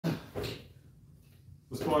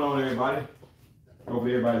going on, everybody?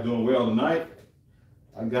 Hopefully everybody's doing well tonight.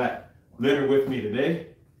 I got Leonard with me today.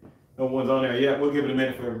 No one's on there yet. We'll give it a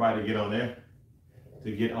minute for everybody to get on there,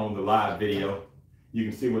 to get on the live video. You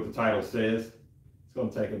can see what the title says. It's gonna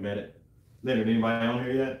take a minute. Leonard, anybody on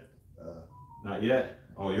here yet? Not yet?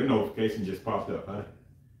 Oh, your notification just popped up, huh?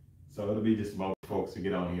 So it'll be just most folks to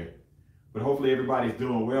get on here. But hopefully everybody's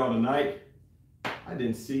doing well tonight. I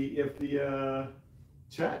didn't see if the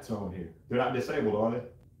chats on here. They're not disabled, are they?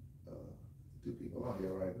 Two people on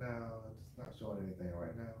here right now. It's not showing anything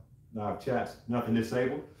right now. Live chats, nothing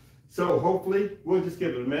disabled. So hopefully we'll just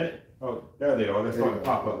give it a minute. Oh, there they are. They're starting to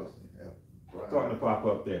pop up. Yeah. Starting to pop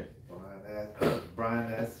up there.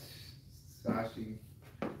 Brian S. Sashi.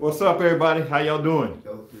 What's up, everybody? How y'all doing?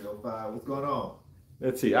 0305. What's going on?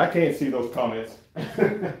 Let's see. I can't see those comments.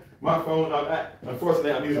 My phone,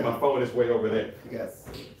 unfortunately, I'm using my phone. It's way over there. You got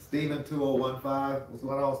Steven 2015. What's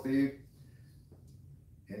going on, Steve?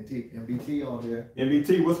 MBT on here.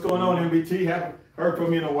 MBT, what's going on, MBT? Haven't heard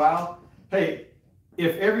from you in a while. Hey,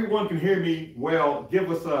 if everyone can hear me well, give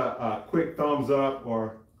us a quick thumbs up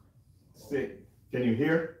or say, can you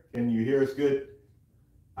hear? Can you hear us good?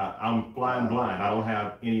 I'm flying blind. I don't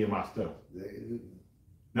have any of my stuff.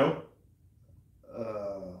 No?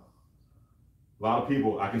 A lot of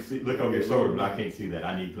people, I can see, look over your shoulder, but I can't see that.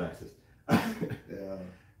 I need glasses. Yeah.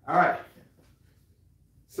 All right.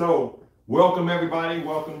 So, welcome everybody.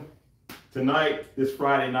 Welcome tonight, this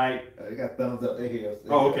Friday night. You got thumbs up. They hear us.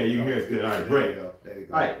 Oh, okay. You can hear us good. All right, great. There you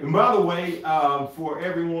go. All right. And by the way, for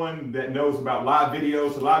everyone that knows about live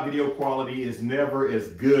videos, the live video quality is never as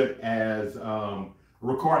good as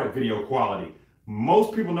recorded video quality.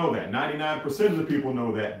 Most people know that. 99% of the people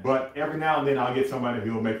know that. But every now and then I'll get somebody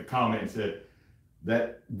who will make a comment and say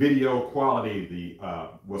that video quality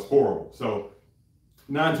was horrible. So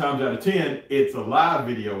 9 times out of 10, it's a live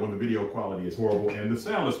video when the video quality is horrible and the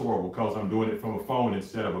sound is horrible because I'm doing it from a phone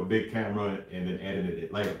instead of a big camera and then editing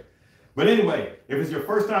it later. But anyway, if it's your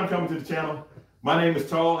first time coming to the channel, my name is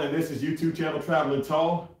Tall and this is YouTube channel Traveling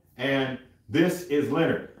Tall, and this is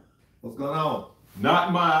Leonard. What's going on?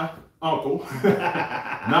 Not my uncle,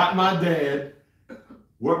 not my dad.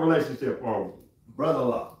 What relationship are we?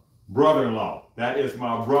 Brother-in-law. Brother-in-law. That is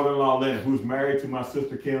my brother-in-law Leonard, who's married to my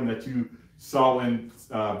sister Kim that you saw in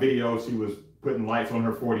videos. She was putting lights on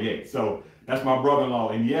her 48. So that's my brother-in-law.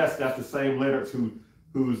 And yes, that's the same Leonard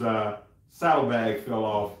whose saddlebag fell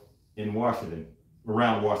off in Washington,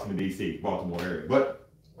 around Washington, D.C., Baltimore area. But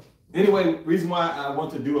anyway, reason why I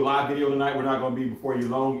want to do a live video tonight, we're not going to be before you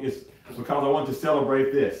long, is because I want to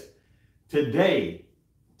celebrate this. Today,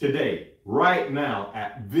 right now,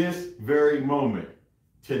 at this very moment,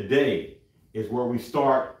 today is where we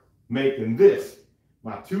start making this,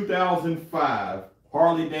 my 2005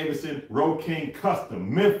 Harley-Davidson Road King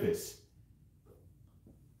Custom Memphis,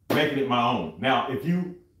 making it my own. Now, if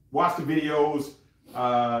you watch the videos,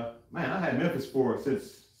 man, I had Memphis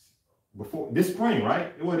since before this spring,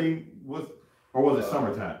 right? It was it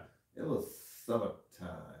summertime? It was summertime.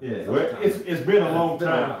 Yeah, well, it's been a long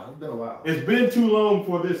time. It's been a while. It's been too long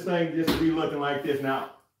for this thing just to be looking like this.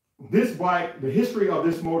 Now, this bike, the history of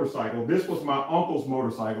this motorcycle, this was my uncle's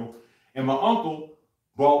motorcycle, and my uncle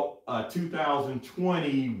bought a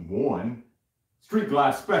 2021 Street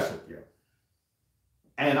Glide Special. Yeah.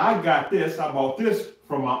 And I bought this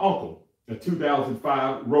from my uncle, a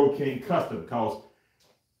 2005 Road King Custom, because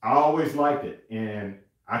I always liked it, and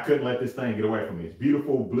I couldn't let this thing get away from me. It's a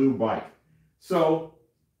beautiful blue bike. So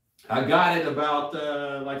I got it about,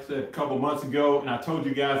 like I said, a couple months ago, and I told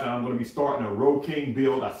you guys that I'm going to be starting a Road King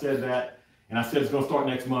build. I said that, and I said it's going to start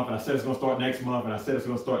next month, and I said it's going to start next month, and I said it's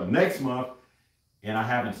going to start next month, and I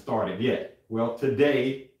haven't started yet. Well,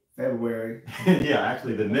 today, February. yeah,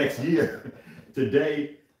 actually the next year.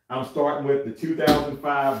 Today, I'm starting with the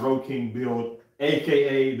 2005 Road King build,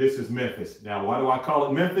 AKA this is Memphis. Now, why do I call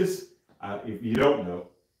it Memphis? If you don't know,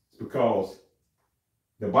 it's because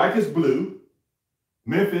the bike is blue.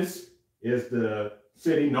 Memphis is the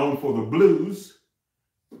city known for the blues.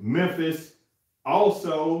 Memphis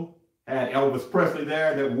also had Elvis Presley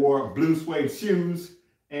there that wore blue suede shoes.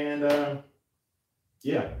 And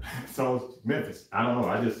yeah, so it's Memphis. I don't know.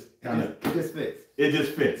 I just kind of... It just fits. It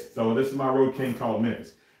just fits. So this is my Road King called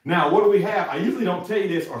Memphis. Now, what do we have? I usually don't tell you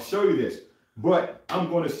this or show you this, but I'm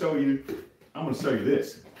going to show you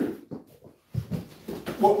this.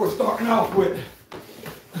 What we're starting off with.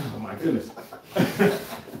 Oh my goodness.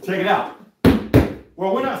 Check it out.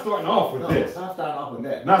 Well, we're not starting off with this. Not starting off with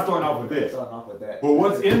that. Not starting off with this. Starting off with that. But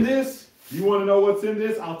what's in this? You want to know what's in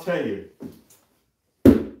this? I'll tell you.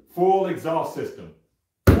 Full exhaust system.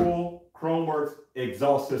 Full Chromeworks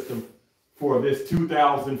exhaust system for this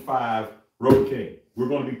 2005 Road King. We're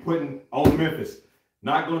going to be putting on Memphis.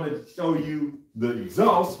 Not going to show you the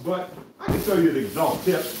exhaust, but I can show you the exhaust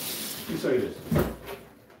tip. Let me show you this.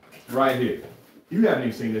 Right here. You haven't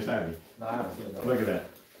even seen this, have you? No, I haven't seen it. Look at that.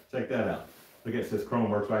 Check that out. Look at it says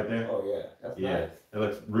Chromeworks right there. Oh yeah, that's nice. It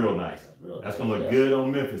looks real nice. That's gonna look yeah. good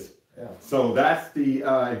on Memphis. Yeah. So that's the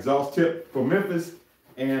exhaust tip for Memphis.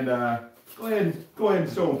 And go ahead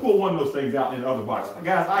and show them. Pull one of those things out in the other box.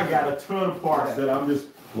 Guys, I got a ton of parts that I'm just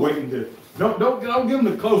waiting to. Don't give them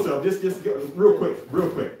the close up. Just real quick.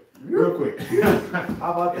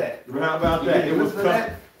 How about that? How about that? It was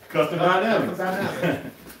custom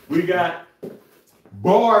dynamics. We got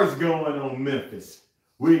bars going on Memphis.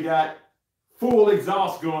 We got full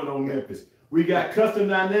exhaust going on Memphis. We got custom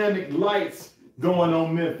dynamic lights going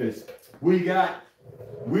on Memphis. We got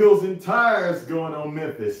wheels and tires going on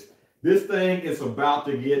Memphis. This thing is about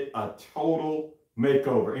to get a total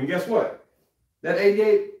makeover. And guess what? That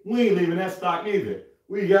 88, we ain't leaving that stock either.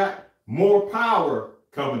 We got more power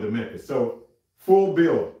coming to Memphis. So full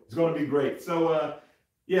build. It's going to be great. So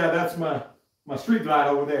yeah, that's my street light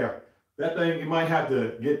over there. That thing, you might have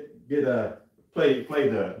to play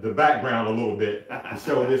the background a little bit to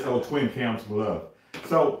show this old twin cam some love.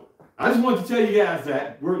 So I just wanted to tell you guys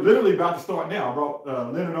that we're literally about to start now. I brought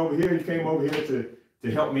Leonard over here. He came over here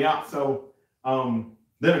to help me out. So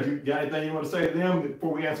Leonard, you got anything you want to say to them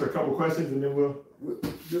before we answer a couple questions, and then we'll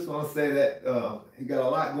just want to say that he got a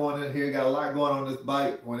lot going in here. He got a lot going on this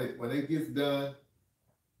bike. When it gets done,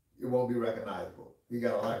 it won't be recognizable. He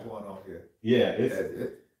got a lot going on here. Yeah, it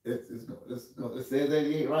says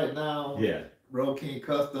 88 right now. Yeah. Road King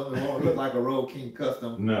Custom. It won't look like a Road King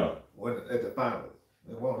Custom. No. At the finals,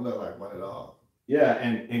 it won't look like one at all. Yeah,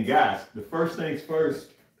 and guys, the first things first.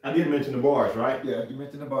 I did mention the bars, right? Yeah, you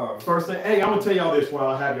mentioned the bars. First thing, hey, I'm gonna tell y'all this while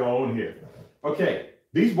I have y'all on here. Okay,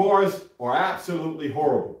 these bars are absolutely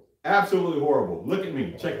horrible. Absolutely horrible. Look at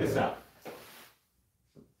me. Check this out.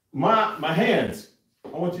 My hands.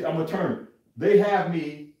 I'm gonna turn. They have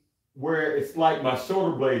me where it's like my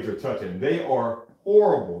shoulder blades are touching. They are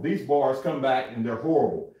horrible. These bars come back and they're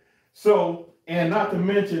horrible. So, and not to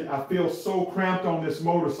mention, I feel so cramped on this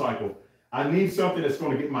motorcycle. I need something that's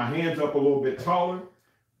going to get my hands up a little bit taller.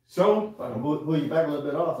 So, move you back a little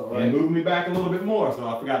bit also, right? And move me back a little bit more. So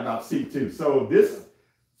I forgot about seat two. So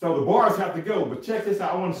the bars have to go. But check this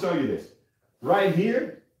out. I want to show you this. Right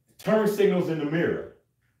here, turn signals in the mirror.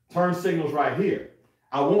 Turn signals right here.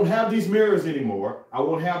 I won't have these mirrors anymore. I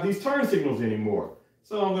won't have these turn signals anymore.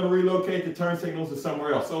 So I'm going to relocate the turn signals to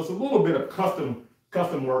somewhere else. So it's a little bit of custom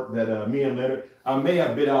work that me and Leonard, I may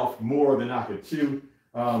have bit off more than I could chew.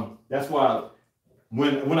 That's why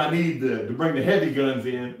when I need to bring the heavy guns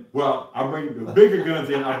in, well, I bring the bigger guns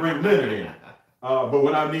in, I bring Leonard in. But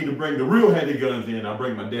when I need to bring the real heavy guns in, I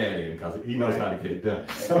bring my dad in because he knows how to get it done.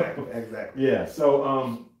 Exactly. Yeah.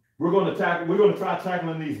 So we're going to try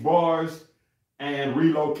tackling these bars and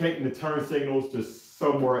relocating the turn signals to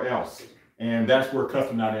somewhere else. And that's where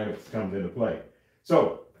custom dynamics comes into play.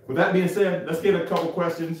 So with that being said, let's get a couple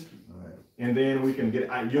questions, and then we can get.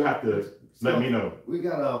 You'll have to let me know. We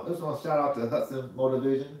got just want to shout out to Hudson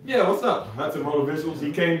Motorvision. Yeah, what's up, Hudson Motorvisuals?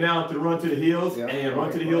 He came down to Run to the Hills, and Run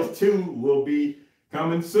to the Hills 2 will be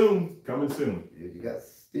coming soon. You got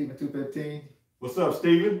Steven 215. What's up,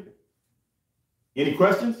 Steven? Any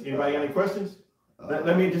questions? Anybody got any questions?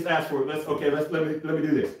 Let me just ask for it. Let me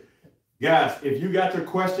do this. Guys, if you got your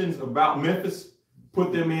questions about Memphis,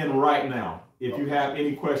 put them in right now. If you have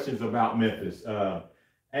any questions about Memphis. If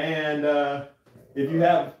you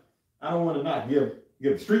have, I don't want to not give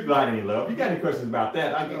Street Light any love. If you got any questions about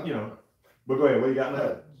that, but go ahead, what you got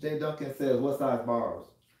now? Jay Duncan says, what size bars?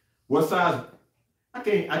 What size? I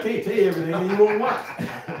can't tell you everything that you won't watch.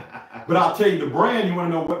 But I'll tell you the brand. You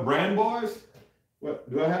want to know what brand bars? What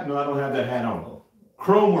do I have? No, I don't have that hat on.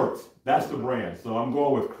 Chromeworks, that's the brand. So I'm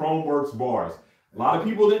going with Chromeworks bars. A lot of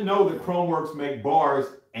people didn't know that Chromeworks make bars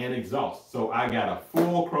and exhaust. So I got a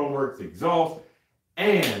full Chromeworks exhaust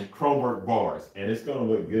and Chromework bars. And it's going to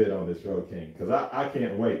look good on this Road King because I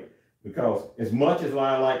can't wait. Because as much as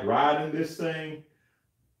I like riding this thing,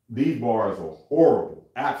 these bars are horrible.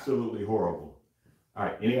 Absolutely horrible. All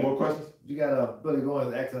right, any more questions? You got Billy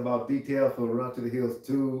Goins asking about details for Run to the Hills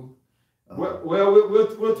 2.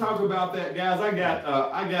 We'll talk about that, guys.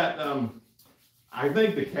 I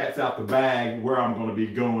think the cat's out the bag where I'm going to be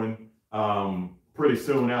going pretty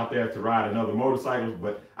soon out there to ride another motorcycle,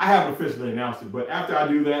 but I haven't officially announced it. But after I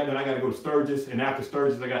do that, then I got to go to Sturgis, and after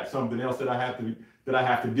Sturgis, I got something else that I have to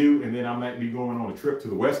do, and then I might be going on a trip to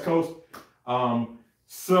the West Coast.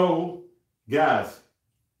 So, guys,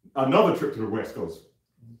 another trip to the West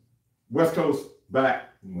Coast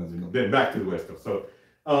back, then back to the West Coast. So,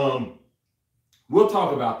 we'll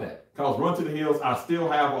talk about that. Because Run to the Hills, I still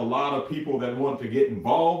have a lot of people that want to get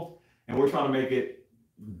involved, and we're trying to make it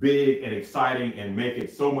big and exciting and make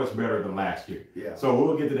it so much better than last year. Yeah. So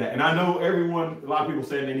we'll get to that. And I know a lot of people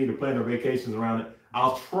saying they need to plan their vacations around it.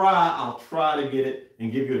 I'll try to get it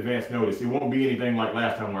and give you advance notice. It won't be anything like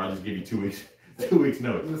last time where I just give you 2 weeks, 2 weeks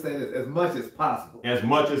notice. You were saying this, as much as possible. As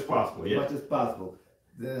much as possible, yeah. As much as possible.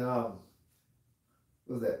 Then what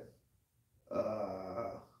was that?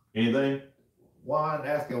 Anything? Juan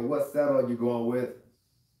asking what saddle are you going with?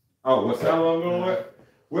 Oh, what saddle I'm going with?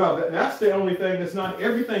 Well, that's the only thing that's not.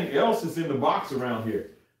 Everything else is in the box around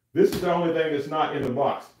here. This is the only thing that's not in the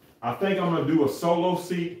box. I think I'm going to do a solo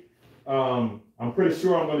seat. I'm pretty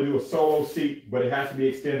sure I'm going to do a solo seat, but it has to be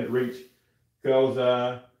extended reach because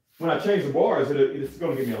when I change the bars, it's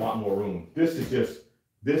going to give me a lot more room. This is just,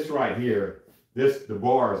 this right here, the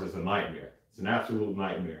bars is a nightmare. It's an absolute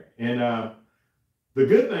nightmare. And the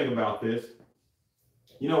good thing about this,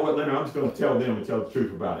 you know what, Leonard, I'm just going to tell them and tell the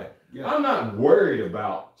truth about it. Yeah. I'm not worried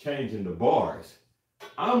about changing the bars.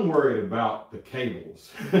 I'm worried about the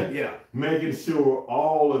cables. Yeah. Making sure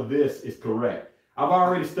all of this is correct. I've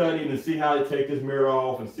already studied and see how to take this mirror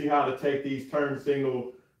off and see how to take these turn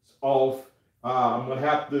signals off. I'm going to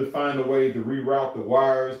have to find a way to reroute the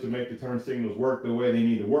wires to make the turn signals work the way they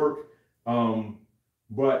need to work.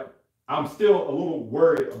 But I'm still a little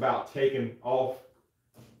worried about taking off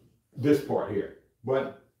this part here.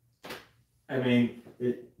 But, I mean,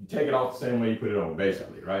 you take it off the same way you put it on,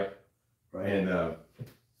 basically, right? Right. And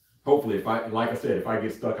hopefully, like I said, if I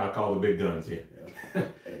get stuck, I'll call the big guns here. Yeah.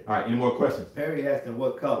 All right, any more questions? Perry asking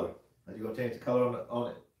what color? Are you going to change the color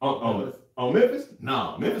on it? On Memphis?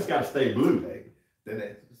 No, Memphis got to stay blue. Okay.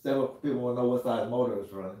 Then several people want to know what size motor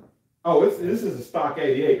is running. Oh, this is a stock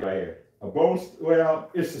 88 right here.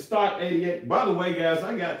 It's a stock 88. By the way, guys,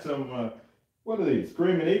 I got some, what are these,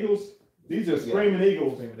 Screaming Eagles? These are Screaming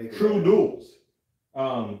Eagles True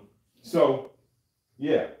Duals. So,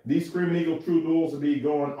 yeah, these Screaming Eagle True Duals will be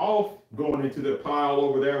going into the pile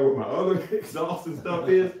over there where my other exhaust and stuff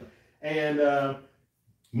is. And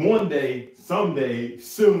one day, someday,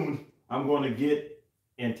 soon, I'm going to get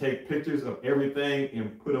and take pictures of everything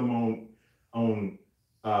and put them on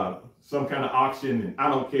some kind of auction. And I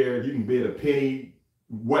don't care, you can bid a penny,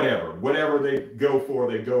 whatever they go for,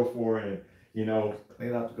 and you know,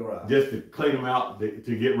 clean out the garage. Just to clean them out,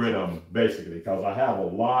 to get rid of them, basically, because I have a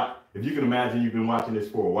lot. If you can imagine, you've been watching this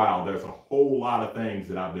for a while, there's a whole lot of things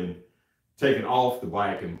that I've been taking off the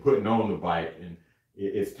bike and putting on the bike, and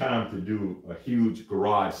it's time to do a huge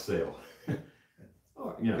garage sale.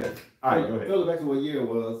 You know. Okay. All right, go ahead. Fill it back to what year it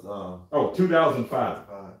was. 2005.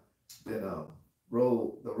 Then the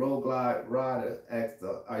Road Glide rider asked,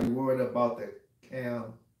 are you worried about the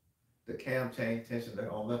cam chain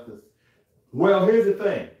tensioner on Memphis? Well, here's the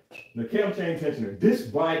thing. The cam chain tensioner, this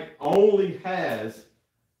bike only has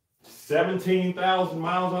 17,000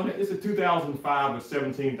 miles on it. It's a 2005 with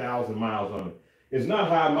 17,000 miles on it. It's not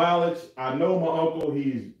high mileage. I know my uncle,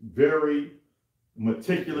 he's very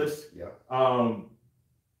meticulous. Yeah.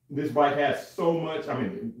 This bike has so much, I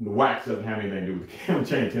mean, the wax doesn't have anything to do with the cam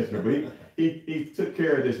chain tensioner, but he took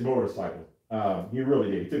care of this motorcycle. He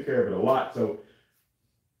really did. He took care of it a lot. So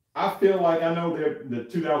I feel like, I know that the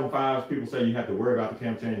 2005s, people say you have to worry about the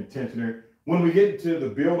cam chain tensioner. When we get to the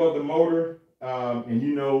build of the motor, and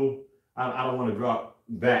you know, I don't want to drop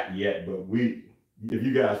that yet, but if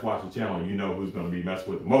you guys watch the channel, you know who's going to be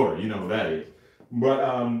messing with the motor. You know who that is.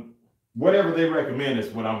 But whatever they recommend is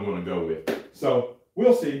what I'm going to go with. So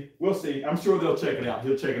we'll see. I'm sure they'll check it out.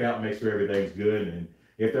 He'll check it out and make sure everything's good. And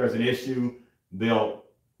if there's an issue, they'll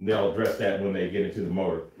address that when they get into the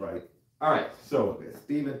motor. Right. All right. So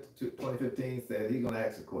Steven 2015 said he's going to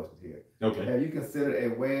ask a question here. Okay. Have you considered a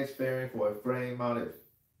wedge fairing for a frame mounted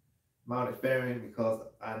fairing? Because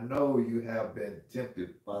I know you have been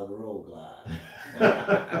tempted by the Road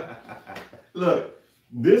Glide. Look,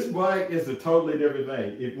 this bike is a totally different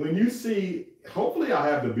thing. When you see, hopefully I'll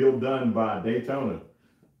have the build done by Daytona.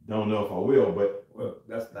 Don't know if I will, but well,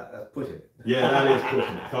 that's pushing it. Yeah, that is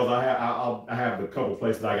pushing it, because I have a couple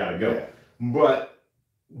places I gotta go. Yeah. But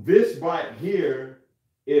this bike here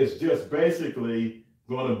is just basically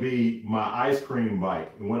going to be my ice cream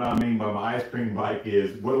bike. And what I mean by my ice cream bike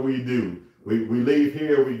is, what do? We leave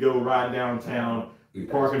here, we go right downtown, we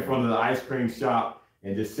park in front of the ice cream shop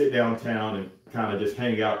and just sit downtown and kind of just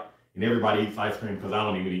hang out, and everybody eats ice cream because I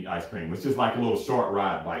don't even eat ice cream. It's just like a little short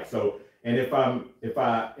ride bike. So, and if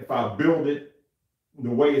I build it the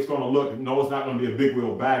way it's going to look, no, it's not going to be a big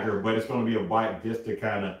wheel bagger, but it's going to be a bike just to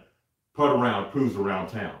kind of put around, cruise around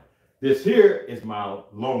town. This here is my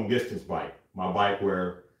long distance bike, my bike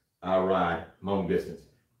where I ride long distance.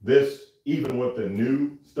 This even with the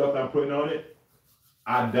new stuff I'm putting on it,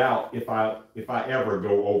 I doubt if I ever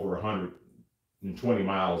go over 120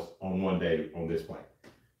 miles on one day on this bike.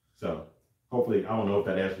 So hopefully, I don't know if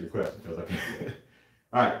that answers your question, because I can't.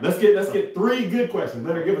 All right, let's get 3 good questions.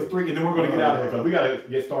 Let her give us 3, and then we're going to get out of here, because we got to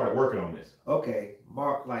get started working on this. Okay,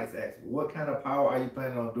 Mark likes to ask, what kind of power are you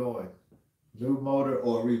planning on doing? New motor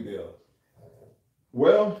or rebuild?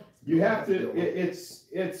 Well, you have to.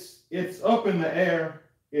 It's up in the air.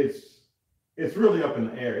 It's really up in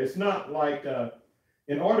the air. It's not like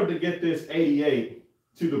in order to get this 88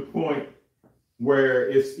 to the point where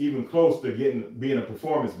it's even close to being a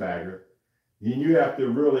performance bagger, then you have to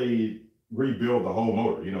really rebuild the whole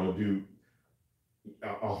motor. You know, do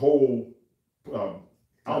a whole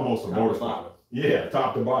almost a motor. Yeah,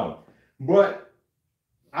 top to bottom. But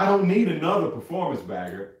I don't need another performance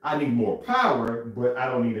bagger. I need more power, but I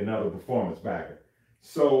don't need another performance bagger.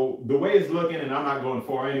 So the way it's looking, and I'm not going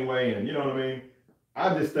far anyway, and you know what I mean?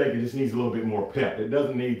 I just think it just needs a little bit more pep. It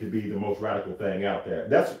doesn't need to be the most radical thing out there.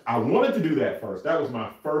 I wanted to do that first. That was my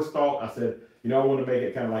first thought. I said, you know, I want to make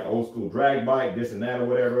it kind of like old school drag bike, this and that or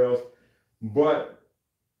whatever else. But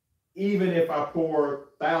even if I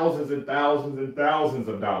pour thousands and thousands and thousands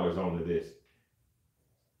of dollars onto this,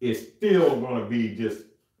 it's still going to be just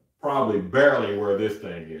probably barely where this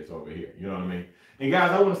thing is over here. You know what I mean? And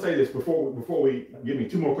guys, I want to say this before we give me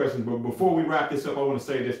 2 more questions, but before we wrap this up, I want to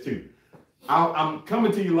say this too. I'm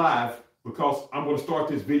coming to you live because I'm going to start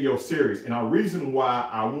this video series. And the reason why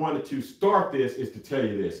I wanted to start this is to tell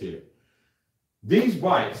you this here. These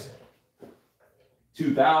bikes,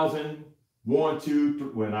 2001, 2, 3,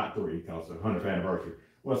 well, not 3, because it's the 100th anniversary.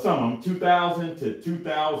 Well, some of them, 2000 to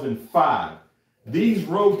 2005. These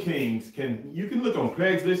Road Kings you can look on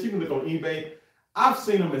Craigslist, you can look on eBay. I've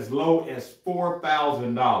seen them as low as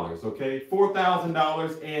 $4,000, okay?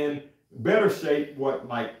 $4,000 and better shape,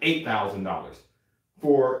 like $8,000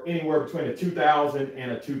 for anywhere between a 2000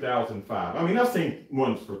 and a 2005. I mean, I've seen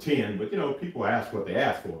ones for 10, but you know, people ask what they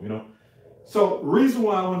ask for, you know. So the reason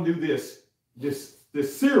why I want to do this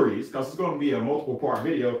series, because it's going to be a multiple part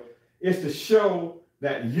video, is to show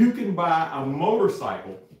that you can buy a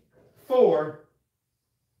motorcycle for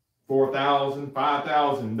 $4,000,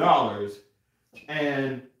 $5,000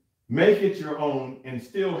 and make it your own and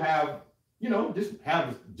still have, you know, just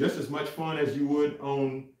have just as much fun as you would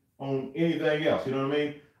on anything else. You know what I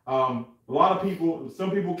mean? A lot of people,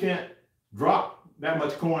 some people can't drop that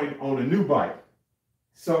much coin on a new bike.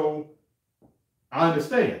 So I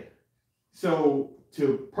understand. So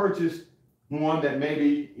to purchase one that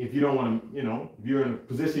maybe if you don't want to, you know, if you're in a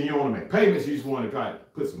position you don't want to make payments, you just want to try to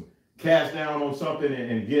put some cash down on something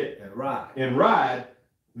and ride,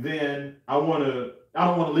 then I don't want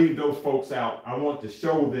to leave those folks out. I want to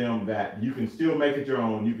show them that you can still make it your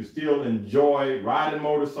own. You can still enjoy riding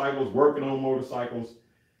motorcycles, working on motorcycles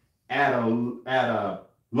at a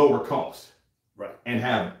lower cost, right? And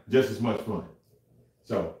have just as much fun.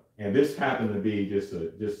 So, and this happened to be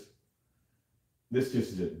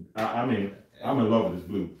I mean, I'm in love with this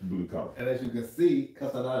blue color. And as you can see,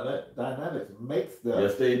 Custom Dynamics makes them.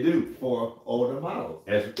 Yes, they do. For older models.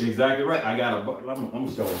 That's exactly right. I got I'm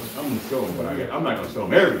gonna show them what I got. I'm not gonna show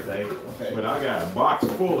them everything, okay, but I got a box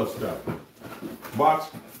full of stuff.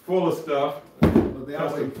 But they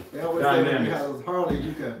always say when you have those Harley,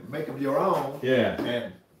 you can make them your own. Yeah.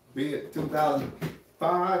 And be it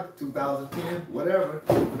 2005, 2010, whatever,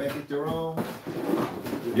 make it your own.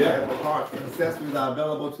 Yeah. The parts and accessories are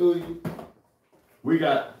available to you. We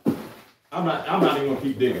got, I'm not even gonna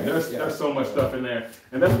keep digging. There's so much stuff in there.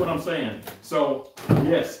 And that's what I'm saying. So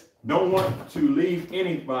yes, don't want to leave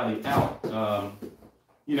anybody out.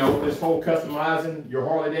 You know, this whole customizing your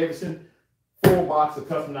Harley Davidson, full box of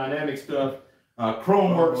custom dynamic stuff.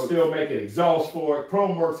 Chromeworks still make it exhaust for it.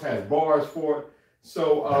 Chromeworks has bars for it.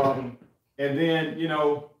 So, and then, you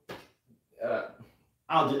know,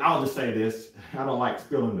 I'll just say this. I don't like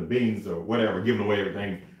spilling the beans or whatever, giving away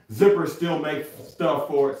everything. Zippers still make stuff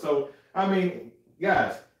for it. So, I mean,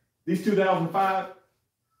 guys, these 2005,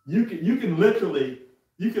 you can literally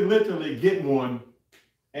get one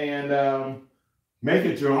and make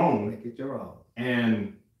it your own. Make it your own.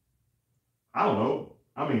 And I don't know.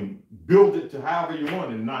 I mean, build it to however you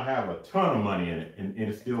want and not have a ton of money in it, and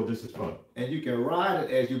it's still just as fun. And you can ride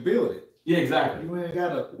it as you build it. Yeah, exactly. You ain't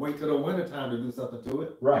gotta wait till the winter time to do something to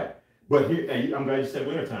it. Right. But here, I'm glad you said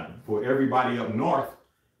winter time. For everybody up north,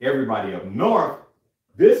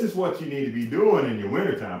 this is what you need to be doing in your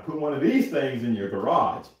wintertime. Put one of these things in your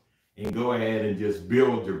garage and go ahead and just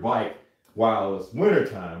build your bike while it's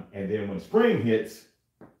wintertime. And then when spring hits,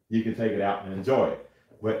 you can take it out and enjoy it.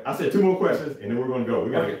 But I said 2 more questions, and then we're gonna go.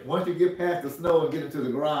 We gotta get. Once you get past the snow and get into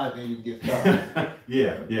the garage, then you can get started.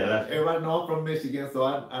 yeah. That's Everybody know I'm from Michigan, so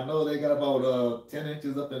I know they got about 10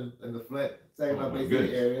 inches up in the Flint, Saginaw Bay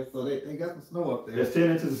City area. So they got some snow up there. There's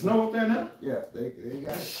 10 inches of snow up there now. Yeah, they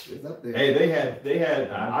got it. It's up there. Hey, they had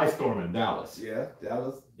an ice storm in Dallas. Yeah,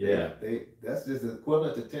 Dallas. Yeah. That's just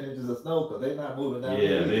equivalent to 10 inches of snow because they're not moving down.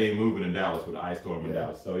 Yeah, they ain't moving in Dallas with the ice storm in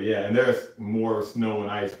Dallas. So yeah, and there's more snow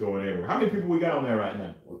and ice going everywhere. How many people we got on there right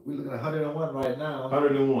now? We're looking at 101 right now.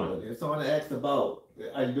 101. If someone asks about,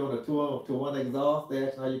 are you doing a tour to one exhaust? They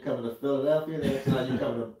ask how you coming to Philadelphia. They ask how you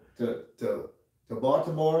coming to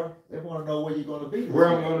Baltimore. They want to know where you're going to be. Where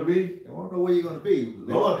I'm going to be? They want to know where you're going to be.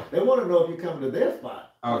 They want to know if you're coming to their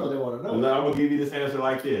spot. That's what they want to know. I'm going to give you this answer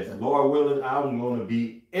like this. Lord willing, I'm going to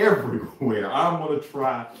be everywhere. I'm going to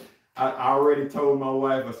try. I already told my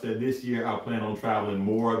wife, I said this year I plan on traveling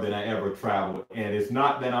more than I ever traveled. And it's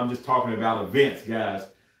not that I'm just talking about events, guys.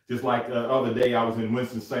 Just like the other day, I was in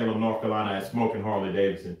Winston-Salem, North Carolina at Smoking Harley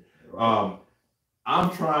Davidson.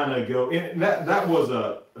 I'm trying to go, and that was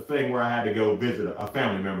a thing where I had to go visit a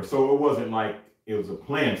family member. So it wasn't like it was a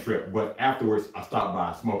planned trip, but afterwards I stopped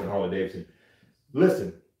by Smoking Harley Davidson.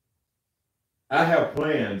 Listen, I have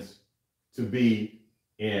plans to be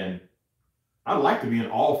I'd like to be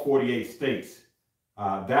in all 48 states.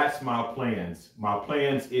 That's my plans. My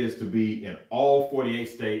plans is to be in all 48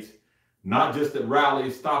 states, not just at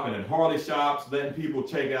rallies, stopping at Harley shops, letting people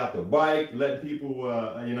check out the bike, letting people,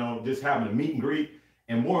 just having a meet and greet.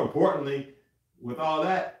 And more importantly, with all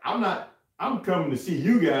that, I'm coming to see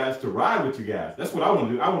you guys to ride with you guys. That's what I want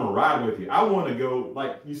to do. I want to ride with you. I want to go,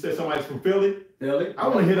 like you said, somebody's from Philly. I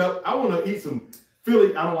want to eat some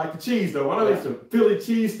Philly. I don't like the cheese though. I want to eat some Philly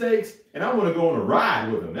cheesesteaks, and I want to go on a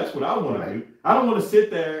ride with them. That's what I want to do. I don't want to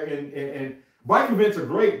sit there and bike events are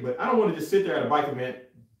great, but I don't want to just sit there at a bike event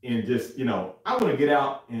and just, I want to get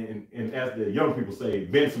out and as the young people say,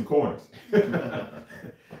 bend some corners. All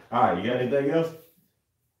right, you got anything else?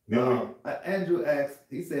 Andrew asked,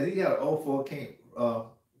 he said he got an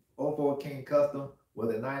 04 King Custom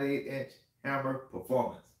with a 98-inch hammer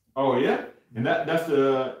performance. Oh yeah? And that's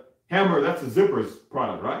a hammer, that's a Zipper's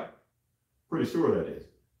product, right? Pretty sure that is.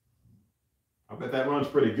 I bet that runs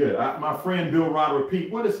pretty good. My friend Bill Roderick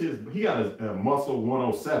Pete, what is his? He got a Muscle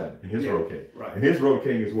 107 in his Road King. Right. And his Road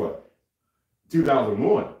King is what?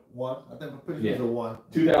 2001. I think I'm pretty sure it's a 1.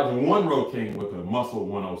 2001 Road King with a Muscle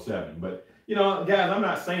 107. But, guys, I'm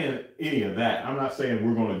not saying any of that. I'm not saying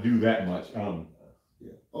we're going to do that much. Oh,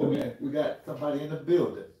 man, we got somebody in the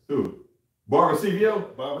building. Who? Barbara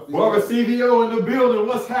CVO? Barbara CVO in the building.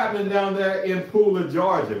 What's happening down there in Pooler,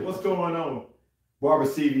 Georgia? What's going on, Barbara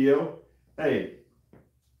CVO? Hey,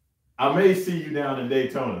 I may see you down in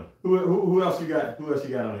Daytona. Who else you got? Who else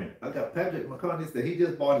you got on here? I got Patrick McCartney said he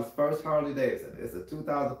just bought his first Harley Davidson. It's a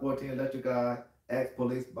 2014 Electric Eye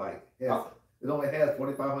X-Police bike. It only has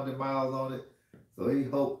 4,500 miles on it, so he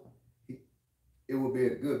hoped it would be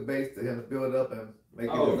a good base to him to build up and make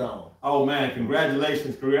it his own. Oh man,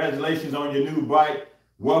 congratulations on your new bike.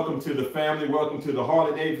 Welcome to the family. Welcome to the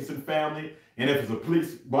Harley Davidson family. And if it's a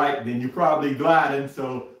police bike, then you're probably gliding.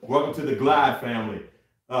 So welcome to the Glide family.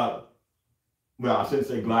 Well, I shouldn't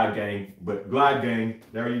say Glide Gang, but Glide Gang,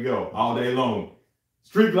 there you go, all day long.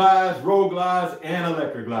 Street glides, road glides, and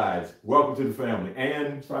electric glides. Welcome to the family.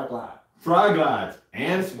 And tri-glides,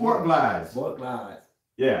 and sport glides. Sport glides.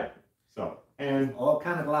 Yeah, so, and all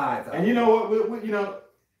kind of glides. And you know what,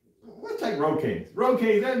 we'll take Road Kings. Road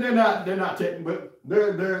Kings, they're not taking, but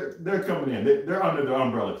they're coming in. They're under the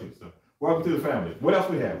umbrella too, so. Welcome to the family. What else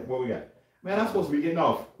we have? What we got? Man, I'm supposed to be getting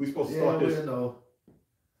off. We're supposed to start this.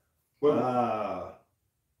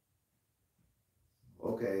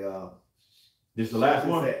 This is the last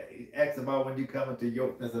one. He asked about when you coming to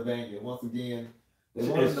York, Pennsylvania. Once again,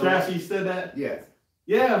 has Chassis said that? Yes.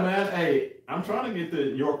 Yeah, man. Hey, I'm trying to get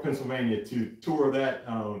to York, Pennsylvania to tour that.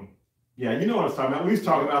 Yeah, you know what I'm talking about. We was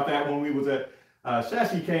talking about that when we was at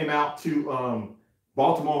Chassis came out to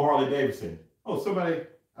Baltimore Harley Davidson. Oh, somebody.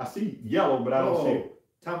 I see yellow, but I don't see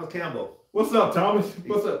Thomas Campbell. What's up, Thomas?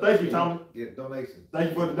 What's up? Thank you, Thomas. Yeah, donation.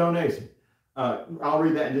 Thank you for the donation. I'll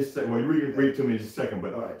read that in just a second. Well, read it to me in just a second.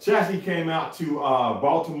 But all right. Chassis came out to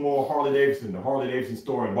Baltimore Harley Davidson, the Harley Davidson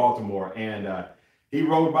store in Baltimore, and he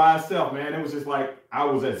rode by himself, man. It was just like I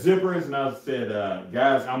was at Zippers, and I said,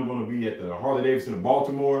 guys, I'm going to be at the Harley Davidson in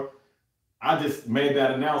Baltimore. I just made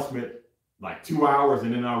that announcement like 2 hours,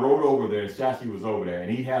 and then I rode over there, and Chassis was over there,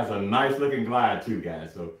 and he has a nice looking glide too,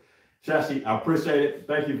 guys. So Chassis, I appreciate it.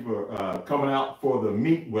 Thank you for coming out for the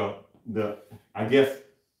meet. Well, the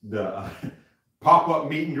pop-up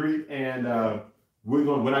meet and greet, and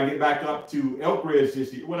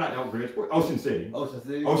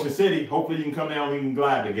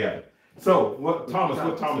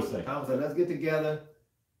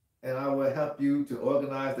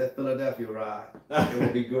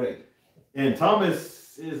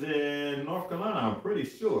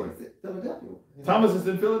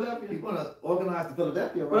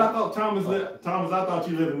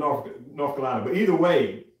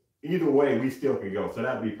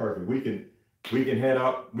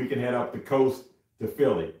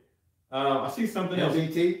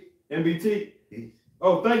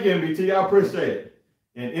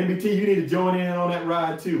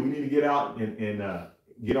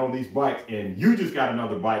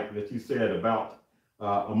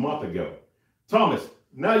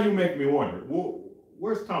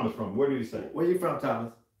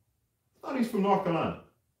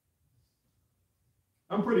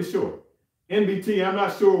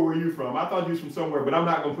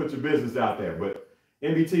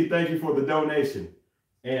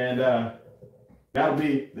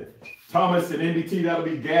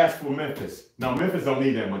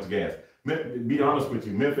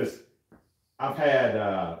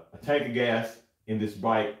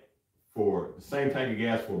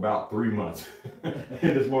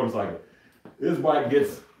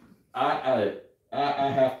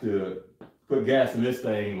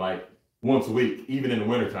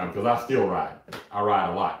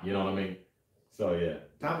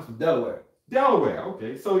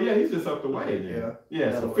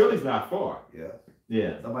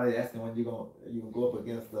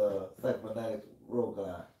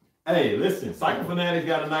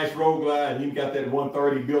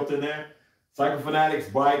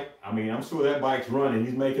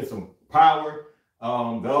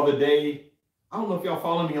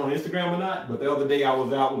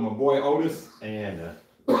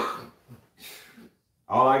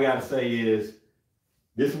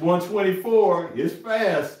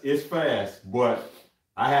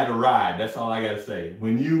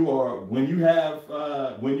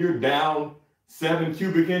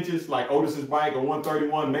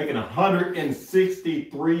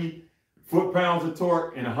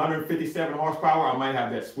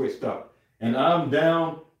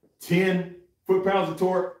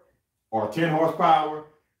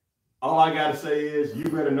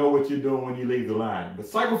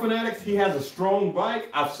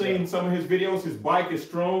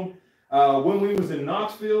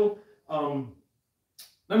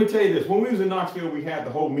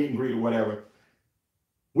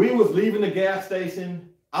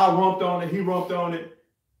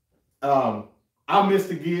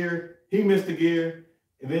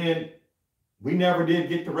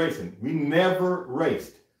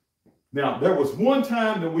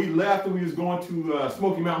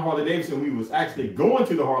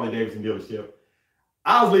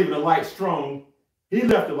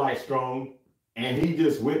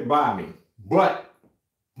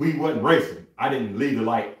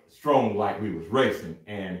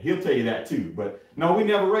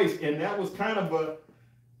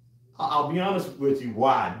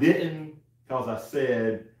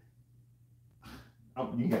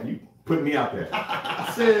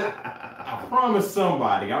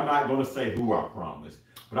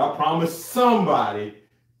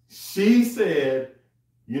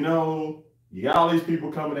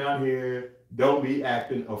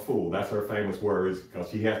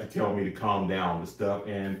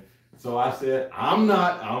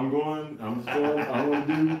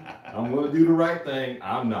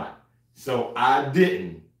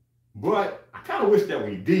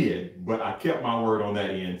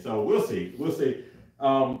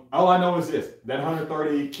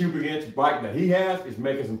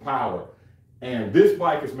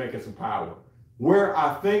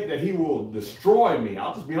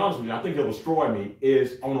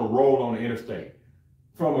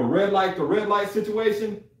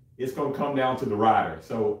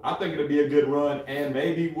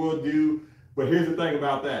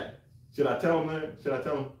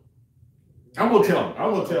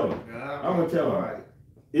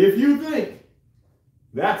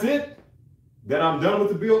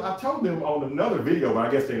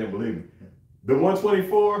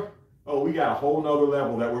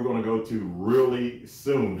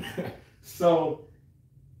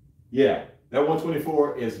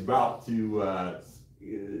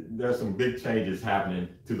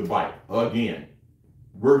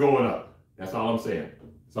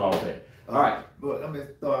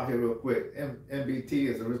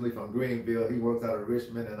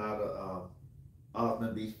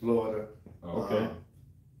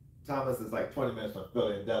Thomas is like 20 minutes from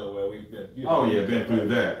Philly and Delaware. We've been. Oh yeah, been through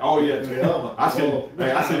that. Oh yeah. I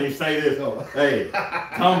shouldn't even say this. Hey,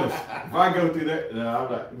 Thomas, if I go through that, no,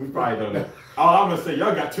 I'm not, we probably don't know. All I'm gonna say,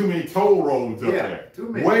 y'all got too many toll roads up there. Too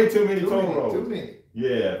many. Way too many toll roads. Too many.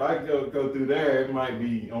 Yeah, if I go through there, it might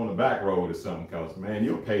be on the back road or something. Cause man,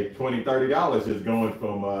 you'll pay $20, $30 just going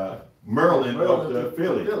from Maryland up to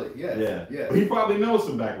Philly. Yeah. He probably knows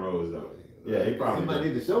some back roads though. Yeah, he probably. He might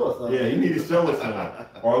need to show us something. Yeah, he need to show us something.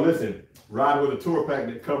 Or listen, ride with a tour pack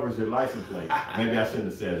that covers your license plate. Maybe I shouldn't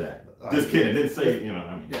have said that. Just kidding. Didn't say it. You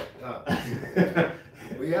know.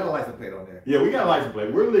 We got a license plate on there. Yeah, we got a license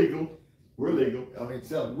plate. We're legal. We're legal. I mean,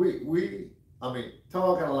 so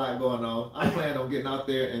Tall got a lot going on. I plan on getting out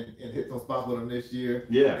there and hit some spots with him this year.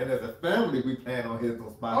 Yeah. And as a family, we plan on hitting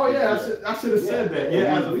some spots. Oh yeah, I should have said that.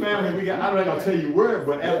 Yeah, as a family, we got. I'm not gonna tell you where,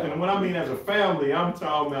 but and when I mean as a family, I'm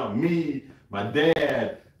talking about me, my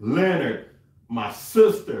dad, Leonard, my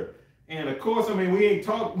sister, and of course, I mean we ain't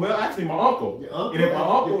talking. Well, actually, my uncle. And if my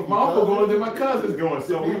uncle going, then my cousin's going.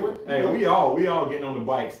 So we all getting on the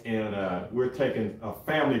bikes, and we're taking a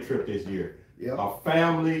family trip this year. Yeah. A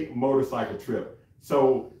family motorcycle trip.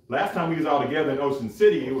 So last time we was all together in Ocean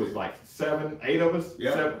City, it was like 7, 8 of us,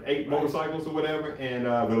 7, 8 motorcycles or whatever, and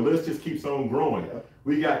the list just keeps on growing. Yeah.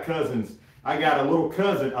 We got cousins. I got a little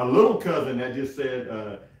cousin that just said,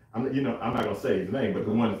 I'm not gonna say his name, but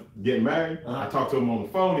the one getting married. I talked to him on the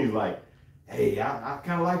phone. He's like, "Hey, I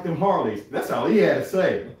kind of like them Harleys." That's all he had to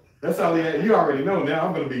say. That's all he had. You already know now.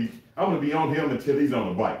 I'm gonna be on him until he's on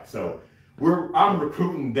the bike. So I'm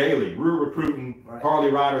recruiting daily. We're recruiting Harley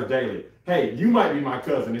riders daily. Hey, you might be my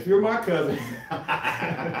cousin. If you're my cousin,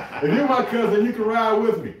 you can ride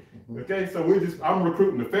with me. Okay, so I'm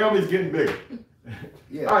recruiting. The family's getting bigger.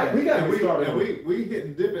 Yeah. All right, we got to start. And we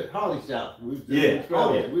hitting different Harley shops. We see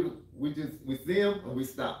them and we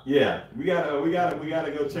stop. Yeah, we gotta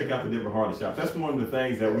go check out the different Harley shops. That's one of the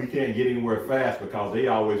things that we can't get anywhere fast because they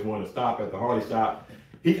always want to stop at the Harley shop.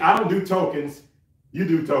 I don't do tokens. You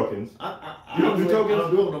do tokens. You don't do tokens? I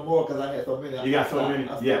don't do them no more because I had so many. You got so many?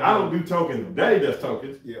 Yeah, I don't do tokens. Daddy does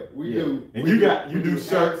tokens. Yeah, we do. And you do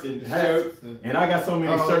shirts and hats. And I got so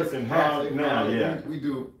many shirts and hats now. Yeah. We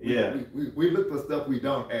do. Yeah. We look for stuff we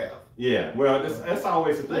don't have. Yeah, well, that's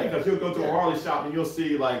always the thing because you'll go to a Harley shop and you'll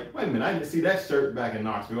see like, wait a minute, I didn't see that shirt back in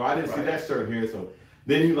Knoxville. I didn't see that shirt here. So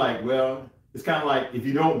then you like, well, it's kind of like if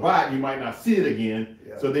you don't buy it, you might not see it again.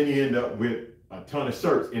 Yeah. So then you end up with a ton of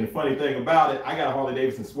shirts. And the funny thing about it, I got a Harley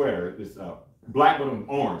Davidson sweater. It's black with an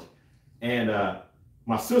orange. And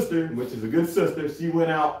my sister, which is a good sister, she went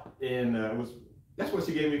out and that's what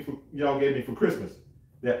y'all gave me for Christmas.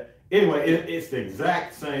 Anyway, it's the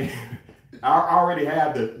exact same. I already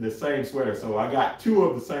have the same sweater, so I got 2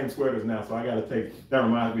 of the same sweaters now. So I got to that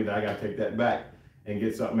reminds me that I got to take that back and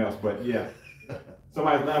get something else. But yeah,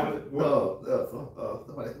 somebody's laughing.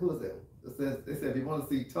 Somebody, who is that? They said if you want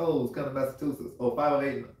to see tolls, come to Massachusetts. Or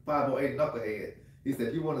 508 Knucklehead. He said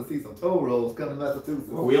if you want to see some toll roads, come to Massachusetts.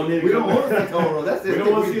 Well, we don't want to see toll roads. That's it. We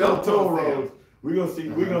don't want to see no toll roads. We're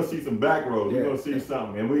gonna see some back roads. We're gonna see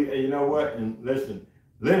something. And you know what? And listen.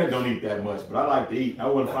 Leonard don't eat that much, but I like to eat. I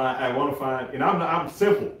want to find, and I'm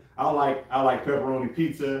simple. I like pepperoni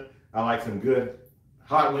pizza. I like some good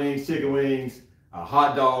hot wings, chicken wings, a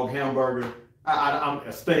hot dog, hamburger. I'm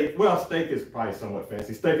a steak. Well, steak is probably somewhat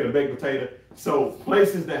fancy. Steak and a baked potato. So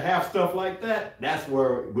places that have stuff like that, that's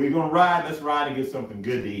where we're gonna ride. Let's ride and get something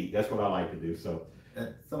good to eat. That's what I like to do. So.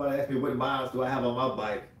 And somebody asked me what miles do I have on my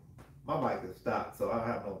bike. My bike is stock, so I don't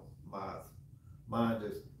have no miles. Mine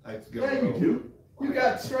I just go. Yeah, you do. You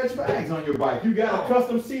got stretch bags on your bike. You got a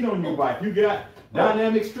custom seat on your bike. You got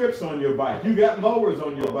dynamic strips on your bike. You got lowers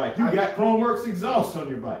on your bike. You got Chromeworks exhaust on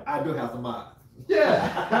your bike. I do have some mods. Yeah.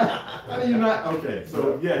 How do you not? Okay.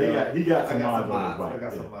 So yeah, he got some mods on his bike. I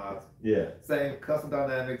got some mods. Yeah. Same custom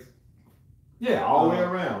dynamics. Yeah, all the way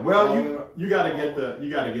around. Well, you gotta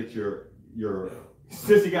get your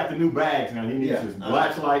since he got the new bags now, he needs his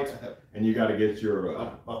black lights, and you gotta get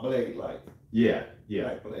your my blade lights. Yeah.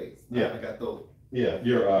 Black blades. Yeah. I got those. Yeah,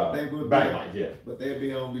 your backlight, yeah. But they'll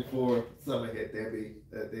be on before summer hit. They'll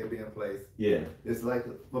be in place. Yeah. It's like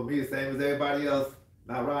for me the same as everybody else.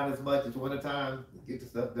 Not riding as much. It's wintertime. Get the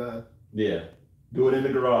stuff done. Yeah. Do it in the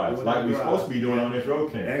garage, like we're supposed to be doing on this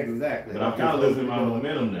road camp. Exactly. But I'm kind of losing my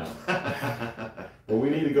momentum now. But we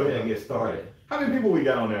need to go ahead and get started. How many people we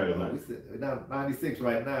got on there We tonight? sit down 96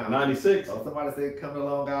 right now. 96. Oh, somebody said come to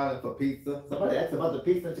Long Island for pizza. Somebody asked about the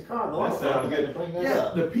pizza in Chicago. That sounds good.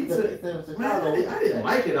 Yeah, The pizza. in Chicago. Man, I didn't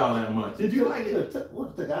like it all that much. Did you like it? It took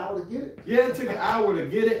an hour to get it. Yeah, it took an hour to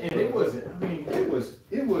get it, and it wasn't. I mean, it was.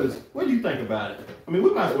 What do you think about it? I mean,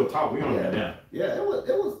 we might as well talk. We don't get down. Yeah, it was.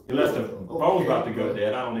 Unless the phone's about to go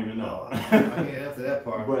dead, I don't even know. I can't answer that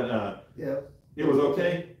part. But yeah, it was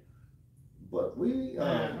okay. But we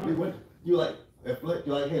went. You like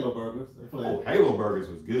Halo Burgers? Oh, Halo Burgers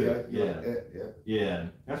was good. Yeah. Yeah,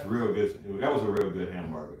 that's real good. That was a real good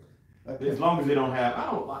hamburger. Okay. As long as they don't have,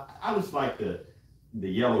 I just like the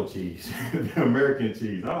yellow cheese, the American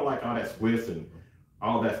cheese. I don't like all that Swiss and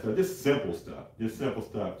all that stuff. Just simple stuff.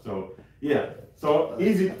 So yeah, so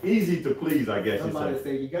easy to please, I guess. Somebody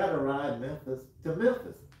said you gotta ride Memphis to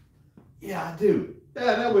Memphis. Yeah, I do.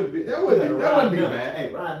 Yeah, that wouldn't be bad.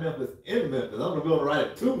 Hey, ride Memphis in Memphis. I'm gonna be able to ride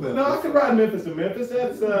it to Memphis. No, I could ride Memphis to Memphis.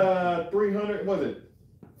 That's 300. Was it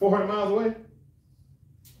 400 miles away?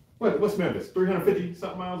 What's Memphis? 350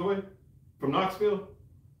 something miles away from Knoxville?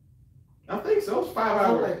 I think so. It's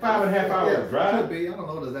 5.5 hours drive. Could be. I don't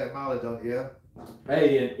know the exact mileage on here.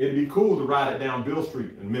 Hey, and it'd be cool to ride it down Bill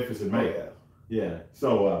Street in Memphis in May. Oh, yeah.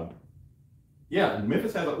 So,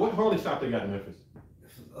 Memphis has what Harley shop they got in Memphis?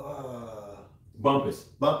 Bumpus.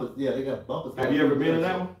 Bumpus. Yeah, they got Bumpus. Have you ever been to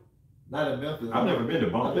that one? Not in Memphis. I've never been to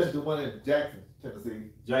Bumpus. I've been to one in Jackson, Tennessee.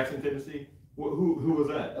 Jackson, Tennessee? Who was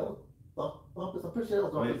that? That was Bumpus. I'm pretty sure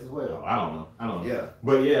that was Bumpus as well. I don't know. Yeah.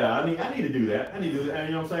 But yeah, I need to do that. And you know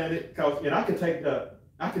what I'm saying? Because I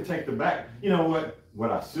could take the back. You know what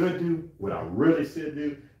I should do, what I really should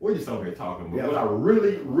do. We're just over here talking, but what I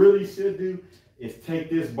really should do is take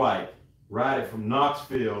this bike, ride it from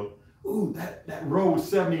Knoxville. Ooh, that road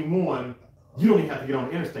 71. You don't even have to get on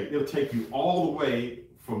the interstate. It'll take you all the way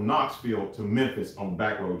from Knoxville to Memphis on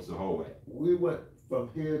back roads the whole way. We went from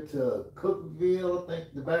here to Cookville, I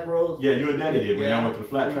think, the back roads. Yeah, you and Daddy did when y'all went to the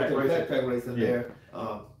flat track racing. Flat track racing there.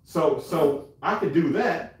 So I could do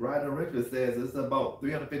that. Ryder Richard says it's about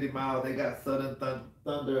 350 miles. They got Southern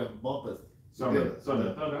Thunder and Bumpus. Southern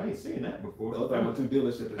Thunder, I ain't seen that before. Those are two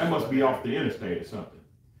dealerships. That must be off the interstate or something.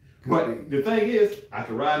 But the thing is, I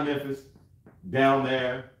could ride Memphis down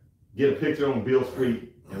there, get a picture on Bill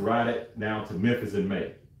Street, and ride it down to Memphis in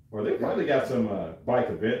May. Or they probably got some bike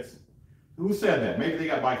events. Who said that? Maybe they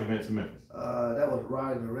got bike events in Memphis. That was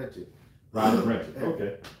Ryder Richard. Ryder Richard,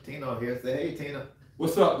 okay. Tina on here. Say, hey, Tina.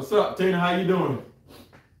 What's up, Tina? How you doing?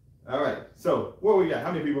 All right. So, what we got?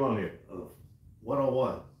 How many people on here?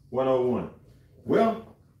 101. 101. Well,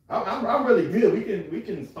 I'm really good. We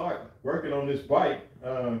can start working on this bike.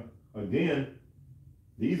 Again,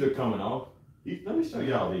 these are coming off. Let me show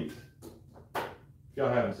y'all these. If y'all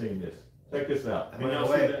haven't seen this, check this out. Can y'all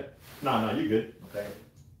see that? No, you good. Okay.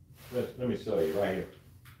 Let me show you right here.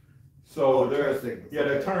 So they're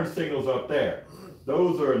turn signals up there.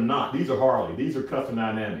 Those are not. These are Harley. These are Custom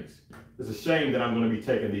Dynamics. It's a shame that I'm going to be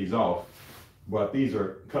taking these off, but these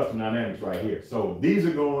are Custom Dynamics right here. So these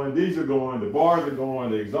are going. The bars are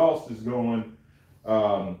going. The exhaust is going.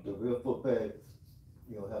 The real foot pegs.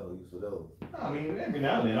 You don't have no use for those. I mean, every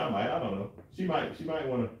now and then I might. I don't know. She might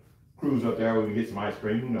want to cruise up there. We can get some ice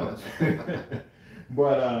cream. Who knows?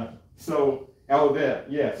 But so that.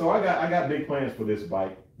 Yeah. So I got big plans for this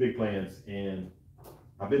bike. Big plans, and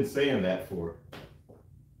I've been saying that. Is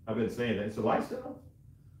the light still on?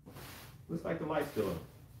 Looks like the light's still on.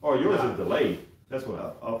 Oh, yours is delayed. That's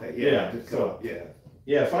what. Okay. Yeah. So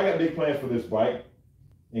I got big plans for this bike,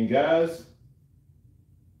 and guys,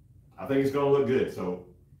 I think it's gonna look good. So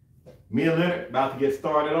me and Leonard about to get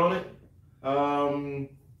started on it.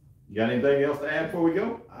 You got anything else to add before we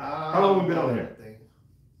go? How long have we been on here?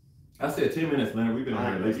 I said 10 minutes, Leonard. We've been on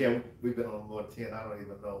here at least. Yeah, we've been on more than 10. I don't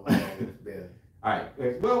even know how long it's been. All right.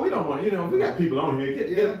 Well, we don't want, we got people on here.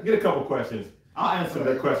 Get a couple questions. I'll answer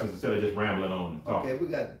their questions instead of just rambling on and talking. Okay, we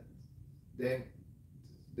got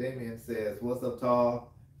Damien says, "What's up,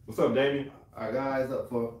 Tall? What's up, Damien? Are you guys up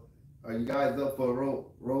for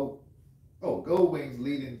rope? Oh, Gold Wings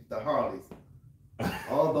leading the Harleys.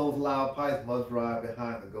 All those loud pipes must ride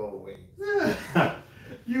behind the Gold Wings."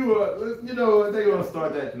 You know what? They want to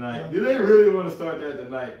start that tonight. Do they really want to start that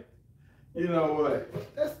tonight? You know what?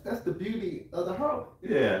 That's the beauty of the Harley.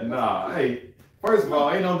 Yeah, nah. Hey, first of all,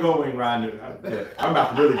 ain't no Gold Wing riding. I'm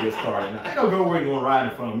about to really get started now. Ain't no Gold Wing gonna ride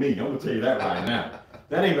in front of me. I'm gonna tell you that right now.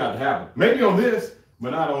 That ain't about to happen. Maybe on this,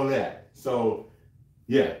 but not on that. So,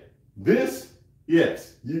 yeah, this,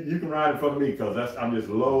 yes, you can ride in front of me because I'm just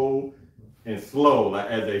low and slow, like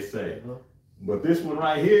as they say. But this one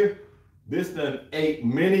right here, this done ate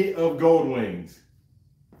many of Gold Wings.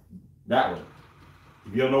 That one.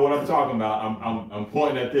 If you don't know what I'm talking about, I'm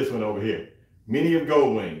pointing at this one over here. Mini of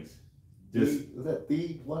Gold Wings. Is that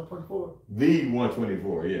the 124? The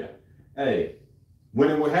 124, yeah. Hey, when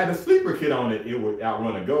it would have a sleeper kit on it, it would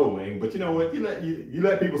outrun a Gold Wing. But you know what? You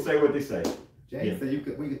let people say what they say. James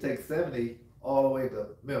said we could take 70 all the way to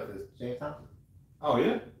Memphis. James Thompson. Oh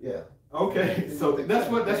yeah. Yeah. Okay, so that's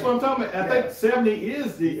what I'm talking about. I think 70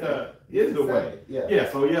 is the way. Yeah.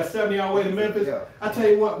 Yeah. So yeah, 70 all the way to Memphis. Yeah. I tell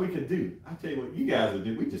you what we could do. I tell you what you guys will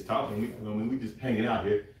do. We just talking. We just hanging out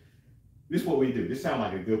here. This is what we do. This sounds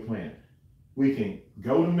like a good plan. We can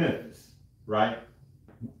go to Memphis, right?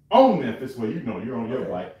 On Memphis, well, you're on your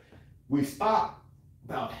bike. We stop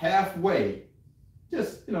about halfway,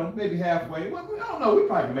 just maybe halfway. Well, I don't know. We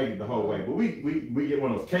probably can make it the whole way, but we get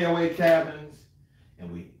one of those KOA cabins.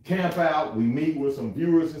 And we camp out, we meet with some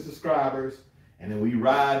viewers and subscribers, and then we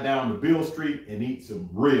ride down to Bill Street and eat some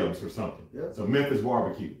ribs or something. Yep. Some Memphis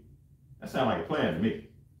barbecue. That sounds like a plan to me.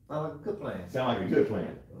 Sound like a good plan. Sound like a good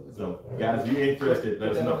plan. So, guys, if you're interested,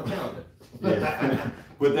 let us know. On the calendar. Yeah.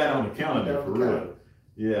 Put that on the calendar for real.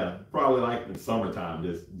 Yeah, probably like in summertime,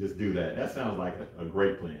 just do that. That sounds like a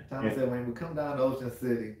great plan. Thomas said when we come down to Ocean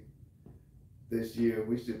City this year,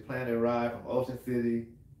 we should plan a ride from Ocean City,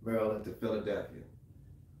 Maryland to Philadelphia.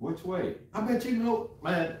 Which way? I bet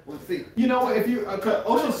man. We'll see. If you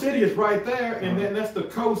Ocean City is right there, and then that's the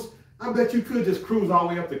coast. I bet you could just cruise all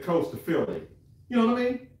the way up the coast to Philly. You know what I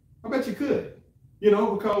mean? I bet you could.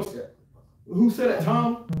 Because who said it?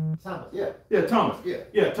 Thomas. Yeah. Yeah, Thomas. Yeah.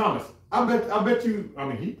 Yeah, Thomas. I bet you. I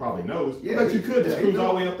mean, he probably knows. Yeah, I bet you could just cruise knows.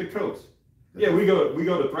 all the way up the coast. Yeah, we go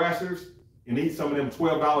to Thrasher's and eat some of them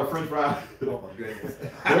 $12 French fries. Oh my goodness.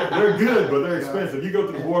 they're good, but they're expensive. You go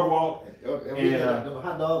to the boardwalk. And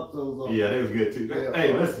hot dogs. Yeah, they was good too. Yeah.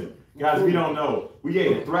 Hey, listen, guys, if you don't know, we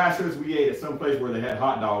ate at Thrasher's. We ate at some place where they had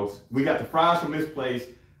hot dogs. We got the fries from this place,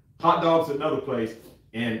 hot dogs at another place,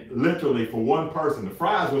 and literally for one person, the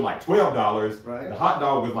fries were like $12. Right. The hot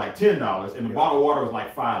dog was like $10, and the bottle of water was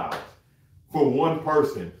like $5. For one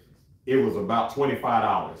person, it was about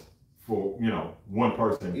 $25 for one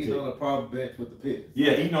person. Eating on a park bench with the pigeons.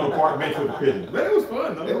 Yeah, eating on the park bench with the pigeons. But it was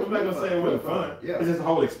fun. I'm not gonna say it wasn't fun. Yeah. It's just the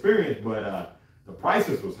whole experience, but the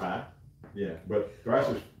prices was high. Yeah, but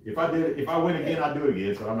Thrashers, if I win again, I'll do it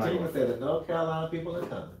again. So I'm not. Tina said the North Carolina people are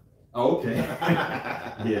coming. Oh, okay.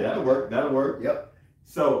 Yeah, that'll work. Yep.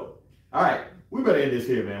 So, all right, we better end this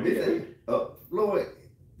here, man. Floyd,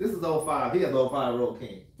 this is 05. He has 05 Road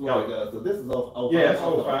King. Floyd does. So this is 05. Yeah, it's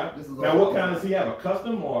 05. This is now, 05. what kind does he have? A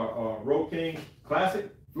custom or Road King Classic?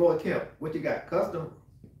 Floyd Kemp, what you got? Custom,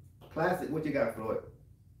 classic, what you got, Floyd?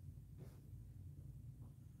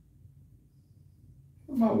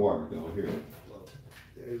 Where's my water going here?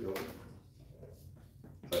 There you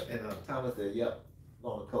go. And Thomas said, yep,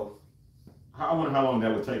 on the coast. I wonder how long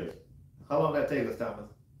that would take us. How long that take us, Thomas?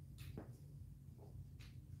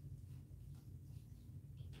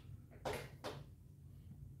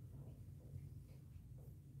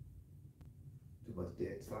 Too much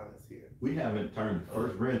dead silence here. We haven't turned the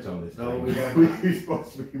first wrench on this. No, thing. we haven't. We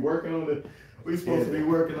supposed to be working on it. We supposed to be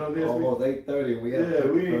working on this. Almost 8:30 and we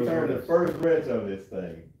have we ain't turned the first wrench on this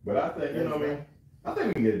thing. But I think I think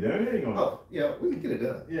we can get it done. It ain't gonna. Oh, yeah, we can get it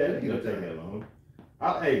done. Yeah, it ain't gonna take that long.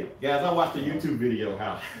 Hey guys, I watched a YouTube video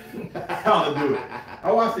how to do it.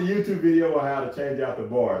 I watched a YouTube video on how to change out the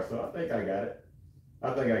bars, so I think I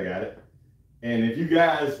got it. And if you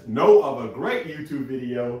guys know of a great YouTube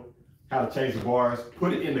video how to change the bars,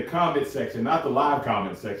 put it in the comment section, not the live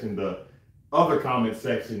comment section, the other comment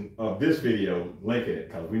section of this video, linking it,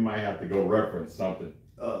 because we might have to go reference something.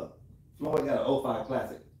 Floyd got an 05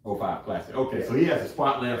 Classic. 05 Classic. Okay, so he has the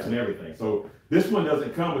spot lamps and everything. So this one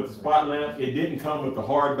doesn't come with the spot lamps. It didn't come with the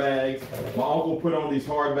hard bags. My uncle put on these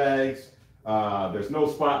hard bags. There's no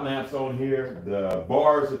spot lamps on here. The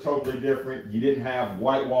bars are totally different. You didn't have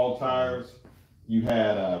white wall tires. You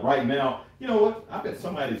had, right now, you know what? I bet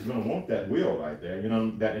somebody's going to want that wheel right there,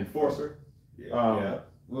 that Enforcer. Yeah.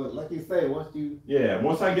 Well, like you say,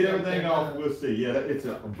 once I get everything off, we'll see. Yeah, it's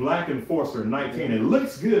a black Enforcer 19. It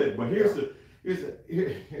looks good, but here's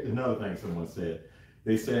another thing someone said.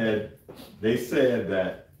 They said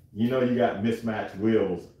that you got mismatched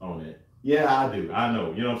wheels on it. Yeah, I do. I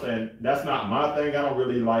know. You know what I'm saying? That's not my thing. I don't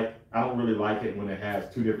really like it when it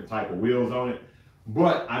has two different type of wheels on it.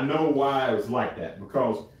 But I know why it was like that,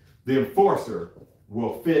 because the Enforcer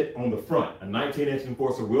will fit on the front. A 19-inch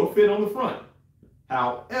Enforcer will fit on the front.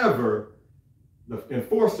 However, the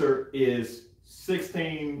Enforcer is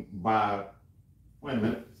 16 by, wait a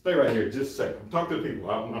minute, stay right here just a second. Talk to the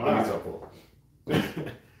people. I'm going to for.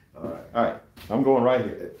 All right. I'm going right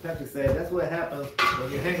here. Patrick said that's what happens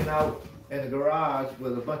when you're hanging out in the garage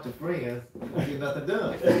with a bunch of friends, you get nothing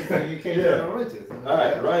done. So you can't turn no wrenches. All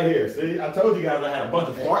right, right here. See, I told you guys I had a bunch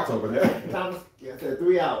of parts over there. Thomas, I said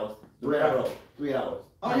 3 hours. 3 hours. 3 hours.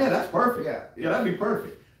 Oh yeah, that's perfect. Yeah, that'd be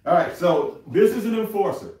perfect. All right, so this is an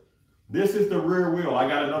enforcer. This is the rear wheel. I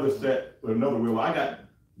got another wheel. I'm not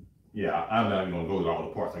even gonna go with all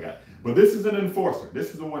the parts I got. But this is an enforcer.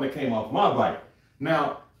 This is the one that came off my bike.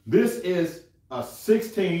 Now, this is a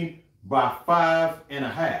 16 by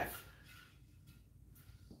 5.5.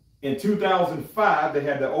 In 2005, they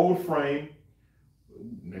had the old frame.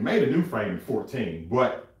 They made a new frame in 14,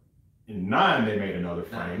 but in 9 they made another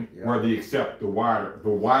frame where they accept the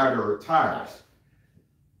wider tires.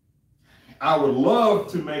 I would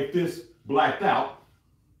love to make this blacked out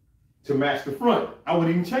to match the front. I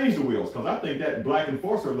wouldn't even change the wheels because I think that black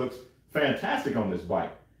enforcer looks fantastic on this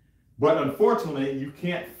bike. But unfortunately, you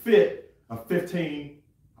can't fit a 16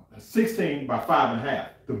 by 5.5.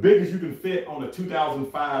 The biggest you can fit on a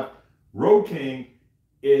 2005 Road King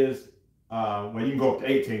is, well, you can go up to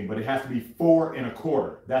 18, but it has to be 4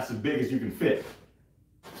 1/4. That's the biggest you can fit.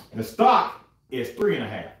 The stock is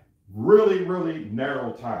 3.5. Really, really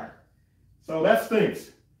narrow tire. So that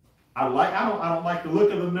stinks. I don't like the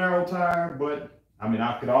look of the narrow tire, but I mean,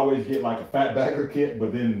 I could always get like a fat bagger kit,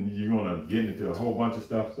 but then you're gonna get into a whole bunch of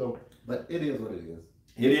stuff. So, but it is what it is.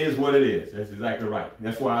 It is what it is. That's exactly right.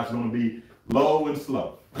 That's why it's gonna be low and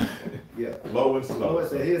slow. Yeah, low and slow. Lord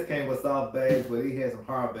said his came with soft bags, but he had some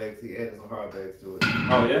hard bags. He added some hard bags to it.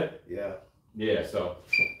 Oh yeah. Yeah. Yeah. So,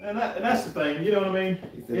 and that's the thing. You know what I mean?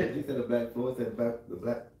 He said the black Floyd said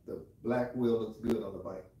the black wheel looks good on the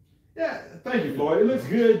bike. Yeah, thank you, Floyd. It looks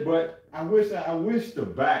good, but I wish the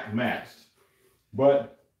back matched.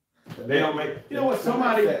 But they don't make. You know what?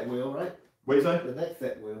 Somebody. That wheel, right? What you say? The next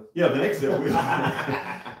set wheel. Yeah, the next set wheel.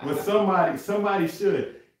 But somebody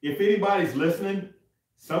should. If anybody's listening,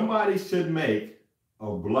 somebody should make a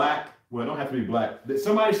black. Well, it don't have to be black.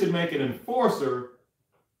 Somebody should make an enforcer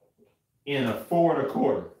in a 4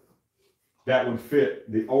 1/4 that would fit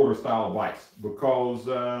the older style bikes because.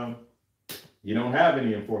 You don't have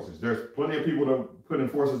any enforcers. There's plenty of people that put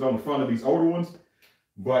enforcers on the front of these older ones,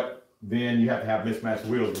 but then you have to have mismatched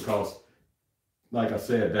wheels because, like I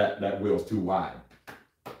said, that wheel's too wide.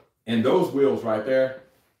 And those wheels right there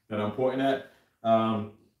that I'm pointing at,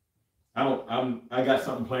 I got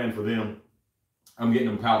something planned for them. I'm getting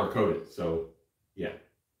them powder coated. So yeah,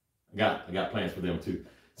 I got plans for them too.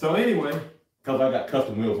 So anyway, because I got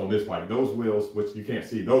custom wheels on this bike, those wheels, which you can't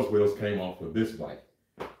see, those wheels came off with this bike.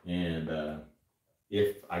 And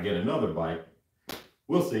if I get another bike,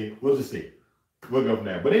 we'll see. We'll just see. We'll go from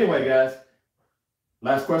there. But anyway, guys,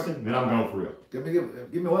 last question, then I'm going for real.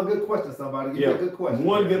 Give me one good question, somebody. Give me a good question.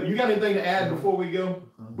 You got anything to add before we go?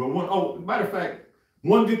 But matter of fact,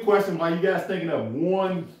 one good question while you guys thinking of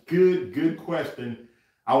one good question.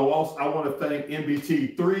 I want to thank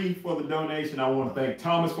MBT3 for the donation. I want to thank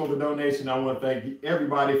Thomas for the donation. I want to thank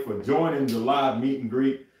everybody for joining the live meet and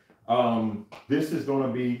greet. This is going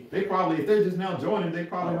to be, if they're just now joining, they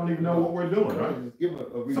probably don't even know what we're doing, right? Give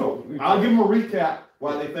them I'll give them a recap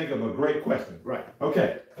while they think of a great question. Right.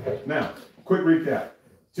 Okay. Now, quick recap.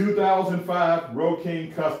 2005 Road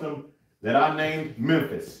King Custom that I named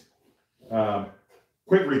Memphis.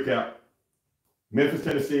 Quick recap. Memphis,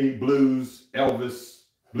 Tennessee, blues, Elvis,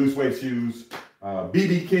 blue suede shoes,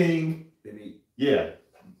 BB King. Yeah.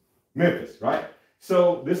 Memphis, right?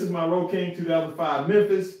 So this is my Road King 2005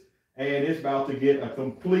 Memphis. And it's about to get a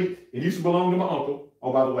complete, it used to belong to my uncle.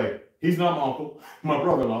 Oh, by the way, he's not my uncle, my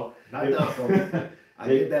brother-in-law. Not the uncle. I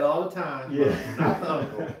get that all the time. Yeah. Not the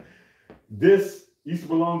uncle. This used to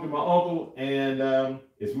belong to my uncle, and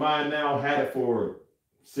it's mine now. Had it for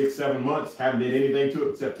 6-7 months. Haven't did anything to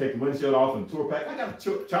it except take the windshield off and tour pack. I got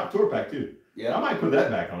a chopped tour pack too. Yeah. I might put that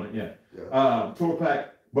back on it, yeah. Tour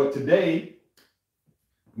pack. But today,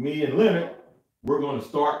 me and Leonard, we're going to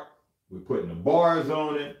start. We're putting the bars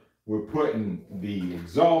on it. We're putting the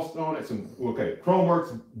exhaust on it.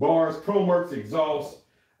 Chromeworks bars, Chromeworks exhaust,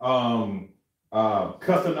 custom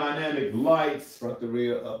dynamic lights. Front to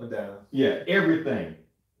rear, up and down. Yeah, everything.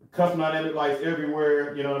 Custom dynamic lights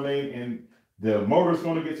everywhere, you know what I mean? And the motor's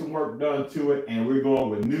going to get some work done to it, and we're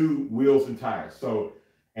going with new wheels and tires. So,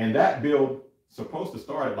 and that build supposed to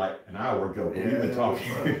start like an hour ago. Yeah, we've been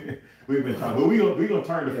talking. We've been talking. But we're gonna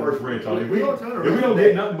turn the first wrench on it. If we don't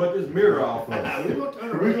get nothing but this mirror off of it, we're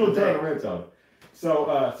gonna turn the wrench on. So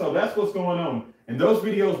that's what's going on. And those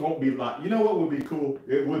videos won't be live. You know what would be cool?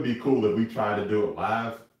 It would be cool if we tried to do it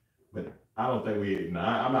live, but I don't think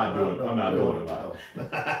I'm not doing it live.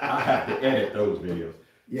 I have to edit those videos.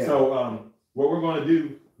 Yeah. So what we're gonna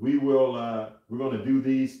do, we're gonna do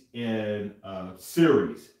these in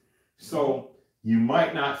series. So you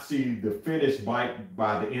might not see the finished bike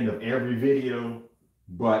by the end of every video,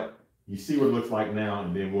 but you see what it looks like now,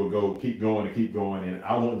 and then we'll keep going, and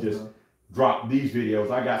I won't just drop these videos.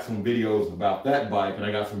 I got some videos about that bike, and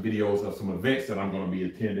I got some videos of some events that I'm going to be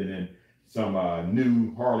attending, and some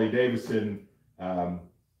new Harley Davidson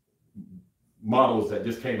models that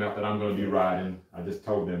just came out that I'm going to be riding. I just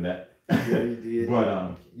told them that. Yeah, you did.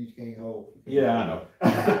 But you can't hold. Yeah, I know.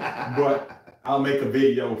 But I'll make a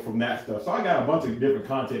video from that stuff. So I got a bunch of different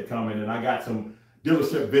content coming, and I got some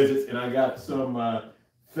dealership visits, and I got some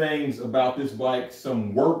things about this bike,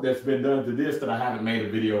 some work that's been done to this that I haven't made a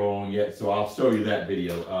video on yet. So I'll show you that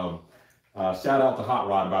video. Shout out to Hot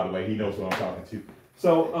Rod, by the way. He knows what I'm talking to.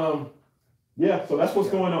 So yeah, so that's what's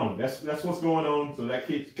going on. That's what's going on. So that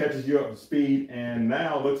catches you up to speed. And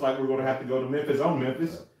now it looks like we're going to have to go to Memphis on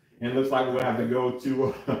Memphis. And it looks like we're going to have to go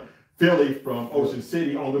to Philly from Ocean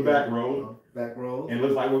City on the back road. Back road. And it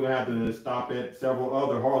looks like we're going to have to stop at several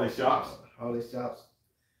other Harley shops. Harley shops.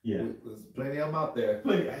 Yeah. There's plenty of them out there.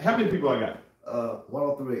 Plenty. How many people I got?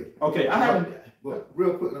 103. Okay, I haven't. But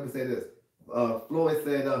real quick, let me say this. Floyd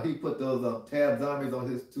said he put those tab zombies on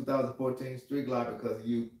his 2014 Street Glide because of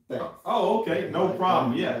you. Thanks. Oh, okay, no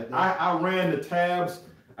problem. Yeah, I ran the tabs.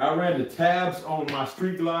 I ran the tabs on my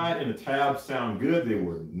Street Glide, and the tabs sound good. They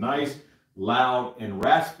were nice, loud, and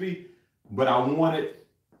raspy, but I wanted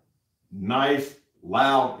nice,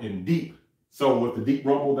 loud, and deep. So with the deep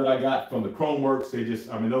rumble that I got from the Chromeworks, they just,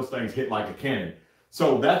 I mean, those things hit like a cannon.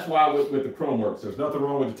 So that's why with the Chromeworks, there's nothing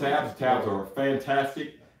wrong with the tabs. The tabs are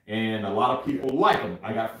fantastic, and a lot of people like them.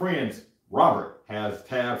 I got friends, Robert has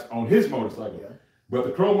tabs on his motorcycle. Yeah. But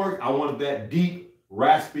the Chromeworks, I wanted that deep,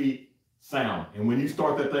 raspy sound. And when you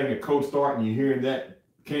start that thing at cold start and you're hearing that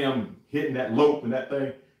cam hitting that lope and that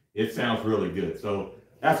thing, it sounds really good. So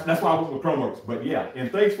that's why I went with Chromeworks. But yeah,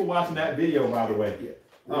 and thanks for watching that video, by the way. Yeah.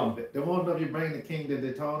 They won't know if you bring the King to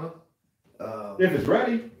Daytona. If it's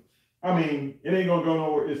ready, I mean, it ain't gonna go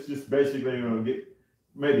nowhere. It's just basically gonna get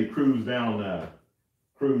maybe cruise down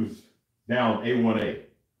A1A,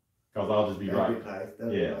 because I'll just be right. Nice.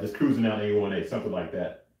 Yeah, just cruising down A1A, something like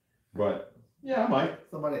that. But yeah, I might.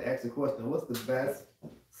 Somebody asked a question: what's the best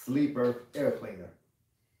sleeper air cleaner?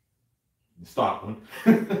 The stock one.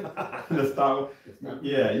 The stock one.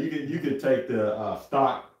 Yeah, you can take the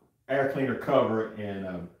stock air cleaner cover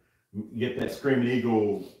and get that Screaming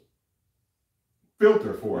Eagle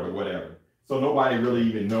filter for it or whatever. So nobody really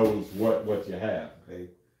even knows what you have. Okay.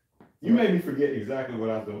 You made me forget exactly what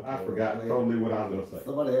I was doing. I forgot totally what I was going to say.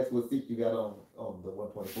 Somebody asked what seat you got on the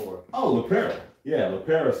 124. Oh, LaPera. Yeah,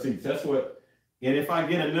 LaPera seats. That's what. And if I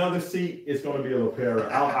get another seat, it's going to be a LaPera.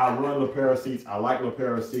 I run LaPera seats. I like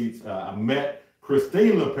LaPera seats. I met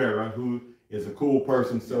Christine LaPera, who is a cool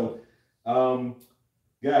person. So,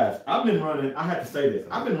 guys, I've been running. I have to say this.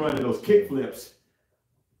 I've been running those kick flips.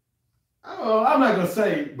 I'm not going to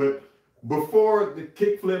say, but before the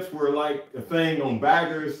kick flips were like a thing on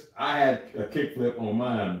baggers, I had a kick flip on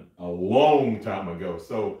mine a long time ago.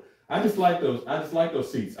 So I just like those. I just like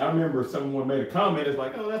those seats. I remember someone made a comment. It's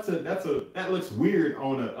like, oh, that looks weird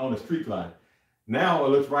on a Street Glide. Now it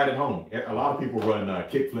looks right at home. A lot of people run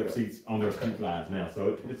kick flip seats on their Street Glides now.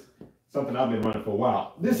 So it's something I've been running for a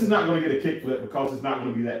while. This is not going to get a kick flip because it's not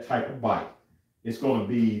going to be that type of bike. It's going to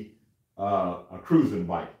be a cruising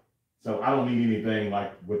bike. So I don't need anything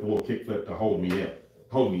like with a little kick flip to hold me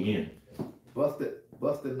in.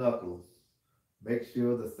 Busted knuckles. Make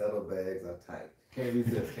sure the saddlebags are tight. Can't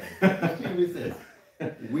resist, can't resist.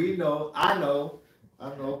 We know, I know.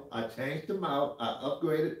 I changed them out. I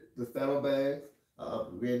upgraded the saddlebags. I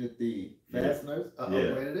upgraded the fasteners. I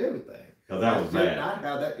upgraded everything. Because that was bad. I did not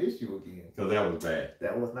have that issue again. Because that was bad.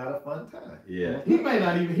 That was not a fun time. Yeah. He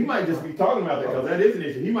might just be talking about that because that is an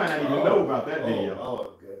issue. He might not even know about that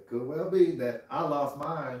video. Could well be that I lost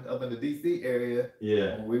mine up in the DC area.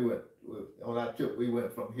 Yeah. When we went on our trip, we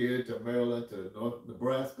went from here to Maryland to North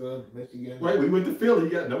Nebraska, Michigan. Right, we went to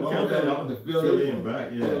Philly. Yeah, no count that out. To Philly and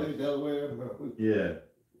back. Yeah. Philly, Delaware. We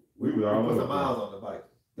were all put over. Some miles on the bike.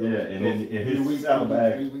 And then his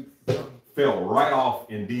saddlebag fell right off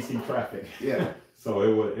in DC traffic. Yeah. So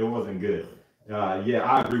it wasn't good. Yeah,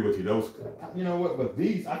 I agree with you. Those, you know what? But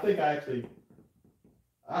these, I think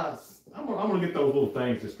I'm gonna get those little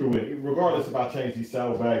things to screw in, regardless if I change these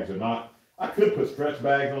saddlebags or not. I could put stretch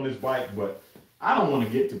bags on this bike, but I don't want to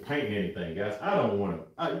get to painting anything, guys. I don't want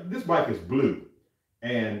to. This bike is blue,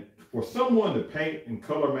 and for someone to paint and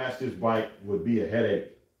color match this bike would be a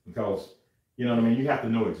headache because, you know what I mean, you have to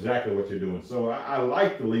know exactly what you're doing. So I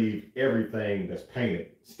like to leave everything that's painted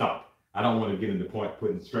stock. I don't want to get into the point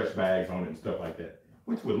putting stretch bags on it and stuff like that,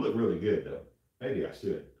 which would look really good though. Maybe I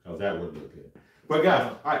should, because that would look good. But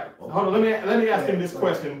guys, all right, hold on. Let me ask him this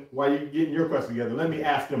question while you're getting your question together. Let me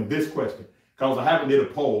ask him this question because I haven't did a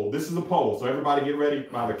poll. This is a poll, so everybody get ready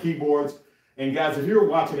by the keyboards. And guys, if you're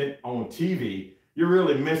watching it on TV, you're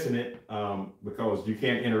really missing it because you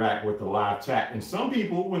can't interact with the live chat. And some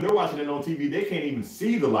people, when they're watching it on TV, they can't even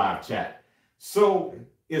see the live chat. So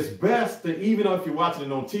it's best to, even if you're watching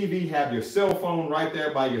it on TV, have your cell phone right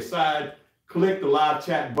there by your side. Click the live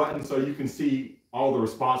chat button so you can see all the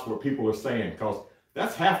response, what people are saying, because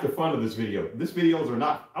that's half the fun of this video. These videos are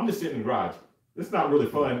not, I'm just sitting in the garage. It's not really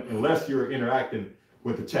fun unless you're interacting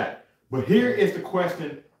with the chat. But here is the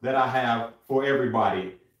question that I have for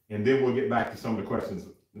everybody, and then we'll get back to some of the questions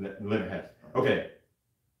that Leonard has. Okay,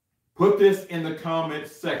 put this in the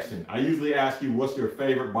comments section. I usually ask you what's your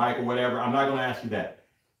favorite bike or whatever. I'm not gonna ask you that.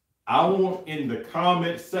 I want in the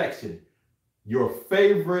comment section your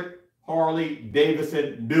favorite Harley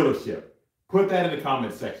Davidson dealership. Put that in the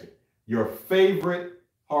comment section. Your favorite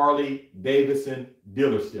Harley Davidson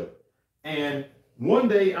dealership. And one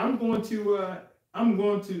day I mean,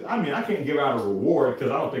 I can't give out a reward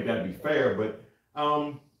because I don't think that'd be fair, but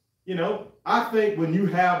you know, I think when you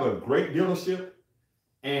have a great dealership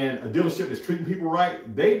and a dealership that's treating people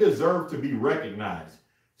right, they deserve to be recognized.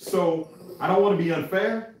 So I don't want to be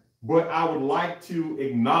unfair, but I would like to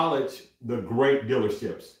acknowledge the great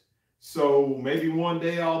dealerships. So maybe one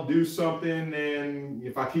day I'll do something, and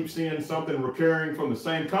if I keep seeing something recurring from the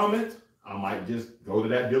same comments, I might just go to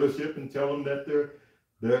that dealership and tell them that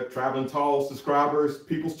they're Traveling Tall subscribers,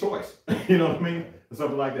 people's choice. You know what I mean? Or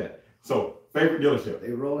something like that. So favorite dealership.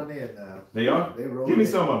 They rolling in now. They are? They rolling Give me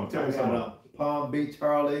in. some of them. Tell me some of them. Palm Beach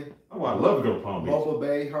Harley. Oh, I love to go to Palm Beach. Mobile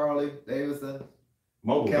Bay Harley Davidson.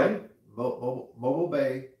 Bay? Mobile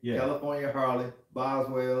Bay. Yeah. California Harley.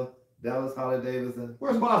 Boswell. Dallas Harley Davidson.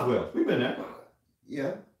 Where's Boswell? We've been there.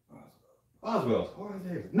 Yeah. Boswell's.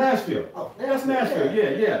 Nashville. Oh, That's Nashville.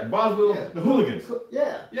 Yeah. Boswell, Yeah. the Hooligans.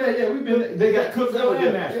 Yeah. Yeah. We've been. They got Cookville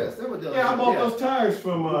and Nashville. Yeah, I bought those tires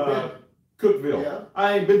from Cookville. Yeah.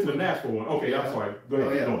 I ain't been to the Nashville one. Okay, Yeah. I'm sorry. Go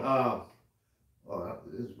ahead. Keep going.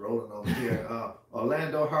 It's rolling over here.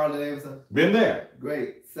 Orlando Harley Davidson. Been there.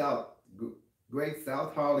 Great South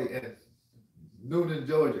Harley in Noonan,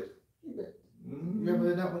 Georgia.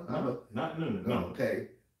 Remember that one? Not no. Okay.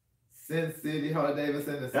 Sin City Harley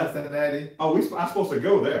Davidson in Cincinnati. Oh, I'm supposed to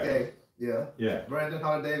go there. Okay. Yeah. Yeah. Brandon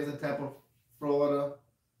Harley Davidson, Tampa, Florida.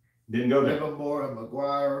 Didn't go there. Livermore and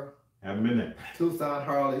McGuire. Haven't been there. Tucson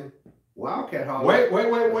Harley. Wildcat Harley.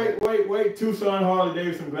 Wait. Tucson Harley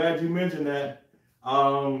Davidson. Glad you mentioned that.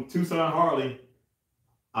 Tucson Harley.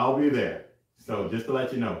 I'll be there. So just to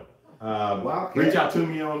let you know. Reach out to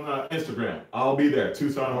me on Instagram. I'll be there.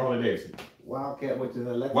 Tucson Harley Davidson. Wildcat, which is an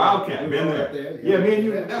electric. Wildcat, been there. Yeah, me and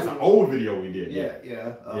you. That's an old video we did.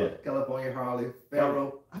 Yeah. California Harley.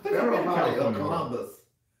 Pharaoh Harley of Columbus.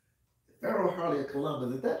 Pharaoh Harley of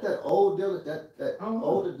Columbus. Is that old dealer? That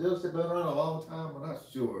older dealership been around a long time? I'm not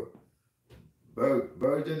sure.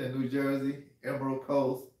 Virgin in New Jersey. Emerald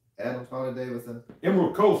Coast. Adams Harley Davidson.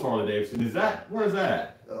 Emerald Coast Harley Davidson. Where is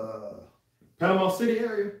that? Panama City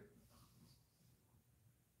area.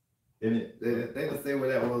 They didn't say where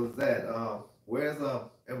that was at. Where's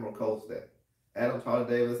Emerald Coast at? Adams Harley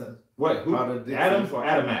Davidson. What? Who? Adams or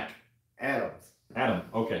Adamac? Adams. Adam.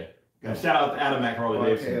 Okay. And shout out to Adamac Harley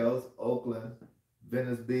Davidson. Bartels, Oakland,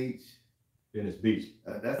 Venice Beach. That's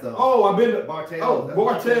I've been to Bartels. Oh,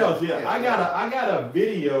 Bartels. Yeah. I got a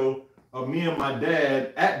video of me and my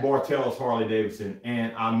dad at Bartels Harley Davidson,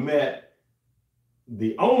 and I met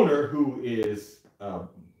the owner, who is the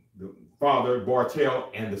father,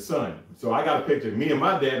 Bartel, and the son. So I got a picture. Me and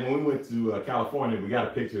my dad, when we went to California, we got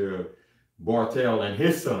a picture of Bartel and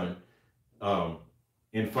his son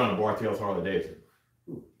in front of Bartel's Harley Davidson.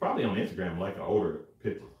 Probably on Instagram, like an older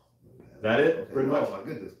picture. Is that it? Okay. Pretty much. Oh my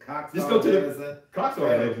goodness. Cox Just go to Davidson, the Cox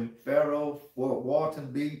Harley Davidson. Faro, Fort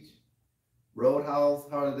Walton Beach, Roadhouse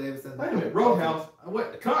Harley Davidson. Wait a minute, Roadhouse.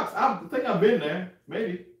 What? Cox? I think I've been there.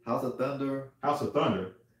 Maybe. House of Thunder. House of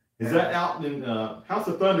Thunder. Is that out in House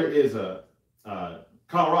of Thunder is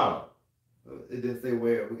Colorado? It didn't say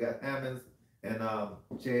where. We got Hammonds and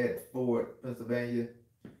Chad Ford, Pennsylvania.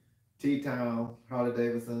 T-Town, Harley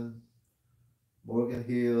Davidson, Morgan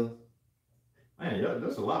Hill. Man,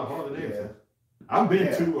 there's a lot of Harley Davidson. Yeah. I've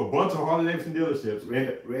been to a bunch of Harley Davidson dealerships.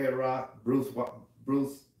 Red Rock, Bruce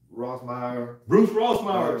Rossmeyer. Bruce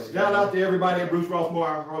Rossmeyer. Shout out to everybody at Bruce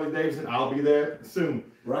Rossmeyer Harley Davidson. I'll be there soon.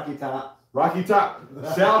 Rocky Top.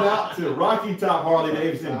 Shout out to Rocky Top Harley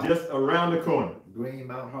Davidson, just around the corner. Green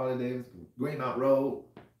Mount Harley Davidson, Green Mount Road.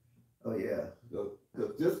 Oh yeah.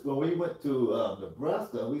 Just when we went to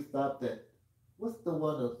Nebraska, we stopped at What's the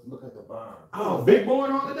one that look like a barn? Oh, Big Boy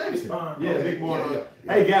and Harley Davidson. Yeah, okay. Big Boy.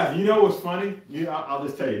 Yeah. Hey guys, you know what's funny? I'll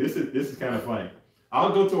just tell you, this is kind of funny.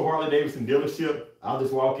 I'll go to a Harley Davidson dealership. I'll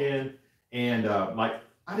just walk in and like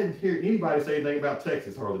I didn't hear anybody say anything about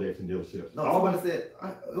Texas Harley Davidson dealership. No, somebody said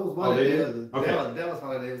it was one of the Dallas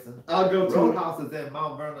Harley Davidson. I'll go to Roadhouse is in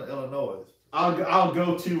Mount Vernon, Illinois. I'll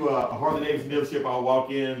go to a Harley Davidson dealership. I'll walk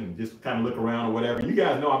in and just kind of look around or whatever. You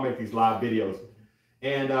guys know I make these live videos.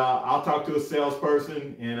 And I'll talk to a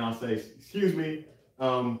salesperson and I'll say, excuse me,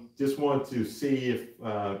 just want to see if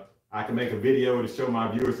I can make a video to show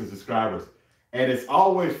my viewers and subscribers. And it's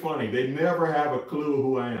always funny. They never have a clue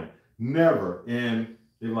who I am. Never. And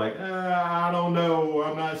they're like, I don't know.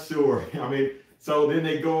 I'm not sure. I mean, so then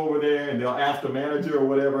they go over there and they'll ask the manager or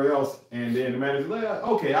whatever else. And then the manager's like,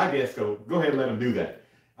 okay, I guess so. Go ahead and let them do that.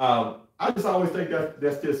 I just always think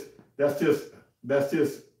that's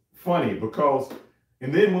just funny because.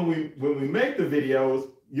 And then when we make the videos,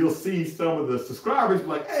 you'll see some of the subscribers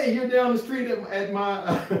like, "Hey, you're down the street at my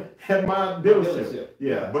at my dealership."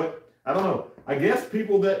 Yeah, but I don't know. I guess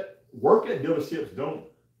people that work at dealerships don't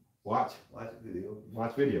watch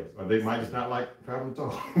videos, or they might just not like traveling to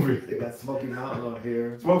home. They got Smoky Mountain on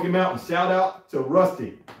here. Smoky Mountain. Shout out to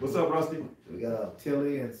Rusty. What's up, Rusty? We got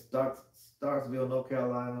Tilly and Starksville, North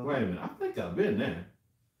Carolina. Wait a minute. I think I've been there.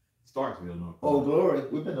 Starksville, North Carolina. Old Glory.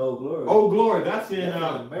 We've been to Old Glory. Old Glory, that's in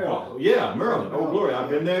Maryland. Yeah, Maryland. Old Glory, I've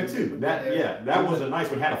been there too. That was a nice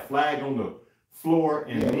one. Had a flag on the floor,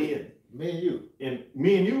 and me and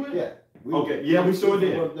you went? Yeah. We sure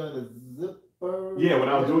did. Work done the zipper. Yeah, when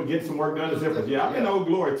I was getting some work done to zippers. Yeah, I've been to Old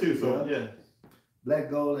Glory too. So yeah. Black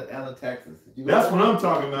Gold in Allen, Texas. That's what I'm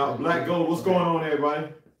talking about. Black Gold. What's going on, everybody?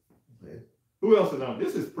 Who else is on?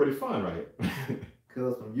 This is pretty fun, right?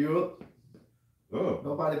 Cuz from Europe. Oh.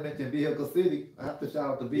 Nobody mentioned Vehicle City. I have to shout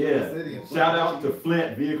out to Vehicle City. Shout out to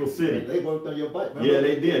Flint Vehicle City. They worked on your bike. Remember? Yeah,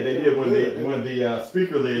 they did. They did when the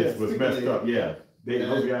speaker lids was messed up. Yeah,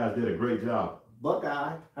 those guys did a great job.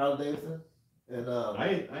 Buckeye, Harley Davidson, and I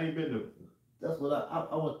ain't been to. That's what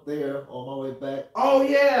I went there on my way back. Oh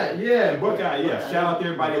yeah, Buckeye. Yeah, shout out to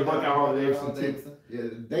everybody at Buckeye Harley Davidson. Yeah,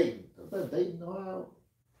 Dayton. Was that Dayton, Ohio?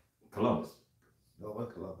 Columbus. No, it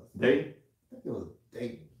wasn't Columbus. Dayton. I think it was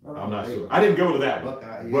Dayton. I'm not sure. I didn't go to that one,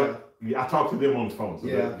 Buckeye, but I talked to them on the phone, so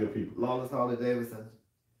they're good people. Lawless Harley Davidson.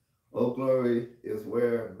 Old Glory is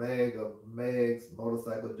where Meg's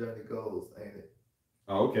motorcycle journey goes, ain't it?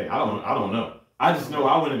 Oh, okay. I don't know. I just know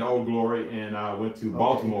I went into Old Glory and I went to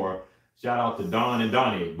Baltimore. Shout out to Don and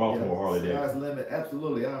Donnie, Baltimore Harley Davidson. Sky's the limit.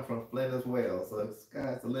 Absolutely. I'm from Flint as well, so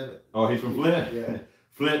sky's the limit. Oh, he's from Flint? Yeah.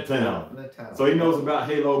 Flint Town. So he knows about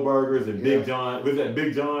Halo Burgers and Big John. Was that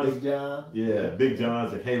Big John's? Big John. Yeah, Big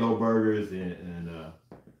John's and Halo Burgers and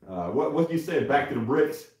what you said? Back to the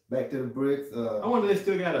Bricks. Back to the Bricks. I wonder if they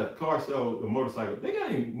still got a car show, a motorcycle. They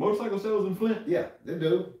got any motorcycle shows in Flint? Yeah, they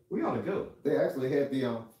do. We ought to go. They actually had the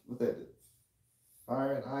what's that?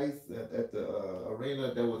 Fire and Ice at the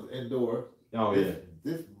arena that was indoor. Oh yeah.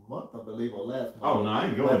 This month, I believe, or last month. Oh no, I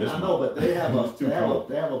ain't going this month. I know, but they have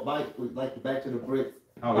they have a bike with like the Back to the Bricks.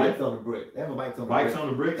 Oh, bikes on the brick. They have a bikes on the bikes brick. on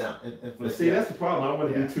the bricks. Yeah, but see, that's the problem. I don't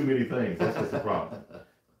want to do too many things. That's just the problem.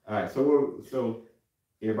 All right, so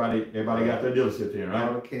everybody got their dealership here, right?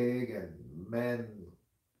 Arcade and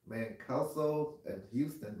Mancoso and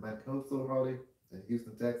Houston, Mancoso Harley in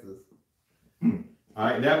Houston, Texas. All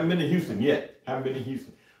right, they haven't been to Houston yet. Haven't been to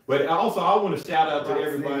Houston. But also, I want to shout out to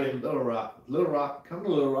everybody. Little Rock. Come to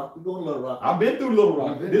Little Rock. We're going to Little Rock. I've been through Little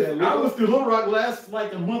Rock. I was through Little Rock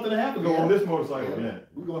like a month and a half ago on this motorcycle. Yeah.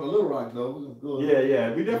 We're going to Little Rock, though.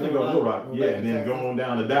 Yeah. We definitely go to Little Rock. Yeah, and then go on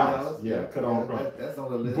down to Dallas. Yeah, cut on across. That's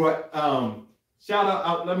on the list. But shout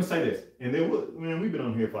out. Let me say this. And then, man, we've been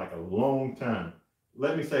on here for like a long time.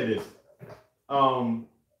 Let me say this.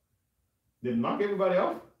 Did it knock everybody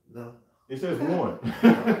off? No. It says one.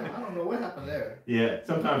 I don't know what happened there. Yeah,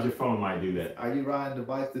 sometimes your phone might do that. Are you riding the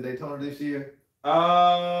bikes to Daytona this year?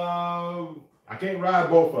 I can't ride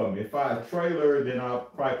both of them. If I have a trailer, then I'll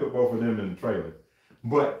probably put both of them in the trailer.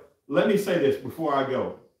 But let me say this before I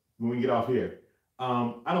go, when we get off here.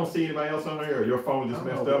 I don't see anybody else on here, or your phone just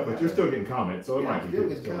messed up, but you're still getting comments, so it might be still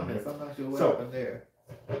good. Getting comments. I'm not sure what happened there.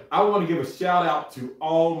 I want to give a shout out to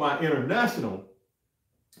all my international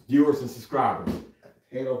viewers and subscribers.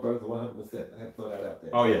 Halo Burger 100%. I have to throw that out there.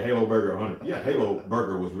 Oh yeah, Halo Burger 100. Yeah, Halo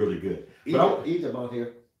Burger was really good. Egypt on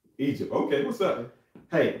here. Egypt. Okay, what's up?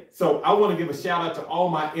 Hey, so I want to give a shout out to all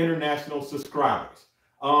my international subscribers.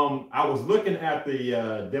 I was looking at the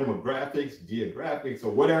geographics,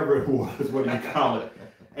 or whatever it was, what do you call it?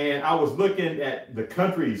 And I was looking at the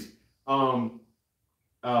countries.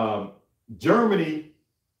 Germany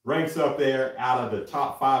ranks up there out of the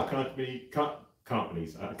top 5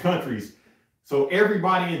 countries. So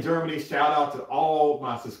everybody in Germany, shout out to all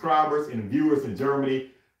my subscribers and viewers in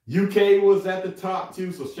Germany. UK was at the top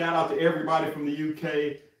too, so shout out to everybody from the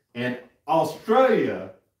UK. And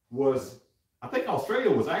Australia was, I think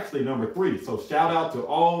Australia was actually number 3. So shout out to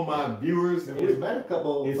all my viewers. We met a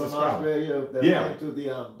couple from Australia that went to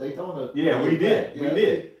the Daytona. Yeah, we did. We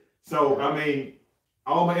did. So I mean,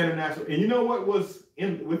 all my international, and you know what was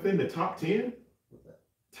within the top 10?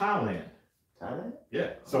 Thailand. Thailand?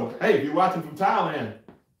 Yeah. So hey, if you're watching from Thailand,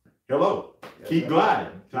 hello. Keep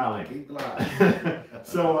gliding, Thailand. Keep gliding.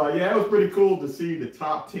 So yeah, it was pretty cool to see the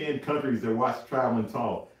top 10 countries that watch Traveling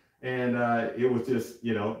Tall. And it was just,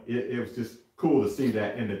 you know, it was just cool to see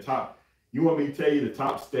that in the top. You want me to tell you the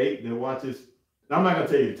top state that watches? I'm not going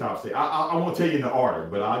to tell you the top state. I won't tell you in the order,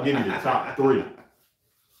 but I'll give you the top 3.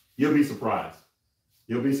 You'll be surprised.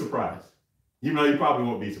 You'll be surprised. You know, you probably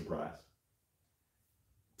won't be surprised.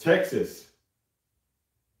 Texas,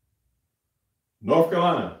 North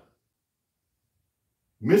Carolina,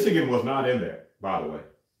 Michigan was not in there, by the way.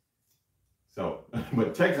 So,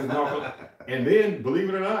 but Texas, North Carolina, and then, believe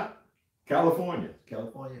it or not, California.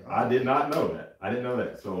 California. I did not know that. I didn't know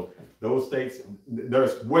that. So those states,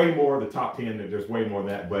 there's way more of the top 10. There's way more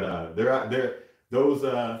than that. But they're out there. Those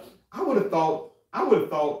I would have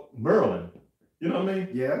thought Maryland. You know what I mean?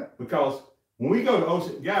 Yeah. Because when we go to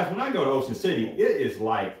Ocean, guys, when I go to Ocean City, it is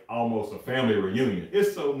like almost a family reunion.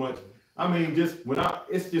 It's so much. I mean,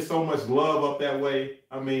 it's just so much love up that way.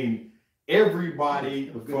 I mean,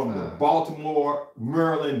 everybody from the Baltimore,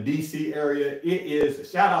 Maryland, DC area. It is,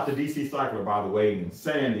 shout out to DC Cycler, by the way, and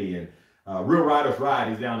Sandy, and Real Riders Ride.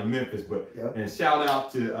 He's down in Memphis. But and shout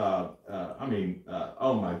out to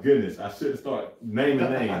oh my goodness, I shouldn't start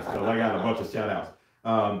naming names because I got a bunch of shout outs.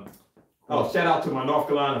 Shout out to my North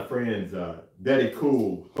Carolina friends, Daddy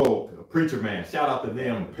Cool, Hope, Preacher Man. Shout out to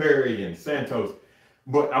them, Perry and Santos.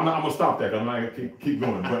 But I'm gonna stop there. I'm not gonna keep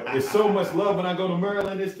going. But there's so much love when I go to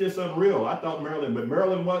Maryland. It's just unreal. I thought Maryland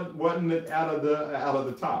wasn't out of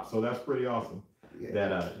the top. So that's pretty awesome. Yeah.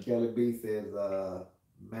 That Kelly B says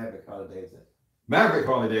Maverick Harley Davidson. Maverick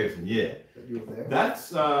Harley Davidson, yeah.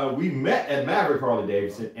 That's we met at Maverick Harley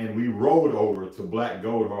Davidson and we rode over to Black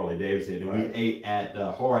Gold Harley Davidson and we ate at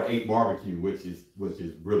Hard 8 Barbecue, which is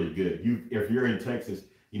really good. If you're in Texas,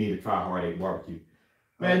 you need to try Hard 8 Barbecue.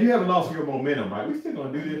 Man, you haven't lost your momentum, right? We still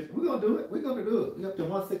gonna do this. We're gonna do it. We're up to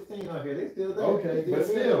 116 on here. They still there. Okay, but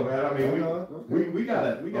still, man. I mean, we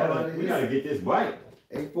gotta get this bite.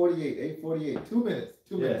 8:48. 2 minutes.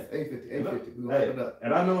 8:50. We gonna open up.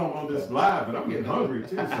 And I know I'm on this live, but I'm getting hungry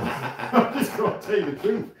too. So I'm just gonna tell you the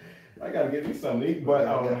truth. I gotta get me something to eat. But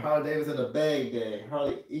Harley Davidson in Baghdad.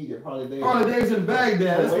 Egypt. Harley Davidson. Harley Davidson in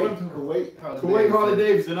Baghdad. That's what I'm saying. Kuwait Harley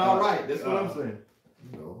Davidson. All right, that's what I'm saying.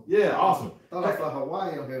 Yeah, awesome. I saw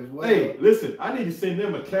Hawaii on here as well. Hey, listen, I need to send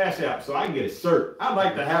them a cash app so I can get a shirt. I'd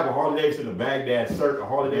like to have a Harley Davidson in Baghdad shirt, a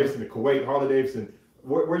Harley Davidson in Kuwait, Harley Davidson.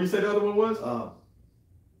 Where you said the other one was?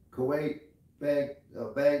 Kuwait,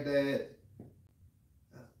 Baghdad.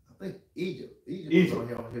 I think Egypt.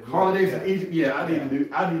 Harley Davidson, Egypt. Yeah,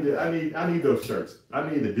 I need those shirts. I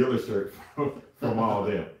need the dealer shirt from all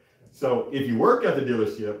of them. So if you work at the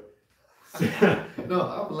dealership. No,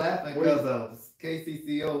 I'm laughing because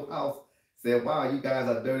KCCO house said, "Wow, you guys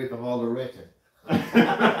are dirty from all the wrenching."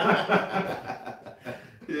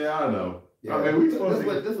 Yeah, I know. Yeah, I mean, this is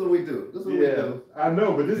what we do. This is what we do. I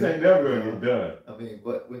know, but this ain't never gonna get done. I mean,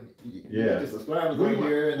 but when you get the subscribers on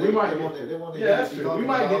here, and they want that's true. We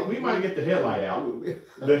might get the headlight out.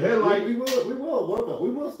 The headlight. We will work on. We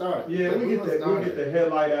will start. Yeah, we'll get the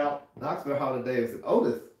headlight out. Knoxville Harley Davidson.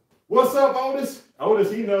 Otis. What's up, Otis?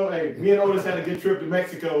 Otis, you know, hey, me and Otis had a good trip to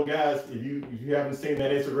Mexico, guys. If you haven't seen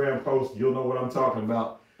that Instagram post, you'll know what I'm talking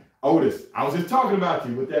about. Otis, I was just talking about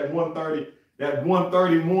you with that 130, that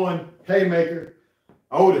 131 haymaker.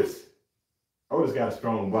 Otis got a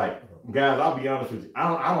strong bike, guys. I'll be honest with you.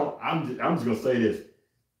 I'm just gonna say this.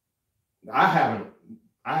 I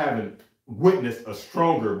haven't witnessed a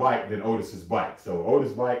stronger bike than Otis's bike. So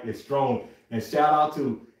Otis' bike is strong, and shout out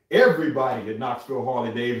to everybody at Knoxville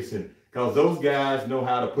Harley Davidson, because those guys know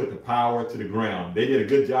how to put the power to the ground. They did a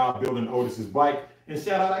good job building Otis's bike. And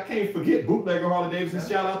shout out, I can't forget Bootlegger Harley Davidson.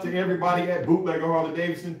 Shout out to everybody at Bootlegger Harley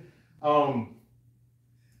Davidson.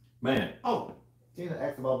 Man. Oh, Tina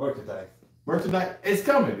asked about merchandise. Merchandise, it's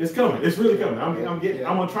coming. It's coming. It's really coming. I'm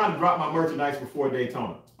gonna try to drop my merchandise before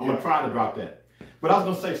Daytona. I'm gonna try to drop that. But I was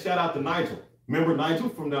gonna say shout out to Nigel. Remember Nigel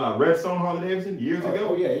from the Redstone Harley Davidson years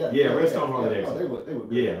ago? Oh, yeah. Yeah, Redstone Harley Davidson. They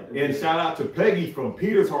were Yeah, and shout out to Peggy from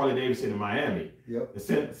Peter's Harley Davidson in Miami. Yep.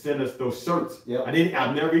 Sent us those shirts. Yep.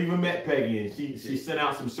 I've never even met Peggy, and she sent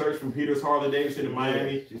out some shirts from Peter's Harley Davidson in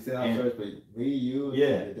Miami. She sent out shirts for me, you, and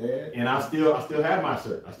your dad. And I still have my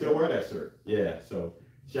shirt. I still wear that shirt. Yeah, so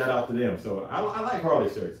shout out to them. So I like Harley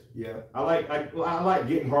shirts. Yeah. I like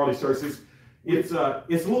getting Harley shirts. It's a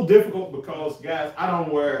little difficult because guys, I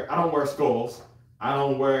don't wear skulls. I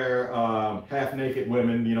don't wear half naked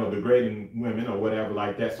women, degrading women or whatever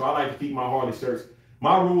like that. So I like to keep my Harley shirts.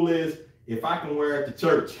 My rule is if I can wear it to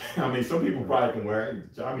church, I mean, some people probably can wear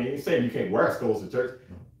it. I mean, saying you can't wear skulls to church.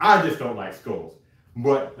 I just don't like skulls.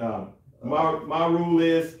 But my rule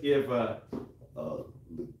is if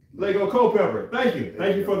Lego Culpepper, thank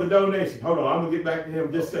you for the donation. Hold on, I'm gonna get back to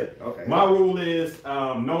him just a second. Okay. My rule is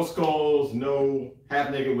no skulls, no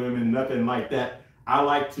half naked women, nothing like that. I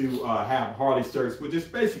like to have Harley shirts, which is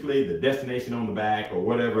basically the destination on the back or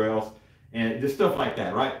whatever else, and just stuff like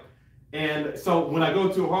that, right? And so when I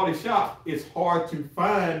go to a Harley shop, it's hard to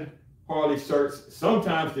find Harley shirts.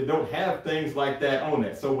 Sometimes they don't have things like that on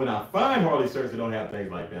it. So when I find Harley shirts that don't have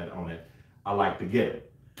things like that on it, I like to get them.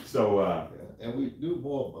 So and we do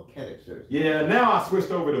more mechanic shirts. Yeah, now I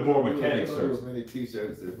switched over to more mechanic shirts. shirts. As many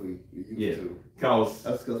t-shirts as we used to.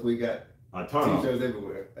 That's because we got a ton t-shirts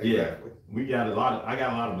everywhere. Exactly. Yeah, we got a lot of. I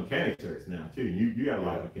got a lot of mechanic shirts now too. You got a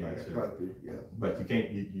lot of mechanic shirts. Yeah. But you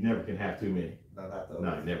can't. You never can have too many. No, not those.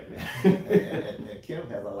 No, you never can. and Kim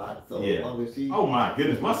has a lot. So as long as she. Oh my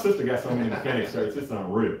goodness, my sister got so many mechanic shirts. It's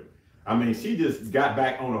unreal. I mean, she just got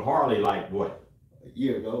back on a Harley like what? A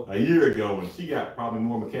year ago, and she got probably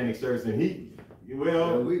more mechanic shirts than he.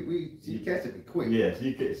 Well, she catches me quick. Yeah,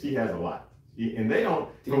 she has a lot. And they don't.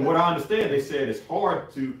 From what I understand, they said it's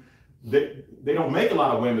hard to. They don't make a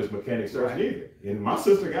lot of women's mechanic shirts either. And my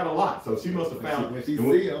sister got a lot, so she must have found. When she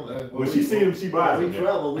see them, when she see them, she buys them. We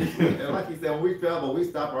travel, and like you said, when we travel, we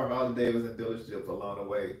stop our Harley Davidson dealerships along the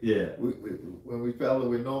way. Yeah. When we travel,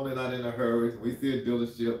 we're normally not in a hurry. We see a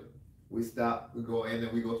dealership, we stop, we go in,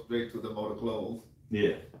 and we go straight to the motor clothes.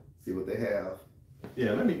 Yeah. See what they have.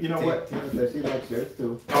 Yeah, let me, what? Tina said she likes shirts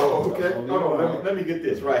too. Oh, okay. Hold on, let me get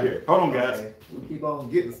this right here. Hold on, guys. Okay. We keep on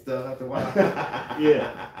getting stuff after a while.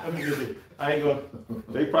 Yeah, let me get this. I ain't gonna,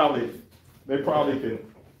 they probably can,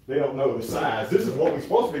 they don't know the size. This is what we're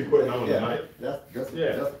supposed to be putting on tonight. That's what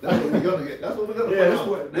we're gonna get. That's what we're gonna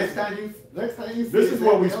put on. Next time you see this is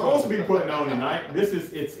what we're supposed to be putting on tonight.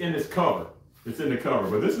 It's in this cover. It's in the cover,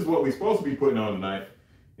 but this is what we're supposed to be putting on tonight.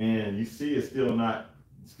 And you see it's still not,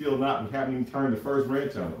 we haven't even turned the first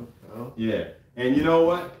wrench on it. Oh. Yeah. And you know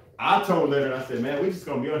what? I told Leonard, I said, man, we're just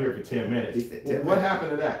gonna be on here for 10 minutes. He said 10 what minutes.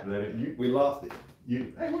 happened to that, Leonard? We lost it.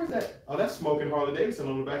 Hey, where's that? Oh, that's Smoking Harley Davidson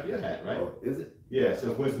on the back of your hat, right? Oh, is it? Yeah, it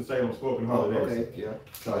says Winston-Salem Smoking Harley Davidson. Okay, yeah.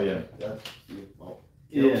 So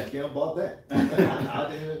yeah. Kim bought that. I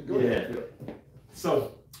didn't even go there.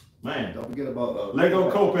 So, man. Don't forget about Lego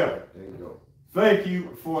Culpepper. There you go. Thank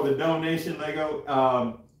you for the donation,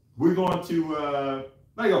 Lego. We're going to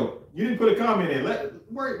Lego. You didn't put a comment in.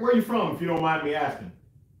 Where are you from, if you don't mind me asking?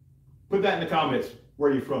 Put that in the comments.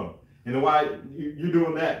 Where are you from? And while you're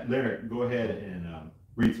doing that, Leonard, go ahead and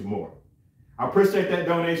read some more. I appreciate that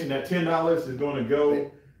donation. That $10 is going to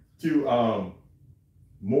go to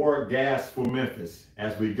more gas for Memphis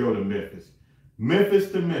as we go to Memphis.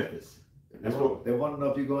 Memphis to Memphis. That's what they want to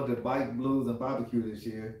know if you're going to Bike Blues and Barbecue this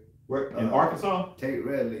year. Where in Arkansas? Tate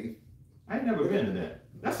Red Leaf. I ain't never been to that.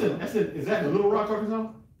 Is that in Little Rock,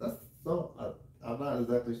 Arkansas? I'm not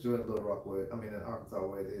exactly sure in Little Rock in Arkansas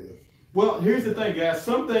where it is. Well, here's the thing, guys.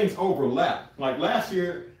 Some things overlap. Like last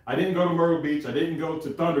year, I didn't go to Myrtle Beach. I didn't go to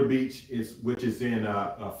Thunder Beach, which is in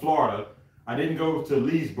Florida. I didn't go to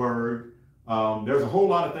Leesburg. There's a whole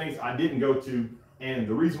lot of things I didn't go to. And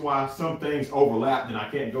the reason why some things overlap, and I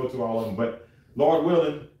can't go to all of them, but Lord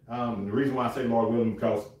willing, the reason why I say Lord willing,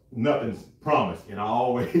 because nothing's promised. And I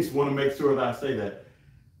always want to make sure that I say that.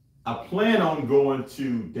 I plan on going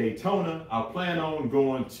to Daytona. I plan on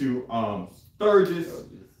going to Sturgis.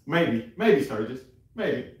 Maybe Sturgis.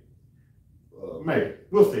 Maybe.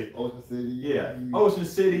 We'll see. Ocean City. Yeah. Ocean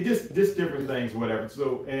City. Just different things, whatever.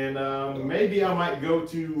 So, and maybe I might go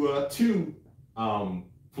to two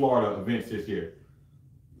Florida events this year.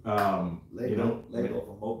 Lego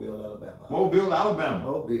from Mobile, Alabama. Mobile, Alabama.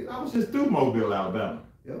 Mobile. I was just through Mobile, Alabama.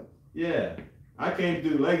 Yep. Yeah. I came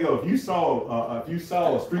through Lego. If you saw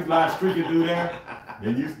a street light streaker through there,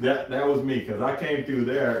 then that was me, because I came through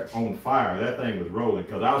there on fire. That thing was rolling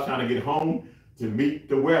because I was trying to get home to meet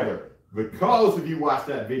the weather. Because if you watch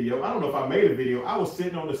that video, I don't know if I made a video. I was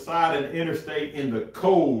sitting on the side of the interstate in the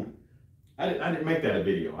cold. I didn't make that a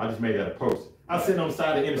video. I just made that a post. I was sitting on the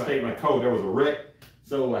side of the interstate in the cold. There was a wreck.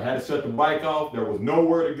 So I had to shut the bike off. There was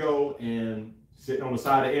nowhere to go, and sitting on the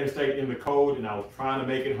side of the interstate in the cold, and I was trying to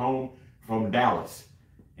make it home from Dallas.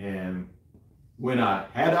 And when I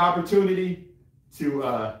had the opportunity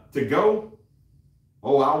to go,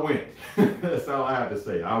 oh, I went. That's all I have to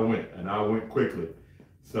say. I went, and I went quickly.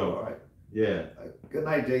 So, All right. Yeah. Good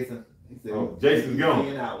night, Jason. He said, oh, Jason's gone.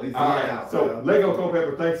 He's all right. out. So Lego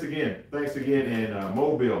Culpepper, thanks again, and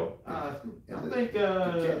Mobile. I think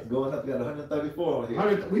going up. We got 134 on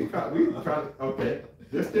here. we tried. Okay,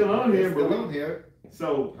 they're still on here, Still but on here.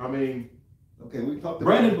 So I mean, okay, we talked.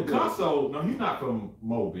 Brandon about Picasso. No, he's not from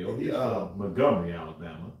Mobile. He's from Montgomery,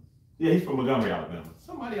 Alabama. Yeah, he's from Montgomery, Alabama.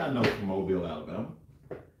 Somebody I know from Mobile, Alabama.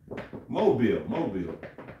 Mobile.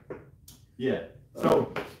 Yeah.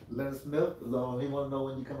 So. Leonard Smith is on. He want to know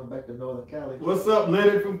when you coming back to Northern Cali. What's up,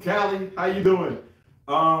 Leonard from Cali? How you doing?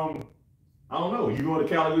 I don't know. You going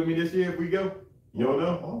to Cali with me this year if we go? You don't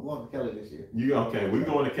know? I'm going to Cali this year. Okay, we're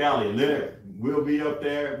going to Cali. Leonard, we'll be up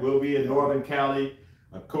there. We'll be in Northern Cali.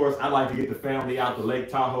 Of course, I like to get the family out to Lake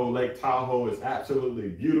Tahoe. Lake Tahoe is absolutely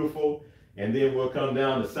beautiful. And then we'll come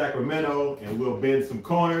down to Sacramento and we'll bend some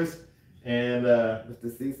corners. And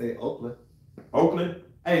Mr. C say Oakland. Oakland.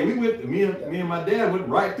 Hey, we went. Me and my dad went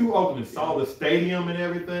right through Oakland, saw the stadium and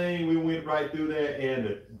everything. We went right through there. And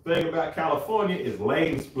the thing about California is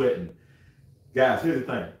lane splitting. Guys, here's the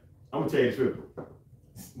thing. I'm gonna tell you the truth.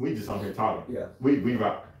 We just on here talking. Yeah.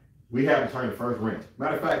 We haven't turned the first wrench.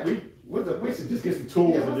 Matter of fact, we should just get some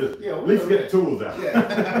tools and just at least get the tools out.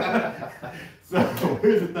 Yeah. So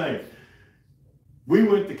here's the thing. We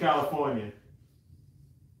went to California.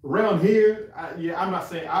 Around here, I'm not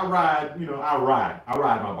saying I ride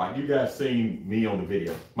my bike. You guys seen me on the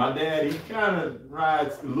video. My dad, he kind of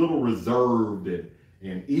rides a little reserved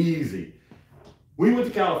and easy. We went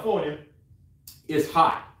to California. It's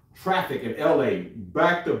hot. Traffic in LA,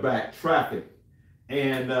 back-to-back traffic.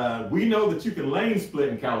 And we know that you can lane split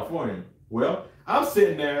in California. Well, I'm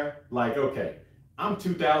sitting there like, okay, I'm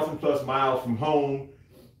 2,000 plus miles from home.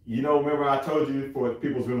 You know, remember I told you, for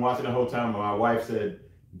people who's been watching the whole time, my wife said,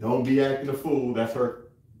 don't be acting a fool. That's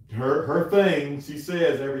her thing. She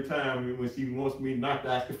says every time when she wants me not to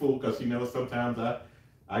act a fool, because she knows sometimes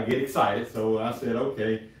I get excited. So I said,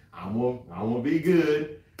 okay, I'm gonna be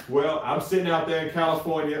good. Well, I'm sitting out there in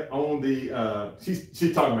California on the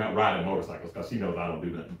she's talking about riding motorcycles because she knows I don't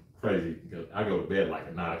do nothing crazy because I go to bed like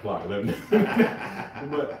at 9 o'clock, 11.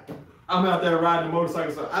 But I'm out there riding the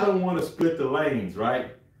motorcycle, so I don't want to split the lanes,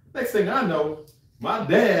 right? Next thing I know, my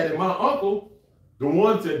dad and my uncle, the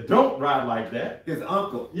ones that don't ride like that. His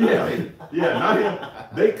uncle. Yeah, not him.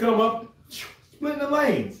 They come up, splitting the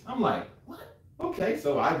lanes. I'm like, what? Okay,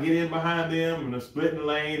 so I get in behind them and I'm splitting the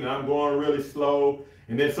lane and I'm going really slow.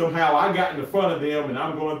 And then somehow I got in the front of them and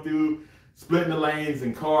I'm going through splitting the lanes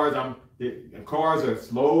and cars are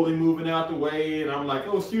slowly moving out the way. And I'm like,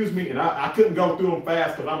 oh, excuse me. And I couldn't go through them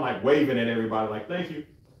fast because I'm like waving at everybody like, thank you.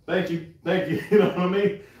 You know what I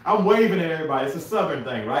mean? I'm waving at everybody. It's a Southern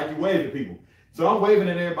thing, right? You wave at people. So I'm waving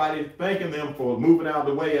at everybody, thanking them for moving out of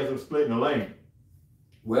the way as I'm splitting the lane.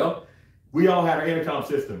 Well, we all had our intercom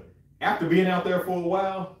system. After being out there for a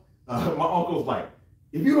while, my uncle's like,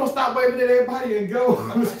 if you don't stop waving at everybody and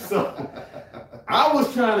go. So I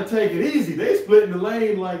was trying to take it easy. They splitting the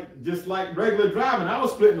lane just like regular driving. I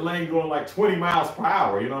was splitting the lane going like 20 miles per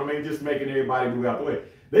hour, you know what I mean? Just making everybody move out the way.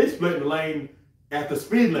 They splitting the lane at the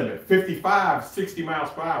speed limit, 55, 60 miles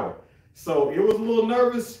per hour. So it was a little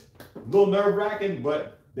nerve-wracking,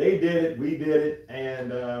 but they did it, we did it,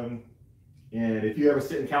 and if you ever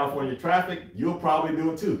sit in California traffic, you'll probably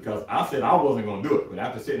do it too, because I said I wasn't going to do it, but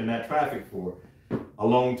after sitting in that traffic for a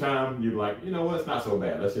long time, you're like, you know what, it's not so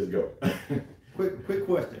bad, let's just go. Quick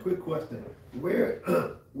question. Where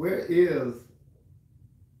is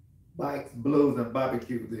Bikes, Blues, and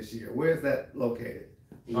Barbecue this year? Where is that located?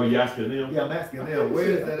 Oh, you asking them? Yeah, I'm asking them. Where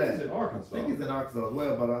is that at? It's in Arkansas. I think it's in Arkansas as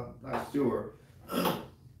well, but I'm not sure.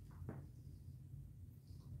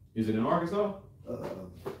 Is it in Arkansas?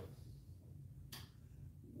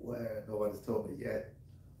 Where nobody's told me yet.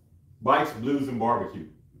 Bikes, Blues, and Barbecue.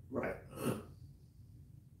 Right.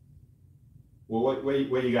 Well, where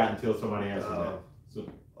you got until somebody answers that? So,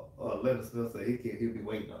 Leonard Smith said he'll be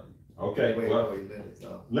waiting on you. Okay, well,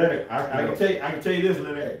 so. Leonard, I can tell you this,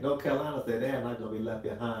 Leonard. Hey, North Carolina said they're not going to be left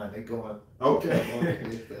behind. They're going. Okay.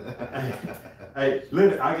 Hey,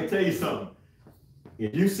 Leonard, I can tell you something.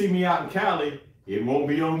 If you see me out in Cali, it won't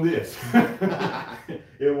be on this.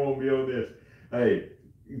 It won't be on this. Hey,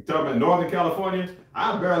 you talking about Northern California?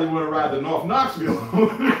 I barely want to ride to North Knoxville.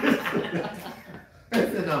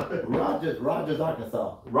 It's in Rogers,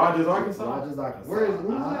 Arkansas. Rogers, Arkansas? Rogers, Arkansas. Where's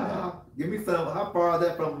that? Give me some. How far is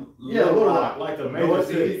that from Little Rock, like the major north,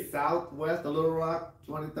 city. east, southwest of Little Rock,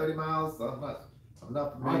 20, 30 miles. I'm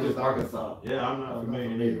not familiar Rogers, with Arkansas. Yeah, I'm not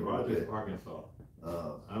familiar either. Rogers, Arkansas.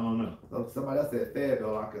 I don't know. Somebody else said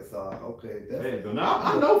Fayetteville, Arkansas. Okay, Fayetteville. Now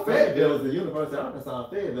I know Fayetteville. is the University of Arkansas,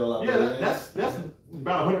 Fayetteville. Yeah, that's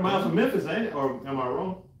about 100 miles from Memphis, ain't it? Or am I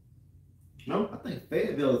wrong? No. I think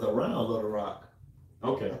Fayetteville is around Little Rock.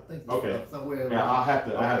 Okay. I think Okay. somewhere. Yeah, I have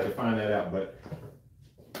to find that out, but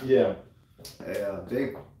yeah.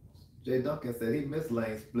 Jay Duncan said he missed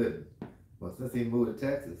lane splitting, but since he moved to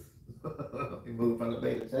Texas, he moved from the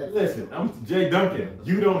Bay to Texas. Listen, I'm Jay Duncan.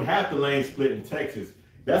 You don't have to lane split in Texas.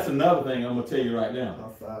 That's another thing I'm gonna tell you right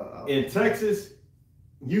now. In Texas,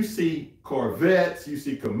 you see Corvettes, you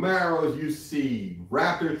see Camaros, you see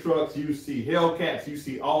Raptor trucks, you see Hellcats, you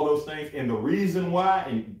see all those things. And the reason why,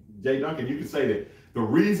 and Jay Duncan, you can say that the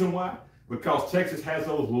reason why, because Texas has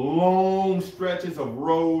those long stretches of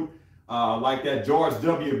road, like that George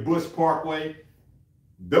W. Bush Parkway.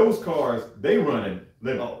 Those cars, they running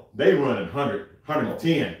 100,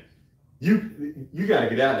 110. You got to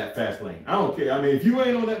get out of that fast lane. I don't care. I mean, if you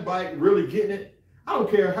ain't on that bike really getting it, I don't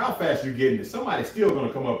care how fast you're getting it. Somebody's still going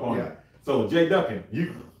to come up on you. So Jay Duncan,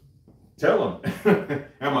 you tell them.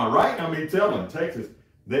 Am I right? I mean, tell them. Texas,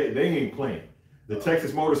 they ain't playing. The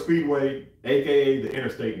Texas Motor Speedway, AKA the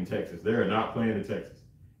interstate in Texas, they're not playing in Texas.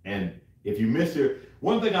 And if you miss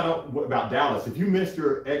one thing I know about Dallas, if you miss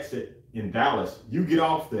your exit in Dallas, you get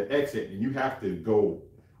off the exit and you have to go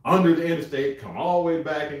under the interstate, come all the way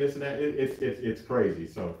back and this and that. It's crazy.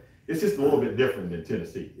 So it's just a little bit different than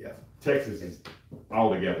Tennessee. Yeah. Texas is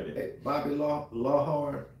all together there. Hey, Bobby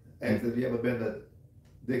Lawhorn asked if you ever been to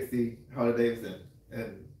Dixie, Harley Davidson,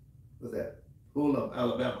 and what's that? Fulham,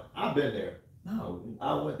 Alabama. I've been there. No.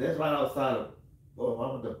 I went, that's right outside of,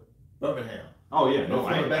 I went to Birmingham. Oh yeah, no,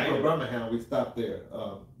 I back from Birmingham, we stopped there.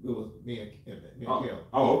 It was me and Kim.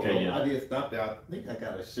 Oh, okay, yeah. I did stop there. I think I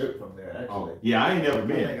got a shirt from there, actually. Oh, yeah, I ain't never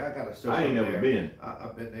been. I think I got a shirt I ain't never been.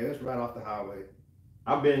 I've been there. It's right off the highway.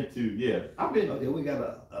 I've been to, yeah. I've been. Okay, we got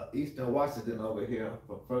a Eastern Washington over here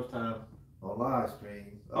for the first time on live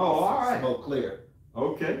stream. All right. Smoke Clear.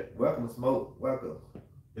 Okay. Welcome, Smoke. Welcome.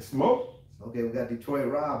 It's Smoke? Okay, we got Detroit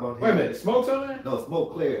Rob on here. Wait a minute, Smoke's on there? No,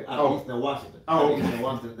 Smoke Clear out of Eastern Washington. Oh, okay. Eastern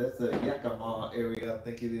Washington. That's a Yakima area, I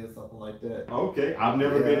think it is, something like that. Okay, I've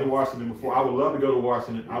never been to Washington before. I would love to go to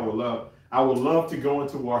Washington. I would love to go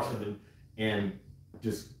into Washington and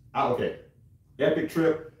just, epic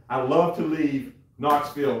trip. I love to leave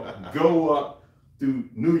Knoxville, go up to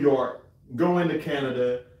New York, go into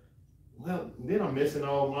Canada. Well, then I'm missing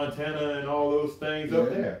all Montana and all those things up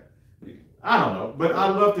there. I don't know, but I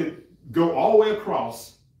love to go all the way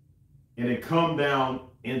across and then come down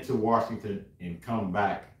into Washington and come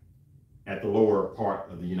back at the lower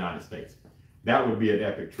part of the United States. That would be an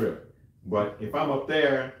epic trip. But if I'm up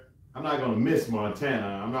there, I'm not going to miss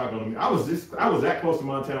Montana. I was that close to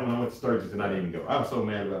Montana when I went to Sturgis and I didn't even go. I was so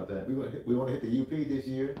mad about that. We want to hit the UP this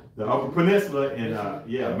year. The Upper Peninsula and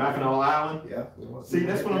Mackinac Island. Yeah. See,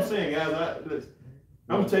 that's what I'm saying, guys.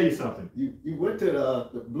 I'm gonna tell you something. You went to the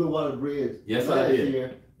Blue Water Bridge. Yes, last I did.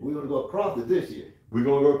 year. We're gonna go across it this year. We're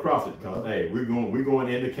gonna go across it because we're going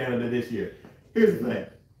into Canada this year. Here's the thing.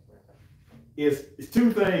 It's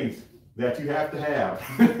two things that you have to have.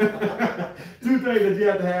 Two things that you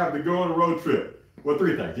have to have to go on a road trip. Well,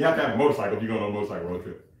 three things. You have to have a motorcycle if you're going on a motorcycle road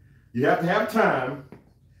trip. You have to have time,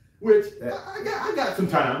 which I got some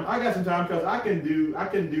time. I got some time because I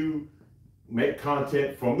can make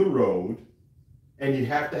content from the road, and you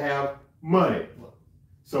have to have money.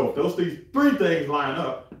 So if those three things line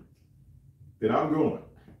up, then I'm going.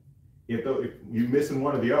 If you're missing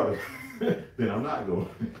one or the other, then I'm not going.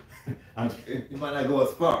 You might not go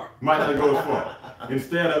as far. Might not go as far.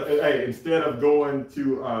 Instead of going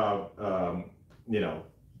to on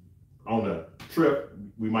a trip,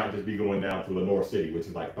 we might just be going down to Lenore City, which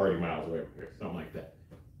is like 30 miles away from here, something like that.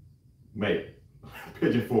 Maybe.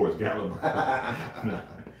 Pigeon Forge, Gallup.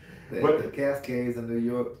 But the Cascades in New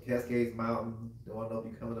York, Cascades Mountain, don't know if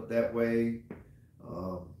you're coming up that way.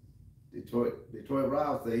 Detroit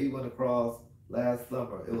Rob said he went across last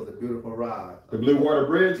summer. It was a beautiful ride. The Blue Water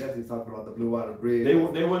Bridge? Yes, he's talking about the Blue Water Bridge. They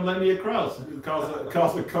wouldn't let me across because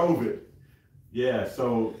of COVID. Yeah,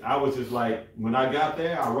 so I was just like, when I got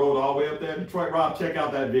there, I rode all the way up there. Detroit Rob, check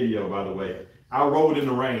out that video, by the way. I rode in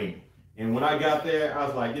the rain. And when I got there, I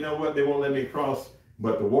was like, you know what? They won't let me across.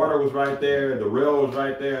 but the water was right there, the rail was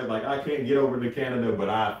right there. Like I can't get over to Canada, but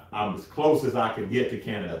I'm as close as I could get to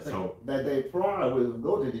Canada. So that day prior we would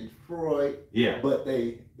go to Detroit. Yeah. But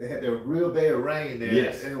they had that real bad rain there.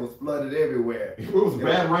 Yes. And it was flooded everywhere. It was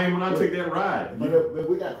bad rain when I took that ride. But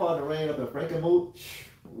we got caught in the rain up in Frankenmuth.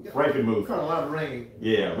 Frankenmuth. We caught a lot of rain.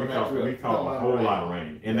 Yeah, we caught a whole lot of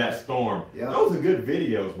rain in that storm. Yeah. Those are good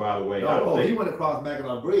videos, by the way. He went across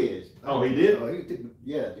Mackinac Bridge. Oh, he did?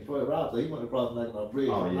 Detroit Route, so he went across Mackinac Bridge.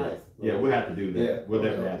 Oh, yeah. Nice. Yeah, we'll have to do that. Yeah. We'll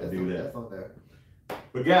definitely have to do that. That's on there.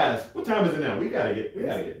 But guys, what time is it now? We gotta get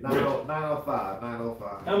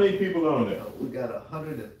 9:05. How many people on there? We got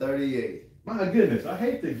 138. My goodness, I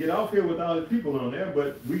hate to get off here with all the people on there,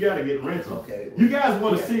 but we gotta get rental. Okay. You guys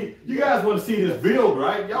want to see? You guys want to see this build,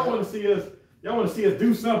 right? Y'all want to see us? Y'all want to see us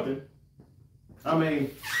do something? I mean,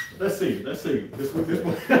 let's see. This one.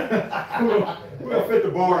 We'll fit the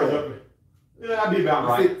bars up. Yeah, that'd be about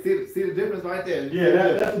right. See the difference right there.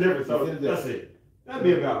 Yeah, that's the difference. So that's it. That'd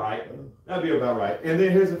be about right. That'd be about right. And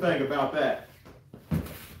then here's the thing about that.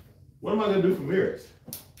 What am I gonna do for mirrors?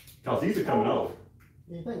 Cause these are coming off.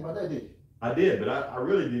 You didn't think about that, did you? I did, but I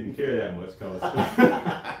really didn't care that much because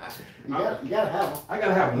you gotta have them. I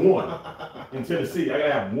gotta have one in Tennessee. I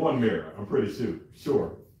gotta have one mirror. I'm pretty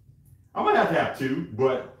sure. I might have to have two,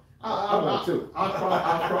 but I want two.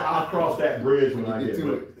 I'll cross that bridge when I get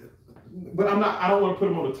to it. But I don't want to put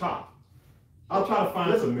them on the top. I'll try to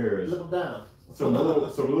find some mirrors. Flip them down. Some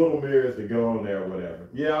little mirrors to go on there or whatever.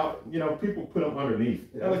 Yeah, people put them underneath.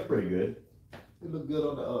 Yeah. That looks pretty good. It look good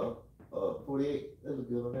on the 48. That look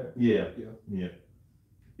good on there. Yeah.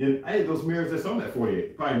 And hey, those mirrors that's on that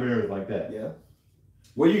 48, probably mirrors like that. Yeah.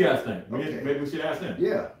 What do you guys think? Okay. Maybe we should ask them.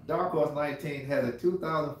 Yeah. Dark Horse 19 has a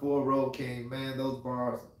 2004 Road King. Man, those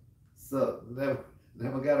bars suck.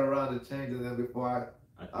 Never got around to changing them before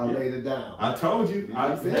I laid it down. I told you.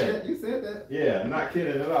 You said that. Yeah, not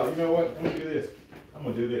kidding at all. You know what? I'm gonna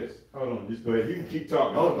do this. Hold on, just go ahead. You can keep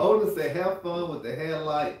talking. Otis said, "Have fun with the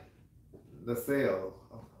headlight, the sail."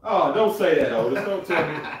 Oh, don't say that, Otis. Don't tell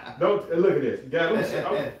me. Don't look at this, guys.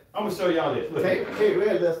 I'm gonna show y'all this. Kate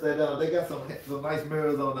Red list that they got some nice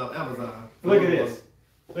mirrors on Amazon. Look at this.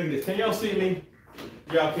 Look at this. Can y'all see me?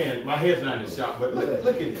 Y'all can. My head's not in the shop, but look at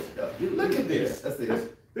this. Look at this. That's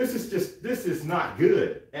it. This is not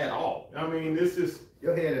good at all. I mean, this is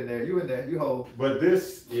your head in there. You in there. You hold. But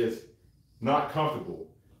this is not comfortable.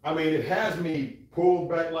 I mean, it has me pulled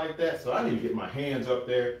back like that, so I need to get my hands up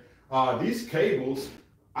there. These cables,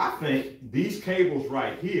 I think these cables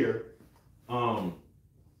right here, I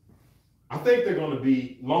think they're going to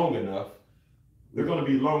be long enough. They're going to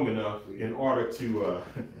be long enough in order to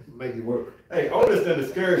make it work. Hey, Otis done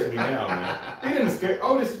discouraged me now, man. He didn't scare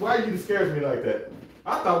Otis. Why you discourage me like that?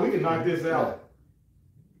 I thought we could knock this out.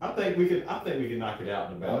 I think we could knock it out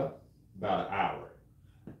in about an hour.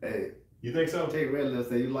 Hey, you think so? Kate Redler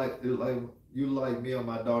said you like me on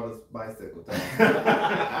my daughter's bicycle.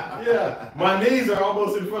 Yeah, my knees are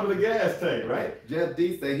almost in front of the gas tank, right? Jeff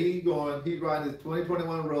D said he's riding his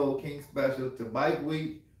 2021 Road King Special to Bike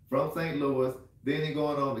Week from St. Louis. Then he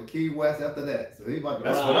going on to Key West after that. So he about to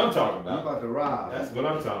ride. That's what I'm talking about. He about to ride. That's what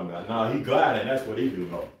I'm talking about. No, he gliding. That's what he do.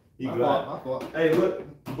 He gliding. My fault. Hey, look,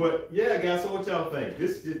 but yeah, guys. So what y'all think?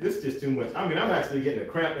 This is just too much. I mean, I'm actually getting a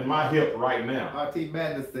cramp in my hip right now. RT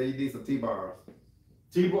Madness said you need some T-bars.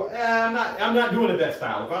 T-bar? I'm not doing it that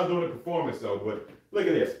style. If I was doing a performance though, but look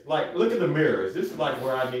at this. Like, look at the mirrors. This is like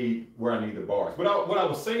where I need the bars. But what I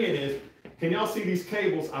was saying is, can y'all see these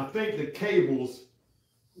cables? I think the cables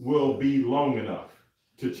will be long enough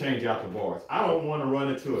to change out the bars. I don't want to run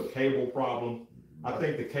into a cable problem. I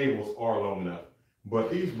think the cables are long enough. But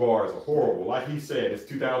these bars are horrible. Like he said, it's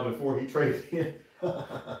 2004, he traded in.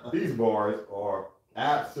 These bars are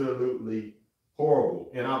absolutely horrible.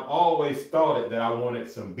 And I've always thought that I wanted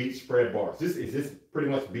some beach spread bars. Is this pretty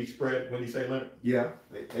much beach spread when you say Leonard? Yeah,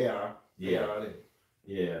 they are. Yeah.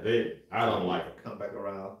 Yeah, I don't like them. Come back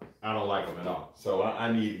around. I don't like them at all. So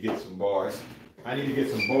I need to get some bars. I need to get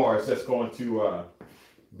some bars that's going to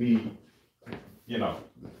be,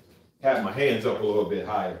 have my hands up a little bit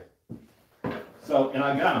higher. So, and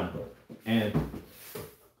I got them. And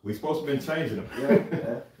we're supposed to have been changing them.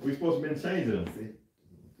 Yeah. We're supposed to have been changing them. See?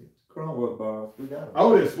 Chrome bars, we got them.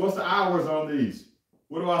 Otis, what's the hours on these?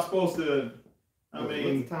 What am I supposed to, what's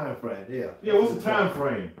the time frame? Yeah, what's the time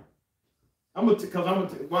frame?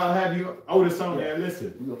 While I have you, Otis on there,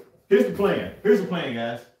 listen. Here's the plan,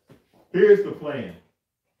 guys. Here's the plan.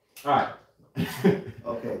 All right.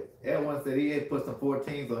 Okay. Everyone said he had put some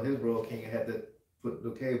 14s on his Road King and had to put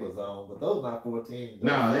new cables on, but those not 14s.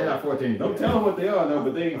 No, they're not 14. Don't tell them what they are, though,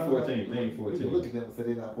 but they ain't 14. They ain't 14. You can look at them and say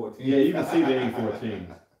they're not 14. Yeah, you can see they ain't 14.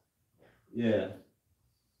 Yeah.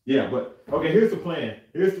 Yeah, but okay. Here's the plan.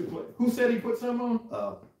 Who said he put some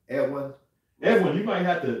on? Edwin. Edwin, you might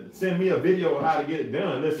have to send me a video of how to get it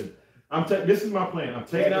done. Listen, this is my plan. I'm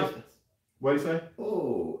taking out. What do you say?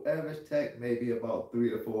 Oh, average tech maybe about 3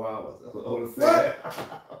 to 4 hours. That's what Otis said.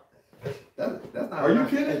 That's not. Are you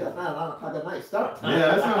kidding? That's not like a nice start time.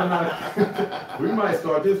 Yeah, that's not nice. We might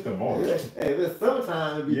start this tomorrow. Hey, if it's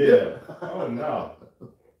summertime, it'd be Yeah. different. Oh no.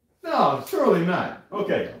 No, surely not.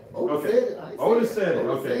 Okay. Otis said it.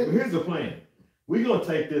 Okay. Well, here's the plan. We're gonna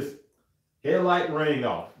take this headlight ring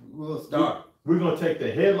off. We'll start. We're gonna take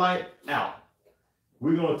the headlight out.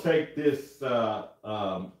 We're gonna take this I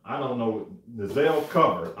don't know, the Zell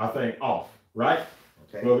cover, I think, off, right?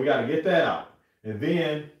 Okay. Well, we gotta get that out. And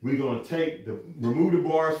then we're gonna remove the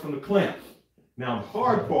bars from the clamp. Now the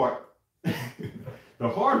hard part, the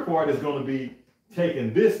hard part is gonna be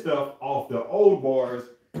taking this stuff off the old bars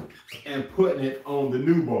and putting it on the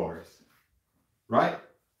new bars, right?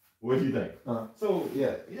 What do you think? So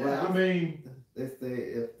yeah, well, I mean, they say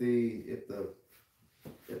if they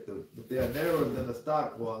are narrower than the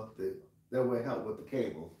stock one, that will help with the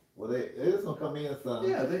cable. Well, it's gonna come in some.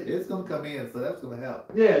 Yeah, it's gonna come in, so that's gonna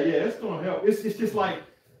help. Yeah, it's gonna help. It's just like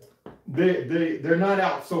they're not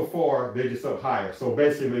out so far; they're just up higher. So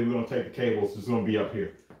basically, we're gonna take the cables. It's gonna be up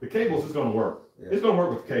here. The cables is gonna work. Yeah. It's gonna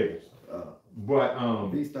work with the cables. But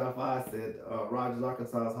B-Star 5 said Rogers,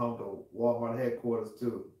 Arkansas is home to Walmart headquarters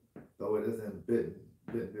too, though it is in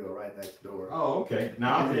Bentonville, right next door. Oh, okay.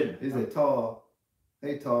 Now he said, Tall,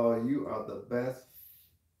 hey Tall, you are the best.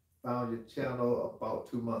 Found your channel about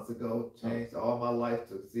 2 months ago. Changed all my life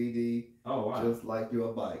to CD. Oh wow! Just like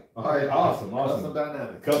your bike. All right, awesome. Custom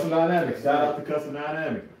Dynamics. Custom Dynamics. Shout out to Custom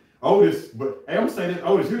Dynamics. Otis, but hey, I'm saying this,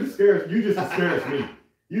 Otis, you just discouraged me.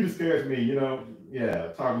 You discouraged me. You know, yeah.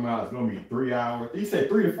 Talking about it's gonna be 3 hours. He said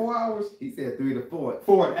 3 to 4 hours. He said 3 to 4.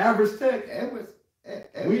 For an average tech.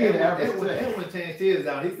 We need an average tech. Edwin changed his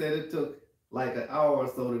out. He said it took like an hour or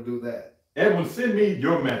so to do that. Edwin, send me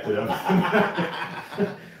your method.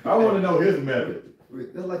 I want to know his method.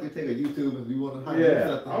 That's like you take a YouTube and you want to do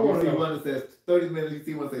something. I want to see one that says 30 minutes, you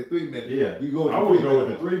see one that says 3 minutes. Yeah. You go. I would go with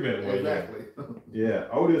the 3 minute one. Exactly. Yeah.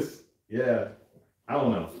 Otis. Yeah. I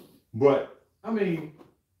don't know, but I mean,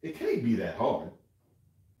 it can't be that hard.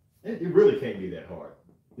 It really can't be that hard.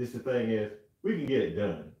 Just the thing is, we can get it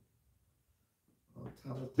done.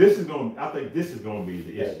 I think this is going to be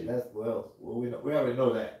the issue. That's we already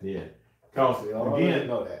know that. Yeah. Because again,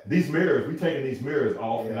 these mirrors, we taking these mirrors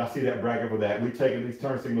off, and I see that bracket for that. We taking these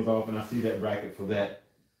turn signals off, and I see that bracket for that.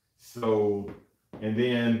 So, and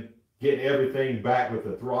then getting everything back with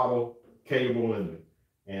the throttle cable and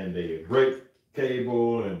the brake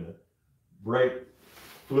cable and the brake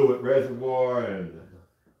fluid reservoir, and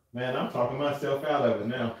man, I'm talking myself out of it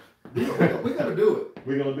now. We're gonna do it.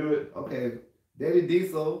 We're gonna do it. Okay, Daddy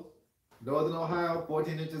Diesel, Northern Ohio,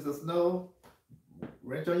 14 inches of snow.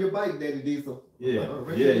 Wrench on your bike, Daddy Diesel. Yeah,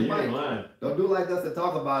 you ain't lying. Don't do like us and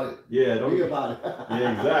talk about it. Yeah, don't be about it.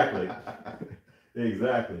 Yeah, exactly.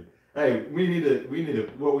 Exactly. Hey, we need to.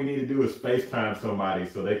 What we need to do is FaceTime somebody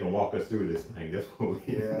so they can walk us through this thing. That's what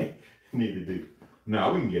we need to do.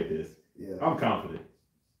 No, we can get this. Yeah, I'm confident.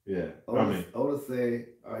 Yeah, Otis say,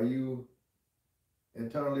 are you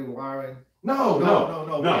internally wiring? No.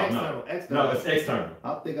 External. No, it's external.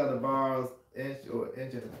 I'll think of the bars, inch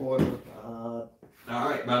and a quarter. All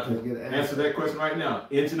right, about to answer that question right now.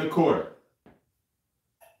 Inch and a quarter.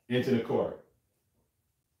 Inch and a quarter.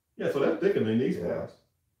 Yeah, so that's thicker than these bars.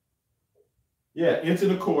 Yeah, inch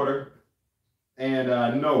and a quarter. And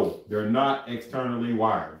no, they're not externally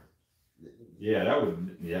wired. Yeah, that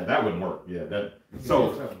wouldn't work. Yeah,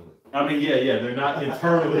 I mean, they're not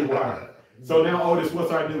internally wired. So now, Otis,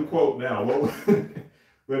 what's our new quote now? What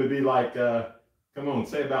would it be like? Come on,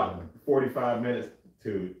 say about 45 minutes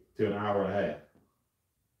to an hour and a half.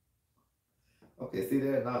 Okay, see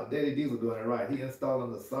there now, Daddy Diesel doing it right. He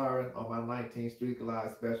installing the siren on my 19th Street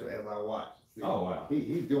Glide special as I watch. See, oh wow,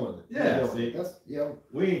 he's doing it. Yeah,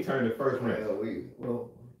 we ain't turned the first one.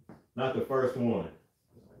 Not the first one.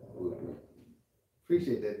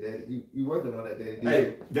 Appreciate that, Daddy. You working on that, Daddy Diesel.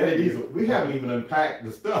 Hey, Daddy Diesel, we haven't even unpacked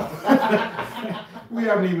the stuff. We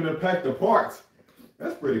haven't even unpacked the parts.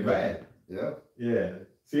 That's pretty bad. Yeah. Yeah.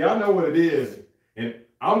 See, I know what it is, and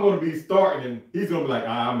I'm going to be starting, and he's going to be like,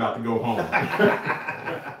 I'm about to go home.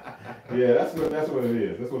 Yeah, that's what it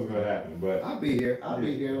is. That's what's going to happen. But I'll be here. All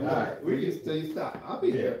right. We just till you stop. I'll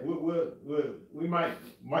be here. We might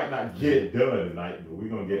not get it done tonight, but we're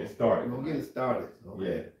going to get it started. We're going to get it started.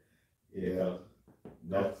 Okay. Yeah.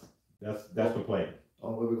 That's the plan.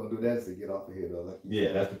 Only way we're gonna do that is to get off of here though.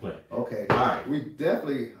 Like that's the plan. Okay. All right. We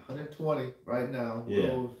definitely 120 right now.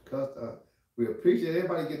 Yeah. We appreciate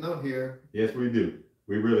everybody getting on here. Yes, we do.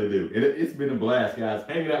 We really do. It's been a blast, guys.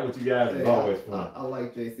 Hanging out with you guys is always fun. I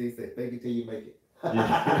like JC say, fake it till you make it.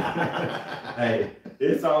 Yeah. Hey,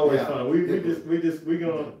 it's always fun. What we're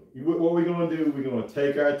gonna do, we're gonna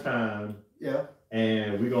take our time. Yeah.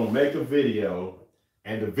 And we're gonna make a video,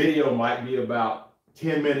 and the video might be about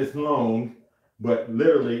 10 minutes long, but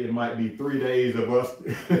literally it might be 3 days of us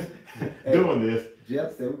doing this.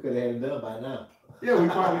 Jeff said we could have had it done by now. Yeah, we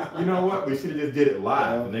probably, you know what? We should have just did it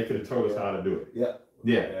live, and they could have told us how to do it.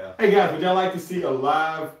 Yeah. Hey guys, would y'all like to see a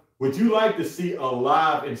live? Would you like to see a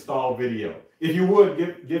live install video? If you would,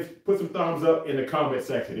 put some thumbs up in the comment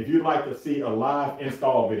section. If you'd like to see a live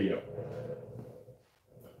install video,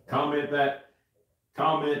 comment that.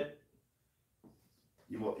 Comment.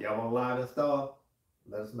 Y'all want a live install?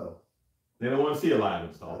 Let us know. They don't want to see a live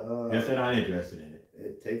install. Yes, they're not interested in it.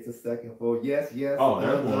 It takes a second for yes. Oh,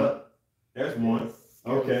 there's one. There's one.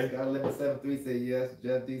 Okay. Scott Lemon 73 say yes.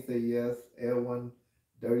 Jeff D say yes. L1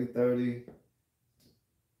 Dirty 30.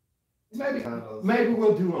 Maybe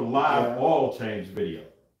we'll do a live oil change video.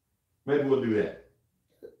 Maybe we'll do that.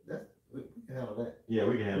 We can handle that. Yeah,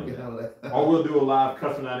 we can handle that. Or we'll do a live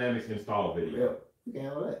custom dynamics install video. Yeah, we can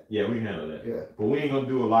handle that. Yeah, we can handle that. Yeah. But we ain't gonna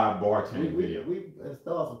do a live bar change video. We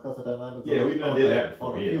installed some custom dynamics. Yeah, we done did that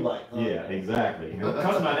before. Yeah, exactly.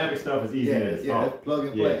 Custom dynamic stuff is easy to install. Yeah, that's plug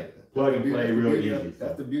and play. Plug and play real easy.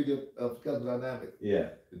 That's the beauty of custom dynamics.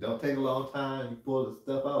 Yeah. It don't take a long time. You pull the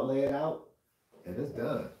stuff out, lay it out, and it's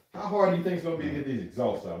done. How hard do you think it's gonna be to get these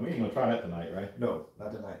exhausts out? We ain't gonna try that tonight, right? No,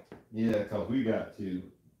 not tonight. Yeah, because we got to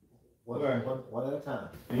one at a time.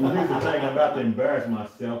 And here's the thing, I'm about to embarrass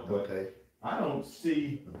myself, but I don't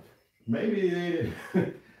see. Maybe they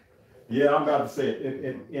did. Yeah, I'm about to say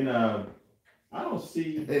it. I don't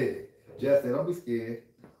see. Hey, Jeff said, don't be scared.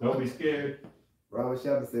 Don't be scared. Robert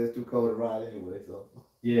Shelton says it's too cold to ride anyway, so.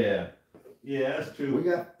 Yeah, that's true. We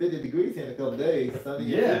got 50 degrees here in a couple of days. Sunny.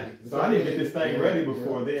 Yeah, so I need to get this thing ready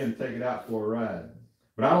before then, take it out for a ride.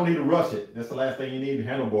 But I don't need to rush it. That's the last thing you need,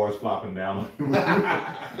 handlebars flopping down when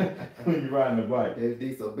you're riding the bike.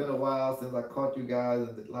 SD, so been a while since I caught you guys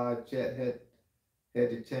in the live chat. Had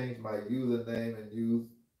to change my username and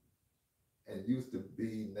used to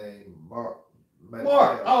be named Mark.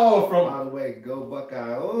 Oh, from. By the way, go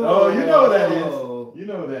Buckeye. Oh, you know what that is. You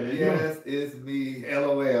know what that is. Yes, it's me.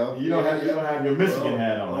 LOL. You don't have your Michigan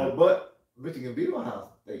hat on. But Michigan beat Ohio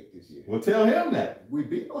State this year. Well, tell him that. We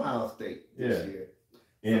beat Ohio State this year.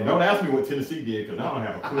 And don't ask me what Tennessee did, because I don't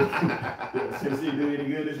have a clue. Did Tennessee do any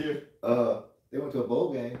good this year? They went to a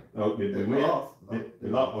bowl game. Oh, did they win? Lost. They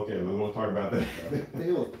lost. Okay, we won't talk about that. I think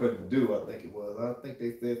it was Purdue, I think it was. I think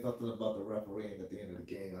they said something about the refereeing at the end of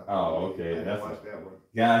the game. Okay. I didn't watch that one.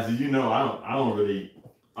 Guys, as you know, I don't really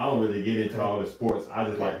get into all the sports. I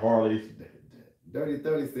just like Harleys. Dirty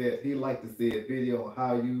 30 said he'd like to see a video on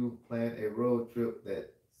how you plan a road trip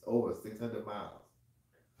that's over 600 miles.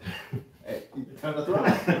 Hey, you turn us around.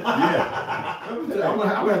 Yeah. I'm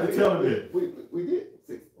gonna have to tell him this. We did.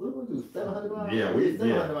 What did we do? 700 miles? Yeah,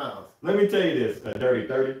 700 miles. Let me tell you this, Dirty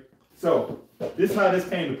 30. So this is how this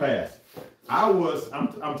came to pass. I'm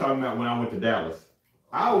talking about when I went to Dallas.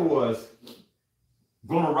 I was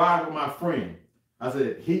gonna ride with my friend. I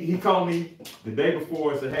said, he called me the day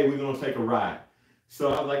before and said, hey, we're gonna take a ride.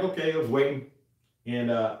 So I was like, okay, I was waiting.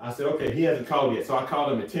 And I said, okay, he hasn't called yet. So I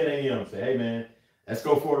called him at 10 a.m. and said, hey man, let's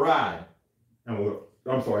go for a ride.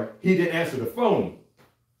 I'm sorry, he didn't answer the phone.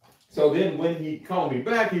 So then when he called me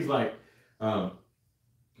back, he's like,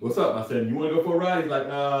 what's up? I said, you want to go for a ride? He's like,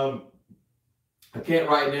 I can't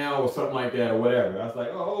right now, or something like that, or whatever. I was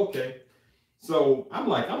like, oh, okay. So I'm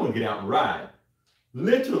like, I'm gonna get out and ride.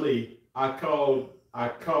 Literally, I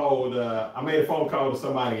made a phone call to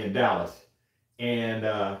somebody in Dallas, and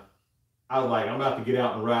I was like, I'm about to get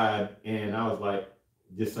out and ride, and I was like,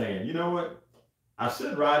 just saying, you know what? I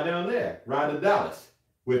should ride down there, ride to Dallas,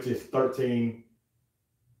 which is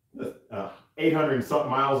 800 and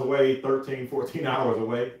something miles away, 13, 14 hours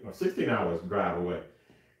away, or 16 hours drive away.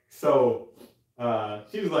 So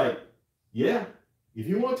she was like, yeah, if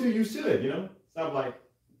you want to, you should, you know? So I'm like,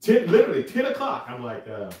 literally 10 o'clock. I'm like,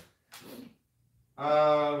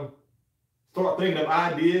 start thinking of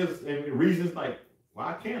ideas and reasons like,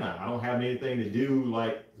 why can't I? I don't have anything to do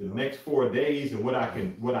like the next 4 days, and what I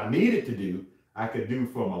needed to do, I could do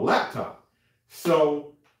from a laptop.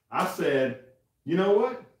 So I said, you know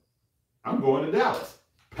what? I'm going to Dallas.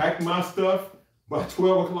 Packed my stuff. By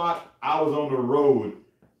 12 o'clock, I was on the road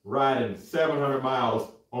riding 700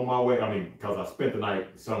 miles on my way. I mean, because I spent the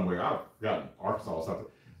night somewhere. I got in Arkansas or something.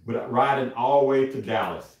 But riding all the way to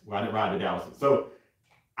Dallas. Well, I didn't ride to Dallas. So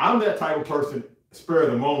I'm that type of person, spur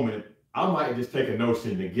of the moment, I might just take a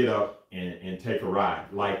notion to get up and take a ride.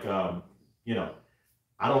 Like, you know,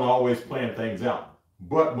 I don't always plan things out,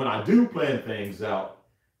 but when I do plan things out,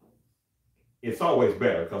 it's always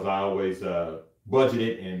better because I always budget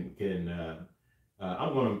it and can.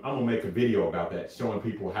 I'm gonna make a video about that, showing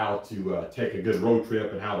people how to take a good road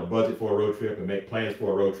trip and how to budget for a road trip and make plans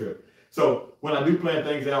for a road trip. So when I do plan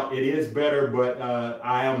things out, it is better, but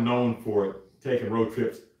I am known for taking road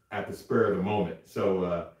trips at the spur of the moment.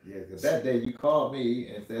 So yeah, because that day you called me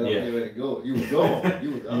and said, "I'm ready to go." You was gone.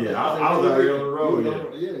 You was, I was already on the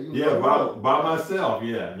road. By myself.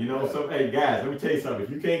 Yeah, you know. So hey, guys, let me tell you something.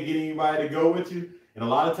 If you can't get anybody to go with you, and a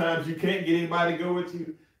lot of times you can't get anybody to go with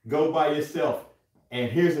you, go by yourself. And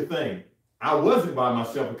here's the thing. I wasn't by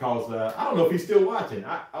myself because I don't know if he's still watching.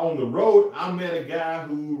 On the road, I met a guy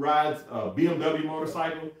who rides a BMW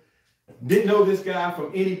motorcycle. Didn't know this guy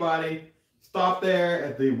from anybody. Stopped there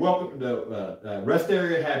at the rest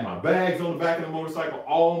area, had my bags on the back of the motorcycle,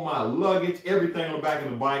 all my luggage, everything on the back of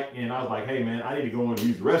the bike. And I was like, hey man, I need to go and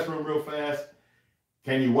use the restroom real fast.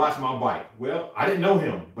 Can you watch my bike? Well, I didn't know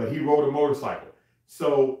him, but he rode a motorcycle.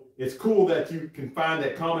 So it's cool that you can find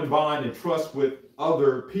that common bond and trust with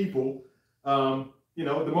other people. You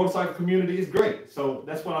know, the motorcycle community is great. So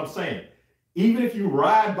that's what I'm saying. Even if you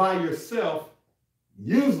ride by yourself,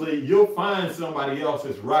 usually you'll find somebody else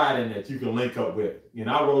that's riding that you can link up with. And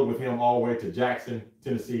I rode with him all the way to Jackson,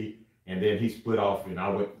 Tennessee, and then he split off and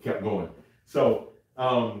I kept going. So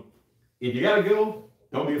if you gotta go,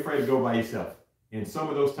 don't be afraid to go by yourself. And some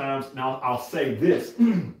of those times, now I'll say this,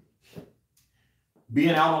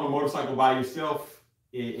 being out on a motorcycle by yourself,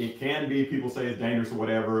 it can be, people say it's dangerous or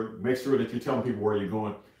whatever. Make sure that you're telling people where you're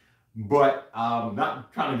going, but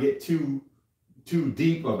not trying to get too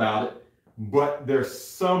deep about it. But there's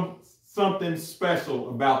something special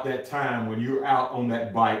about that time when you're out on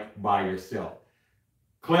that bike by yourself.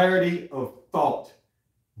 Clarity of thought,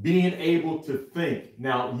 being able to think.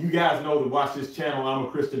 Now, you guys know to watch this channel, I'm a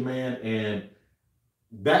Christian man, and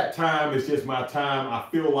that time is just my time. I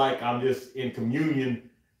feel like I'm just in communion,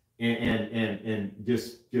 and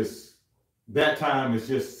just that time is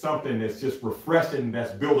just something that's just refreshing,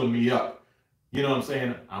 that's building me up. You know what I'm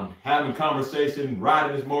saying? I'm having a conversation,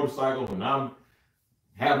 riding this motorcycle, and I'm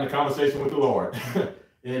having a conversation with the Lord. And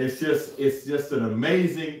it's just an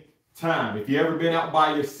amazing time. If you've ever been out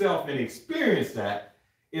by yourself and experienced that,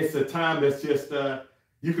 it's a time that's just,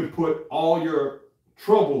 you can put all your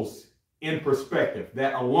troubles in perspective.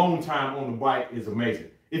 That alone time on the bike is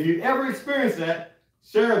amazing. If you ever experienced that,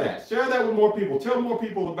 share that. Share that with more people. Tell more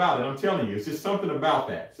people about it. I'm telling you, it's just something about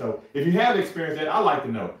that. So if you have experienced that, I'd like to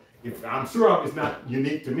know. I'm sure it's not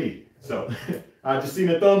unique to me. So I just seen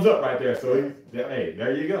a thumbs up right there. So hey,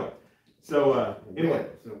 there you go. So anyway.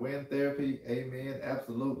 So wind therapy, amen,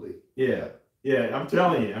 absolutely. Yeah, I'm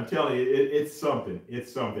telling you, it's something.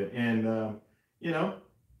 It's something. And you know,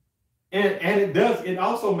 and it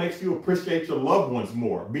also makes you appreciate your loved ones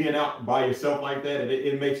more. Being out by yourself like that,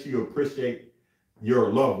 it makes you appreciate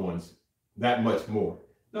your loved ones that much more.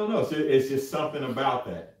 No, it's just something about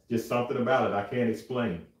that. Just something about it I can't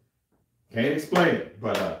explain. Can't explain it,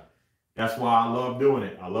 but that's why I love doing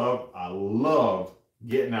it. I love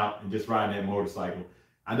getting out and just riding that motorcycle.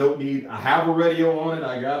 I have a radio on it.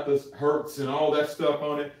 I got this Hertz and all that stuff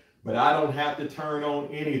on it, but I don't have to turn on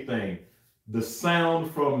anything. The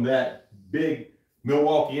sound from that big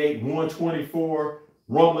Milwaukee 8 124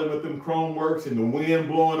 rumbling with them chrome works and the wind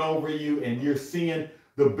blowing over you, and you're seeing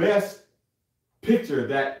the best picture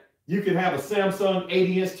that you can have. A Samsung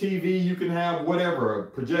 80-inch TV, you can have whatever, a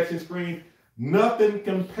projection screen. Nothing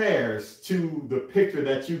compares to the picture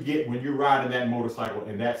that you get when you're riding that motorcycle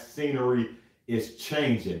and that scenery is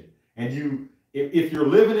changing. And if you're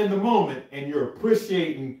living in the moment and you're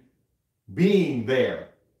appreciating being there,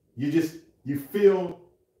 you feel,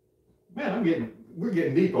 man, we're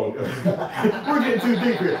getting deep on this. We're getting too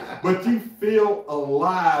deep here. But you feel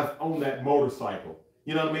alive on that motorcycle.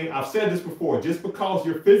 You know what I mean? I've said this before. Just because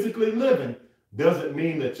you're physically living doesn't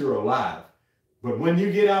mean that you're alive. But when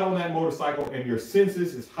you get out on that motorcycle and your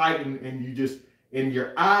senses is heightened and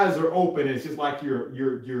your eyes are open, it's just like your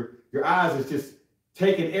eyes is just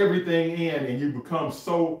taking everything in, and you become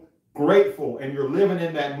so grateful and you're living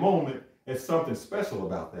in that moment. There's something special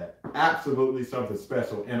about that. Absolutely something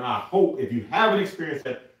special. And I hope if you haven't experienced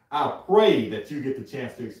that, I pray that you get the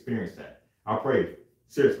chance to experience that. I pray.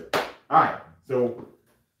 Seriously. All right. So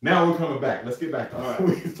now we're coming back. Let's get back to what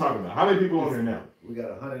we was talking about. How many people on here now? We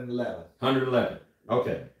got 111. 111.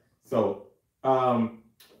 Okay. So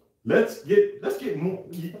let's get more.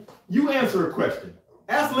 You answer a question.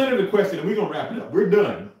 Ask Leonard a question and we're gonna wrap it up. We're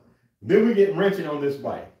done. Then we get wrenching on this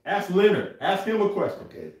bike. Ask Leonard. Ask him a question.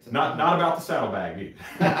 Okay. Not about the saddlebag either.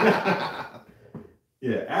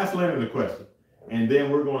 Yeah, ask Leonard a question, and then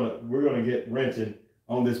we're gonna get wrenching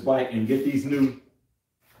on this bike and get these new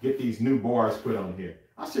bars put on here.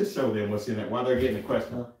 I should show them what's in it while they're getting the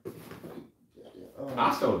question.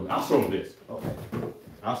 I'll show them this. Okay.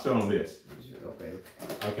 I'll show them this. Okay.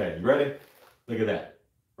 Okay, you ready? Look at that,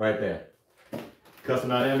 right there. Custom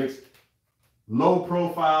Dynamics, low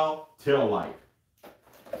profile tail light.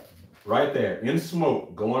 Right there, in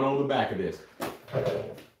smoke, going on the back of this.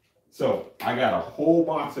 So I got a whole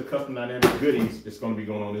box of Custom Dynamics goodies that's gonna be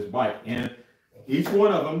going on this bike. And each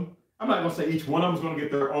one of them, I'm not gonna say each one of them is gonna get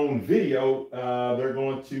their own video. They're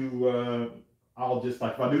going to, I'll just,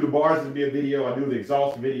 like, if I do the bars, it'll be a video. I do the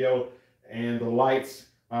exhaust video, and the lights,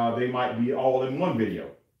 they might be all in one video.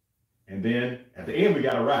 And then at the end, we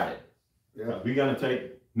gotta ride it. Yeah. We're gonna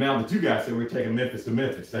take, now that you guys said we're taking Memphis to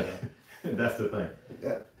Memphis, that's the thing.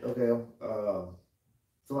 Yeah. Okay.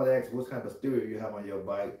 Somebody asked what kind of stereo you have on your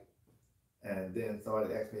bike, and then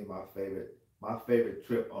somebody asked me my favorite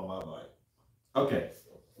trip on my bike. Okay.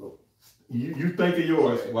 So, You think of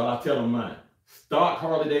yours while I tell them mine. Stock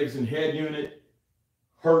Harley Davidson head unit,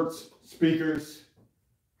 Hertz speakers,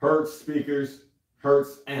 Hertz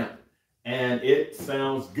amp. And it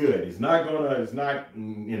sounds good. It's not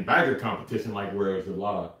in bagger competition like where there's a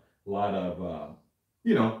lot of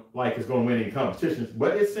like it's gonna win in competitions,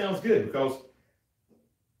 but it sounds good because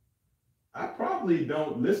I probably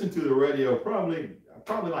don't listen to the radio probably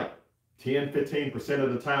like 10-15%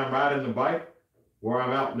 of the time riding the bike where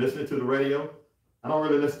I'm out listening to the radio. I don't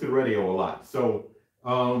really listen to the radio a lot. So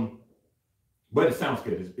but it sounds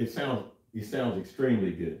good. It sounds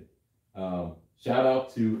extremely good. Shout out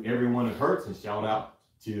to everyone at Hertz, and shout out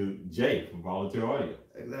to Jay from Volunteer Audio.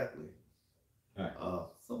 exactly. All right.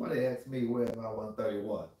 Somebody asked me where's my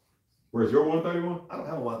 131. Where's your 131? I don't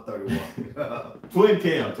have a 131. Twin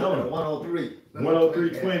cam, tell them. 103.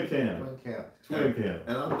 103 twin cam. Twin cam.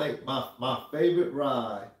 And I think my favorite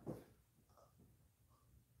ride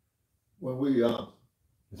when we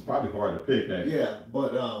It's probably hard to pick that. yeah,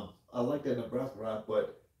 but I like that Nebraska ride,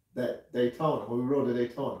 but that Daytona, when we rode to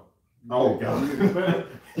Daytona. Oh God.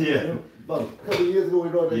 Yeah. But a couple of years ago we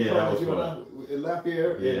rode Daytona. Yeah, that was you know, in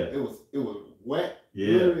Lafayette, Yeah. it was wet. Yeah.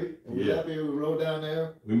 Literally. And we Yeah. left here, we rode down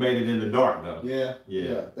there. We made it in the dark though. Yeah.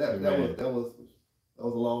 Yeah. That was a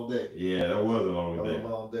long day. Yeah, that was a long That was day. a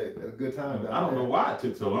long day. It was a good time. I don't know why it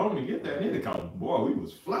took so long to get there either, because boy, we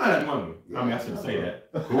was flying money. I mean, I shouldn't say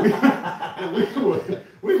that. But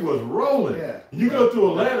we was rolling. Yeah. You go to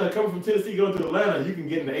Atlanta, coming from Tennessee, going to Atlanta, you can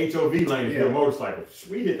get in the HOV lane if you're a motorcycle.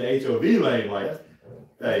 We hit the HOV lane like,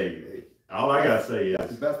 hey, all I gotta say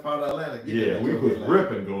that's is, the best part of Atlanta. yeah, we was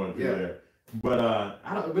ripping going through Yeah. there. But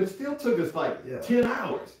but it still took us like Yeah. 10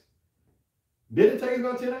 hours. Did it take us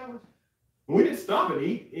about 10 hours? We didn't stop and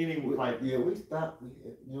eat any like. Yeah, we stopped.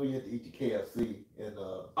 You had to eat your KFC and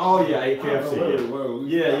Oh yeah, ate KFC.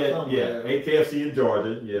 Yeah. Yeah. Ate KFC in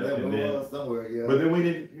Georgia. Yeah, Yeah, and we then. was somewhere. Yeah. But then we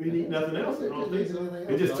didn't eat nothing else. I don't think so.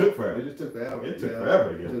 It just took forever. It just took forever. It took forever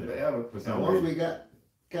to get It took there. forever. For some And once reason. we got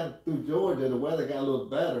kind of through Georgia, the weather got a little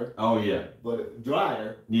better, Oh yeah. but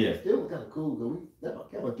drier. Yeah. Still was kind of cool because we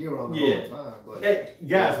kept a gear on the Yeah. whole time. But Hey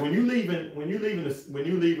guys, when you leaving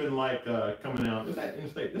like coming out, is that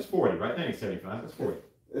interstate? That's 40, right? That ain't 75. That's 40.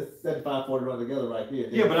 it's 75, 40 run together right here.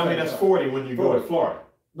 Yeah, but I mean that's 40 when you go to Florida.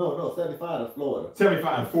 No, 75 to Florida.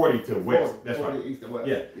 75 and 40 to west. That's 40 right. east and west.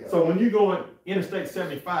 Yeah. So when you going Interstate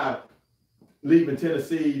 75, leaving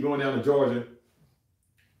Tennessee, you're going down to Georgia.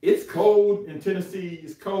 It's cold in Tennessee.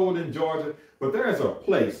 It's cold in Georgia. But there is a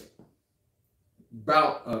place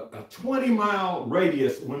about a 20-mile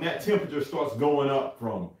radius when that temperature starts going up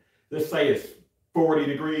from, let's say it's 40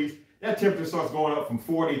 degrees. That temperature starts going up from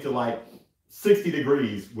 40 to like 60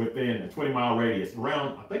 degrees within a 20-mile radius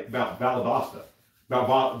around, I think about Valdosta,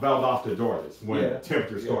 Georgia, is when the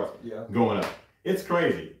temperature starts going up. It's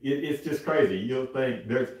crazy. It's just crazy. You'll think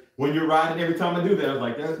when you're riding, every time I do that, I was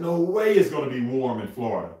like, there's no way it's going to be warm in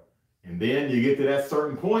Florida. And then you get to that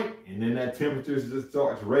certain point, and then that temperature just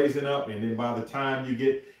starts raising up. And then by the time you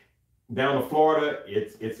get down to Florida,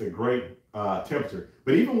 it's a great temperature.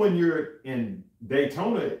 But even when you're in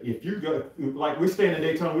Daytona, if you go, like we're staying in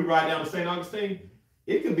Daytona, we ride down to St. Augustine,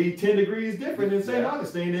 it can be 10 degrees different in St.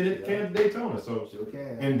 Augustine than it can in Daytona. So, sure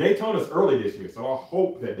can. And Daytona's early this year, so I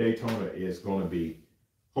hope that Daytona is going to be,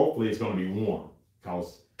 hopefully it's going to be warm,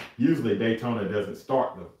 because usually Daytona doesn't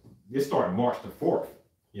start it starts March the 4th.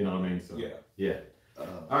 You know what I mean? So yeah. All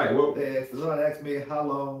right. Well, someone asked me how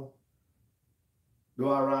long do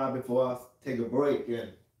I ride before I take a break,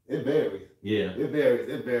 and it varies. Yeah. It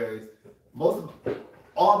varies. Most of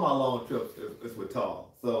all my long trips is with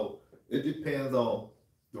Tall. So it depends on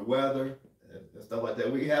the weather and stuff like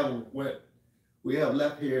that. We have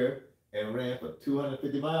left here and ran for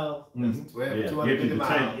 250 miles. Mm-hmm. Ran Yeah, for 250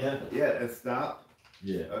 miles. tank, And stopped.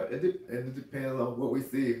 Yeah. It depends on what we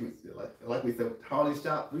see. Like we said, Harley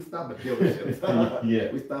shop, we stop at dealerships.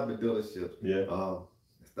 Yeah. We stop at dealerships. Yeah.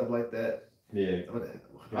 Stuff like that. Yeah.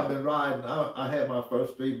 I've been riding. I had my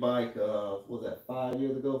first street bike. What was that 5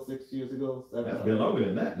 years ago, 6 years ago? That's been longer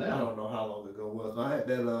than that I now. don't know how long ago it was. I had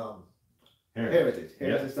that Heritage.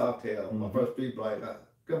 Heritage Softail. Mm-hmm. My first street bike.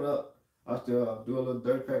 Coming up, I still do a little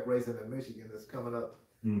dirt track racing in Michigan. That's coming up.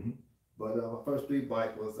 Mm-hmm. But my first street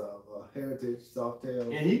bike was a Heritage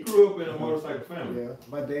Softail. And he grew up in a motorcycle family. Yeah,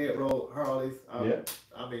 my dad rode Harleys. I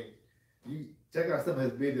mean, you check out some of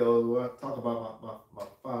his videos where I talk about my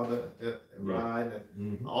father and riding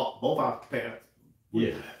and both our parents.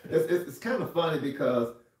 Yeah. It's kind of funny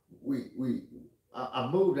because I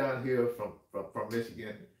moved down here from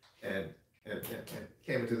Michigan and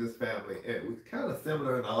came into this family, and it was kind of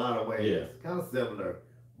similar in a lot of ways. Yeah. Kind of similar.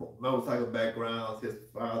 Motorcycle backgrounds, his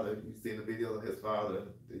father, you've seen the videos of his father,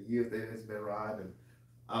 and the years that he's been riding.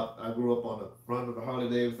 I grew up on the front of the Harley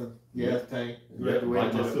Davidson gas tank,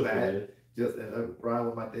 graduated to the back, just ride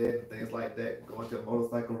with my dad and things like that, going to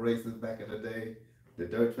motorcycle races back in the day, the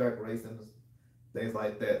dirt track racing, things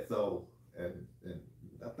like that. So, and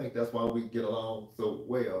I think that's why we get along so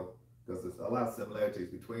well, because there's a lot of similarities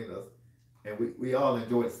between us, and we all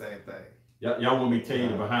enjoy the same thing. Y'all want me to tell you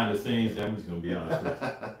the behind the scenes? I'm just gonna be honest with you.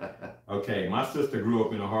 Okay, my sister grew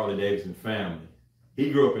up in a Harley Davidson family. He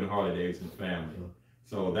grew up in a Harley Davidson family.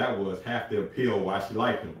 So that was half the appeal why she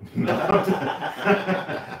liked him. No,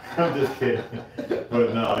 I'm just kidding.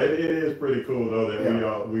 But no, it is pretty cool though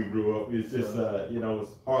that we grew up. It's just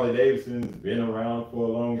Harley Davidson's been around for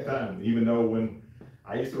a long time. Even though when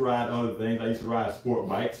I used to ride other things, I used to ride sport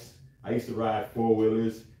bikes. I used to ride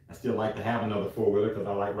four-wheelers. I still like to have another four-wheeler because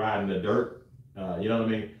I like riding the dirt. You know what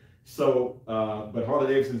I mean? So, but Harley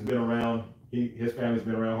Davidson's been around. His family's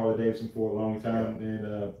been around Harley Davidson for a long time,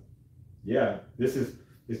 and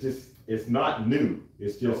it's not new.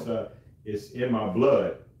 It's just it's in my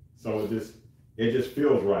blood. So it just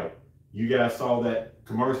feels right. You guys saw that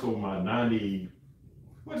commercial, my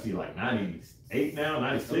what is he like, 98 now,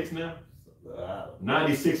 96 now?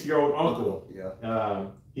 96-year-old uncle.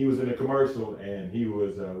 He was in a commercial, and he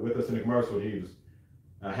was with us in the commercial. He was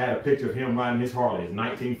had a picture of him riding his Harley, his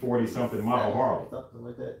 1940 something model Harley. Something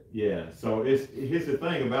like that. Yeah. So here's the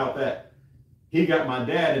thing about that. He got my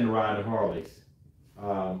dad into riding Harleys.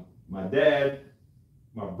 My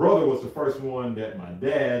brother was the first one that my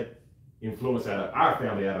dad influenced out of our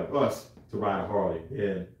family, out of us, to ride a Harley.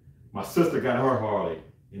 And my sister got her Harley,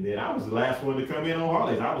 and then I was the last one to come in on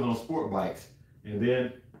Harleys. I was on sport bikes, and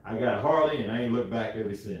then I got a Harley, and I ain't looked back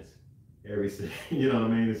ever since. You know what I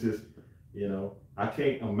mean? It's just, I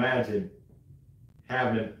can't imagine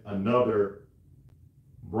having another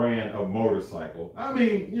brand of motorcycle. I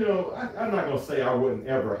mean, I'm not gonna say I wouldn't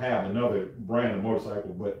ever have another brand of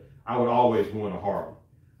motorcycle, but I would always want a Harley.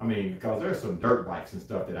 I mean, because there's some dirt bikes and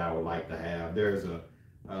stuff that I would like to have. There's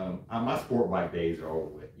my sport bike days are over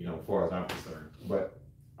with, as far as I'm concerned. But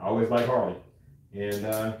I always like Harley, and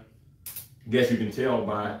I guess you can tell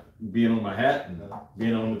by being on my hat and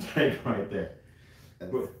being on the tank right there.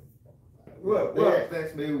 Well, they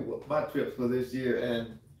asked me what my trips for this year,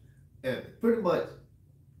 and pretty much,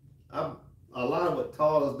 a lot of what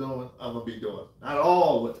Tall is doing, I'm gonna be doing. Not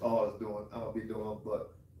all what Tall is doing, I'm gonna be doing,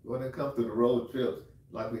 but when it comes to the road trips,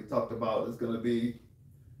 like we talked about, it's gonna be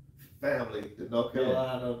family to North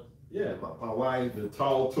Carolina. Yeah, my wife. The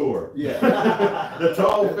Tall Tour. Yeah. The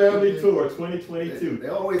Tall Family Tour 2022. They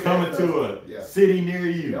always coming to a city near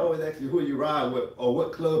you. They always ask you who you ride with or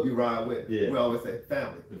what club you ride with. Yeah. We always say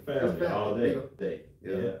family. The family all day.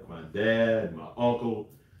 Yeah. My dad, my uncle,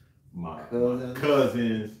 my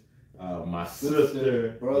cousins, my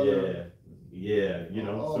sister, brother. Yeah.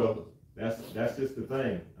 So that's just the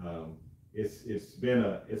thing. It's been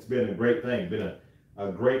a great thing. Been a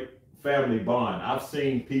great family bond. I've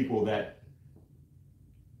seen people that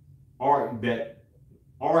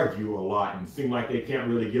argue a lot and seem like they can't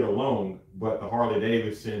really get along, but the Harley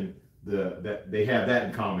Davidson, that they have that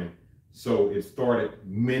in common. So it started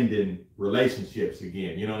mending relationships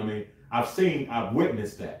again. You know what I mean? I've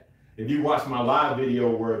witnessed that. If you watch my live video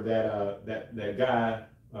where that guy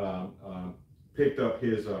picked up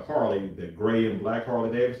his Harley, the gray and black Harley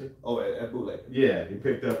Davidson. Oh, at Bootleg. Yeah, he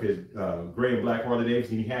picked up his gray and black Harley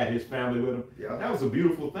Davidson. He had his family with him. Yeah. That was a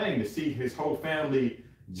beautiful thing to see his whole family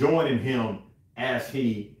joining him as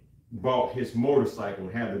he bought his motorcycle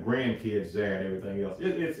and had the grandkids there and everything else.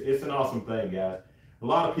 It's an awesome thing, guys. a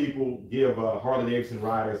lot of people give Harley Davidson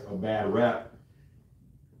riders a bad rap.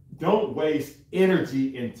 Don't waste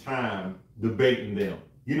energy and time debating them.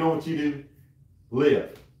 You know what you do?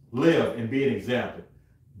 Live and be an example.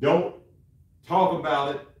 Don't talk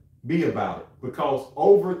about it, be about it. Because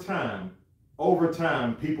over time,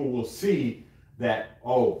 people will see that,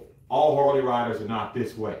 oh, all Harley riders are not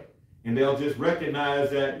this way. And they'll just recognize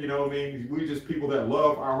that, you know what I mean, we're just people that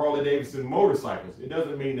love our Harley Davidson motorcycles. It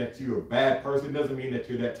doesn't mean that you're a bad person. It doesn't mean that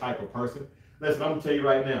you're that type of person. Listen, I'm gonna tell you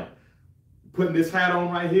right now, putting this hat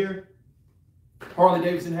on right here, Harley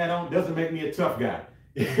Davidson hat on, doesn't make me a tough guy.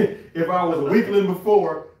 If I was a weakling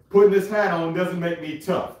before, putting this hat on doesn't make me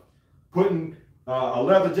tough. Putting a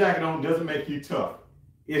leather jacket on doesn't make you tough.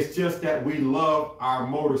 It's just that we love our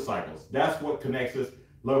motorcycles. That's what connects us,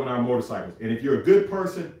 loving our motorcycles. And if you're a good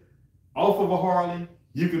person off of a Harley,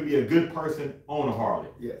 you can be a good person on a Harley.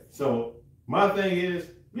 Yes. So my thing is,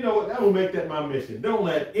 you know what, that will make that my mission. Don't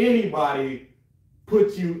let anybody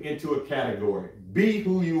put you into a category. Be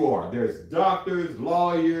who you are. There's doctors,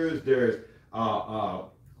 lawyers, there's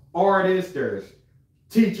artists, there's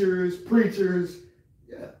teachers, preachers,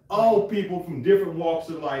 all people from different walks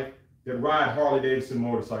of life that ride Harley Davidson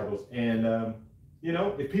motorcycles. And you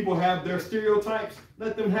know, if people have their stereotypes,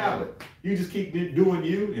 let them have it. You just keep doing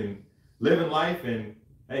you and living life, and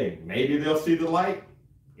hey, maybe they'll see the light.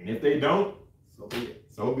 And if they don't, so be it.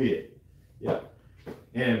 So be it. Yeah.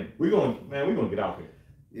 And we're gonna get out here.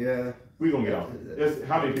 Yeah. We're gonna get out here. There's,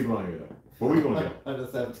 how many people on here though? But we're gonna get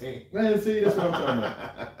 117. Man, see, that's what I'm talking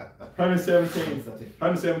about.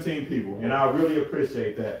 117 people. And I really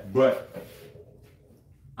appreciate that. But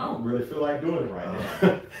I don't really feel like doing it right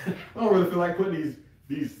now. I don't really feel like putting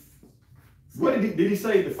these what did he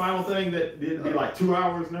say the final thing that it'd be like 2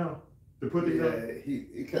 hours now to put these up?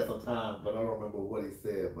 He kept some time, but I don't remember what he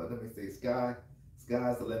said. But let me see, Sky's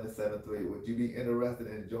 1173. Would you be interested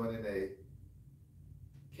in joining a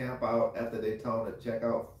camp out after Daytona? Check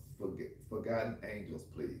out Forgotten Angels,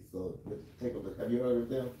 please. So let's take a look. Have you heard of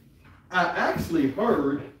them? I actually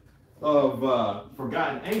heard of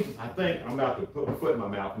Forgotten Angels. I think I'm about to put my foot in my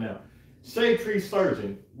mouth now. Shade Tree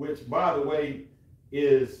Surgeon, which by the way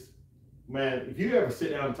is, man, if you ever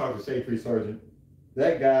sit down and talk to Shade Tree Surgeon,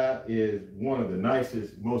 that guy is one of the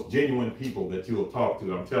nicest, most genuine people that you'll talk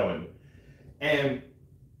to, I'm telling you. And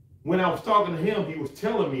when I was talking to him, he was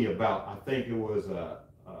telling me about, I think it was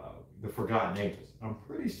the Forgotten Angels. I'm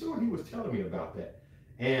pretty sure he was telling me about that.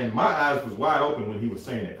 And my eyes was wide open when he was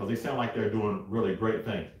saying that, because they sound like they're doing really great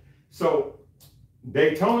things. So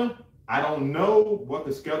Daytona, I don't know what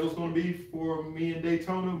the schedule's going to be for me in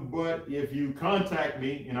Daytona, but if you contact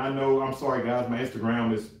me, and I know, I'm sorry guys, my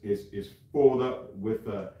Instagram is full up with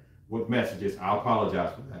messages. I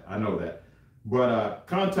apologize for that. I know that. But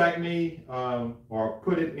contact me or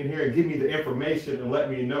put it in here and give me the information and let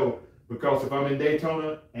me know, because if I'm in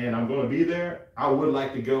Daytona and I'm going to be there, I would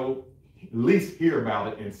like to go at least hear about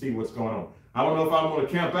it and see what's going on. I don't know if I'm going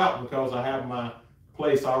to camp out because I have my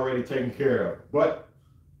place already taken care of, but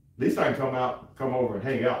at least I can come over and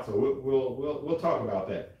hang out. So we'll talk about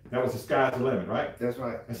that. That was the sky's the limit, right? That's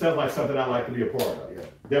right. It sounds like something I'd like to be a part of. Yeah.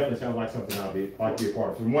 Definitely sounds like something I'd like to be a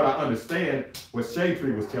part of. From what I understand, what Shade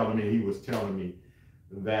Tree was telling me, he was telling me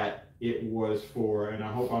that it was for, and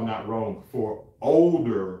I hope I'm not wrong, for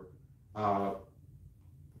older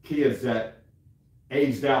kids that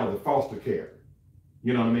aged out of the foster care.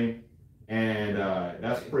 You know what I mean? And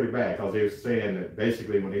that's pretty bad, because they were saying that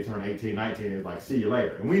basically when they turn 18, 19, it's like, see you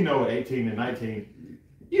later. And we know at 18 and 19,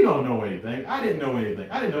 you don't know anything. I didn't know anything.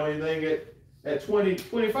 I didn't know anything at 20,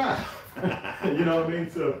 25. You know what I mean?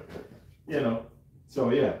 So, you know,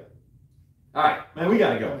 so yeah. All right, man, we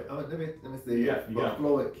got to go. Let me see. Yeah, you got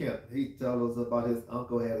Floyd Kemp, he told us about his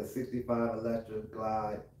uncle had a 65 electric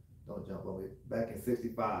Glide. Don't jump on me. Back in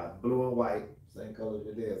 65, blue and white. Same color as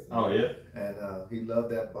it is. Oh, yeah? And he loved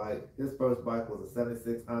that bike. His first bike was a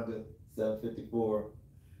 7600, 754.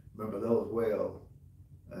 Remember those well.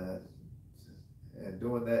 And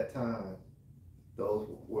during that time, those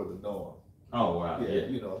were the norm. Oh, wow. Yeah.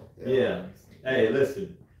 You know. Yeah. Hey,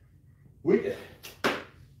 listen. All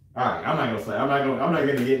right, I'm not gonna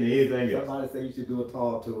get into anything else. Somebody say you should do a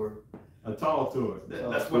tall tour. A tall tour.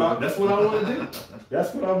 That's what I want to do.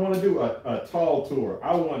 That's what I want to do. A tall tour.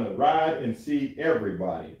 I want to ride and see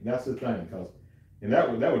everybody. That's the thing, and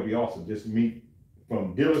that would be awesome. Just meet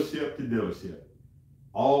from dealership to dealership,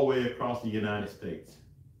 all the way across the United States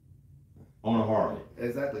on a Harley.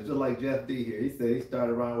 Exactly, just like Jeff D here. He said he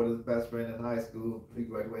started riding with his best friend in high school. He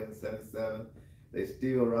graduated in '77. They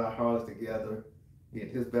still ride Harleys together. He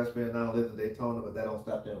and his best friend now lives in Daytona, but that don't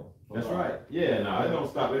stop them. That's right. Yeah, no, it don't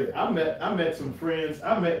stop it. I met some friends.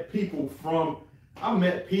 I met people from I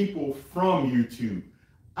met people from YouTube.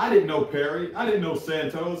 I didn't know Perry. I didn't know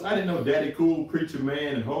Santos. I didn't know Daddy Cool, Preacher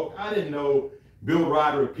Man, and Hulk. I didn't know Bill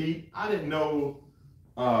Ryder, Pete. I didn't know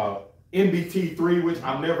MBT3, which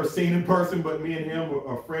I've never seen in person, but me and him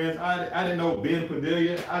are friends. I didn't know Ben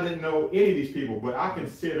Padilla. I didn't know any of these people, but I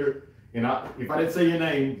consider, and if I didn't say your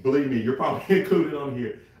name, believe me, you're probably included on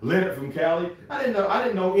here. Leonard from Cali. I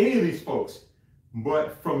didn't know any of these folks,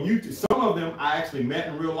 but from YouTube, some of them I actually met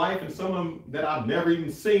in real life, and some of them that I've never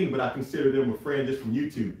even seen, but I consider them a friend just from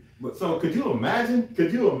YouTube. So could you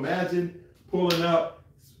imagine pulling up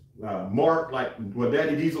Mark, like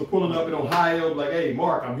Daddy Diesel pulling up in Ohio, like, hey,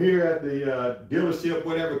 Mark, I'm here at the dealership,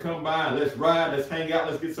 whatever, come by and let's ride, let's hang out,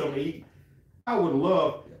 let's get something to eat. I would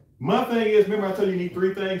love, my thing is, remember I told you need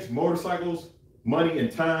 3 things, motorcycles, money,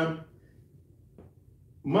 and time.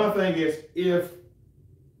 My thing is, if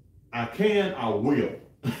I can, I will.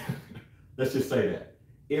 Let's just say that.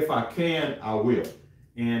 If I can, I will.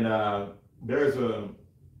 And there's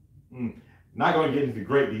not going to get into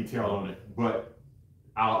great detail on it, but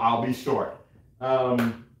I'll be short.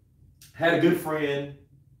 Had a good friend.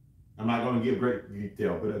 I'm not going to give great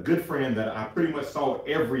detail, but a good friend that I pretty much saw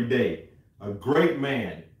every day. A great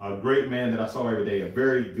man that I saw every day. A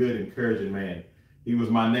very good, encouraging man. He was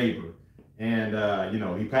my neighbor, and you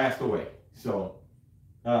know, he passed away. So,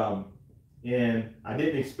 and I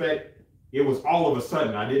didn't expect. It was all of a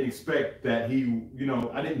sudden. I didn't expect that he, you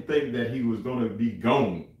know, I didn't think that he was going to be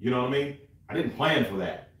gone. You know what I mean? I didn't plan for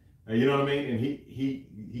that. You know what I mean? And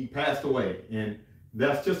he passed away. And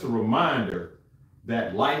that's just a reminder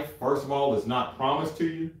that life, first of all, is not promised to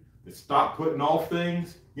you. To stop putting off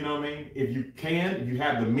things. You know what I mean? If you can, if you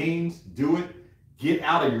have the means, do it. Get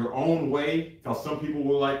out of your own way. Because some people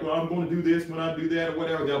will like, well, I'm going to do this when I do that or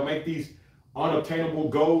whatever. They'll make these unobtainable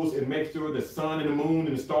goals and make sure the sun and the moon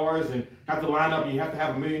and the stars and have to line up, and you have to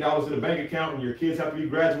have $1 million in the bank account, and your kids have to be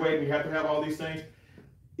graduating, you have to have all these things.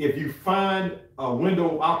 If you find a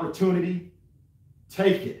window of opportunity,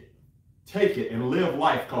 take it and live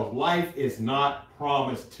life, because life is not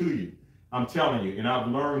promised to you. I'm telling you, and I've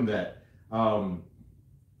learned that.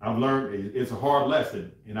 I've learned it's a hard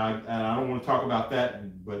lesson, and I don't want to talk about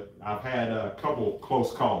that, but I've had a couple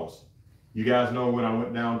close calls. You guys know when I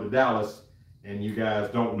went down to Dallas, and you guys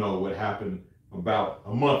don't know what happened about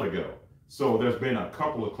a month ago. So there's been a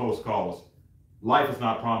couple of close calls. Life is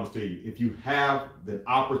not promised to you. If you have the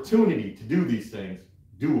opportunity to do these things,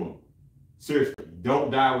 do them. Seriously,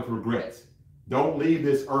 don't die with regrets. Don't leave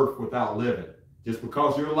this earth without living. Just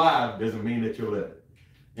because you're alive doesn't mean that you're living.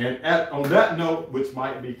 And on that note, which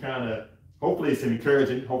might be kind of, hopefully it's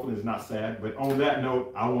encouraging, hopefully it's not sad, but on that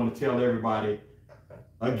note, I want to tell everybody,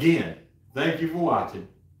 again, thank you for watching.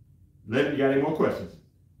 Leonard, you got any more questions?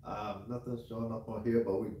 Nothing's showing up on here,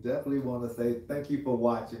 but we definitely want to say thank you for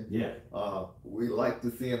watching. Yeah. We like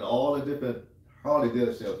to see in all the different Harley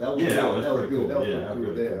dealerships. That was that was pretty cool. That was Yeah, pretty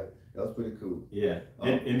cool there. That was pretty cool. Yeah.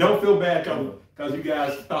 And don't feel bad because you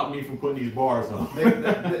guys stopped me from putting these bars on.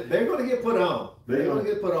 They're going to get put on. They're going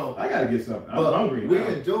to get put on. I got to get something. I'm hungry We now.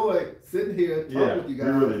 enjoyed sitting here talking with you guys.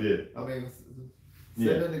 We really did. I mean,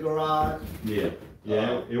 sitting in the garage. Yeah.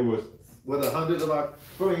 It was. With 100 of our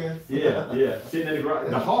friends. Yeah. Sitting in the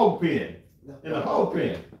garage. The hog pen. In the hog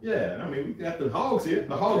pen. Yeah. I mean, we got the hogs here.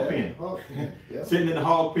 The hog pen. Yeah. Sitting in the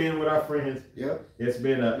hog pen with our friends. Yeah. It's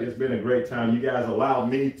been a great time. You guys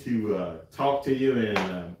allowed me to talk to you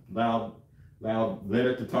and allowed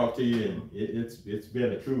Leonard to talk to you, and it's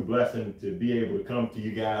been a true blessing to be able to come to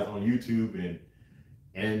you guys on YouTube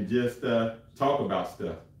and just talk about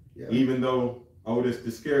stuff. Yeah. Even though Otis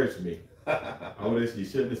discouraged me. Otis, you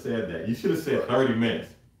shouldn't have said that. You should have said 30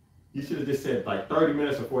 minutes. You should have just said like 30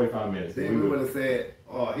 minutes or 45 minutes. Then we would have said,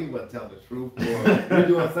 oh, he wasn't telling the truth, or we're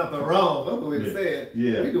doing something wrong. That's what we would have said.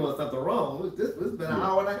 Yeah. We're doing something wrong. This has been an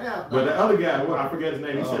hour and a half now. But the other guy, I forget his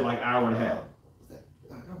name, he said like hour and a half.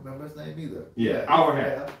 I don't remember his name either. Yeah, hour and a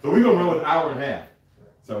half. So we're going to run with hour and a half.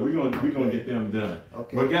 So we're gonna get them done.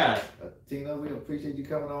 Okay. But guys, Tina, we appreciate you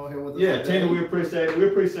coming on here with us. Yeah, Tina, we appreciate it. We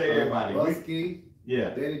appreciate everybody. Rusky.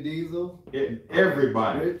 Yeah. Daddy Diesel.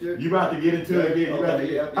 Everybody. Richard. You about to get into it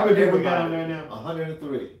again. How many people we got on there now?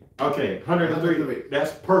 103. Okay, 103.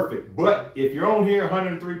 That's perfect. But if you're on here,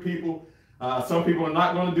 103 people, some people are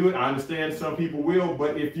not going to do it. I understand some people will.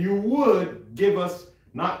 But if you would, give us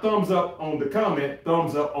not thumbs up on the comment,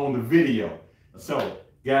 thumbs up on the video. So,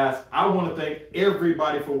 guys, I want to thank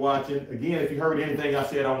everybody for watching. Again, if you heard anything I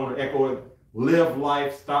said, I want to echo it. Live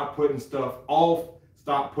life. Stop putting stuff off.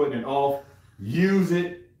 Stop putting it off. Use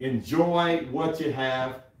it. Enjoy what you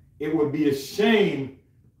have. It would be a shame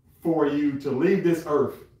for you to leave this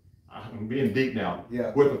earth. I'm being deep now.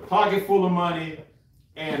 Yeah. With a pocket full of money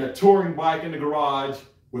and a touring bike in the garage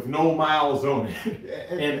with no miles on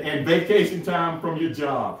it and vacation time from your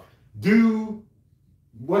job. Do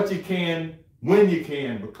what you can when you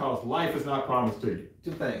can, because life is not promised to you.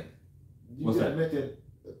 Two things. You What's just that? mentioned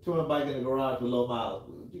a touring bike in the garage with low miles.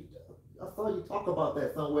 I saw you talk about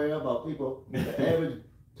that somewhere, about people, the average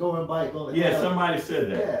touring bike on the Yeah, somebody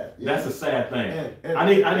said that. Yeah, That's a sad thing. And I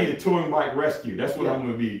need a touring bike rescue. That's what I'm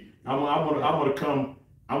gonna be. I'm gonna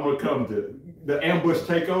come to the ambush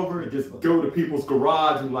takeover and just go to people's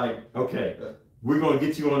garage and like, okay, we're gonna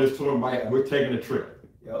get you on this touring bike. We're taking a trip.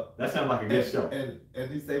 Yep. That sounds like a good show. And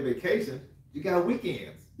you say vacation, you got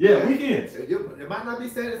weekends. Yeah, weekends. It might not be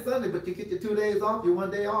Saturday, Sunday, but you get your 2 days off, your 1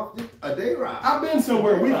 day off, just a day ride. I've been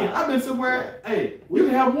somewhere weekend. I've been somewhere. Hey, you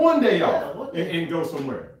can have 1 day off one day. and go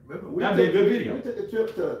somewhere. Remember, That'd be a good video. We took a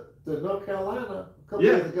trip to North Carolina a couple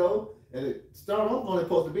years ago, and it started off only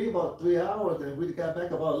supposed to be about 3 hours, and we got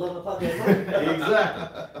back about 11 o'clock at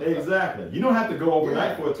night. Exactly. You don't have to go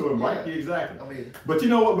overnight for a touring bike. Exactly. I mean, but you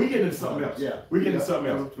know what? We get into something else. We get into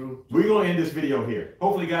something else. True. We're gonna end this video here.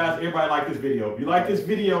 Hopefully, guys, everybody like this video. If you like this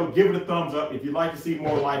video, give it a thumbs up. If you'd like to see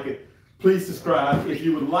more like it, please subscribe. If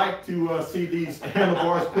you would like to see these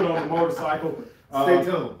handlebars put on the motorcycle, stay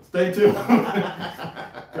tuned. Stay tuned.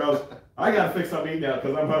 Because I gotta fix something to eat now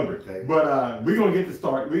because I'm hungry. Okay. But we're gonna get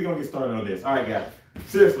started on this. All right, guys.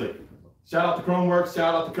 Seriously. Shout out to Chromeworks,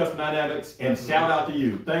 shout out to Custom Dynamics, and shout out to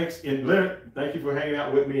you. Thanks, and Leonard, thank you for hanging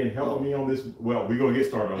out with me and helping me on this. Well, we're gonna get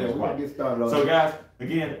started on this. We're gonna get started on So guys,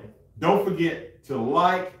 again, don't forget to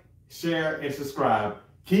like, share, and subscribe.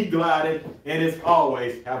 Keep gliding, and as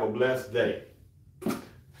always, have a blessed day.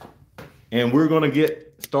 And we're gonna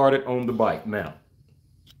get started on the bike now.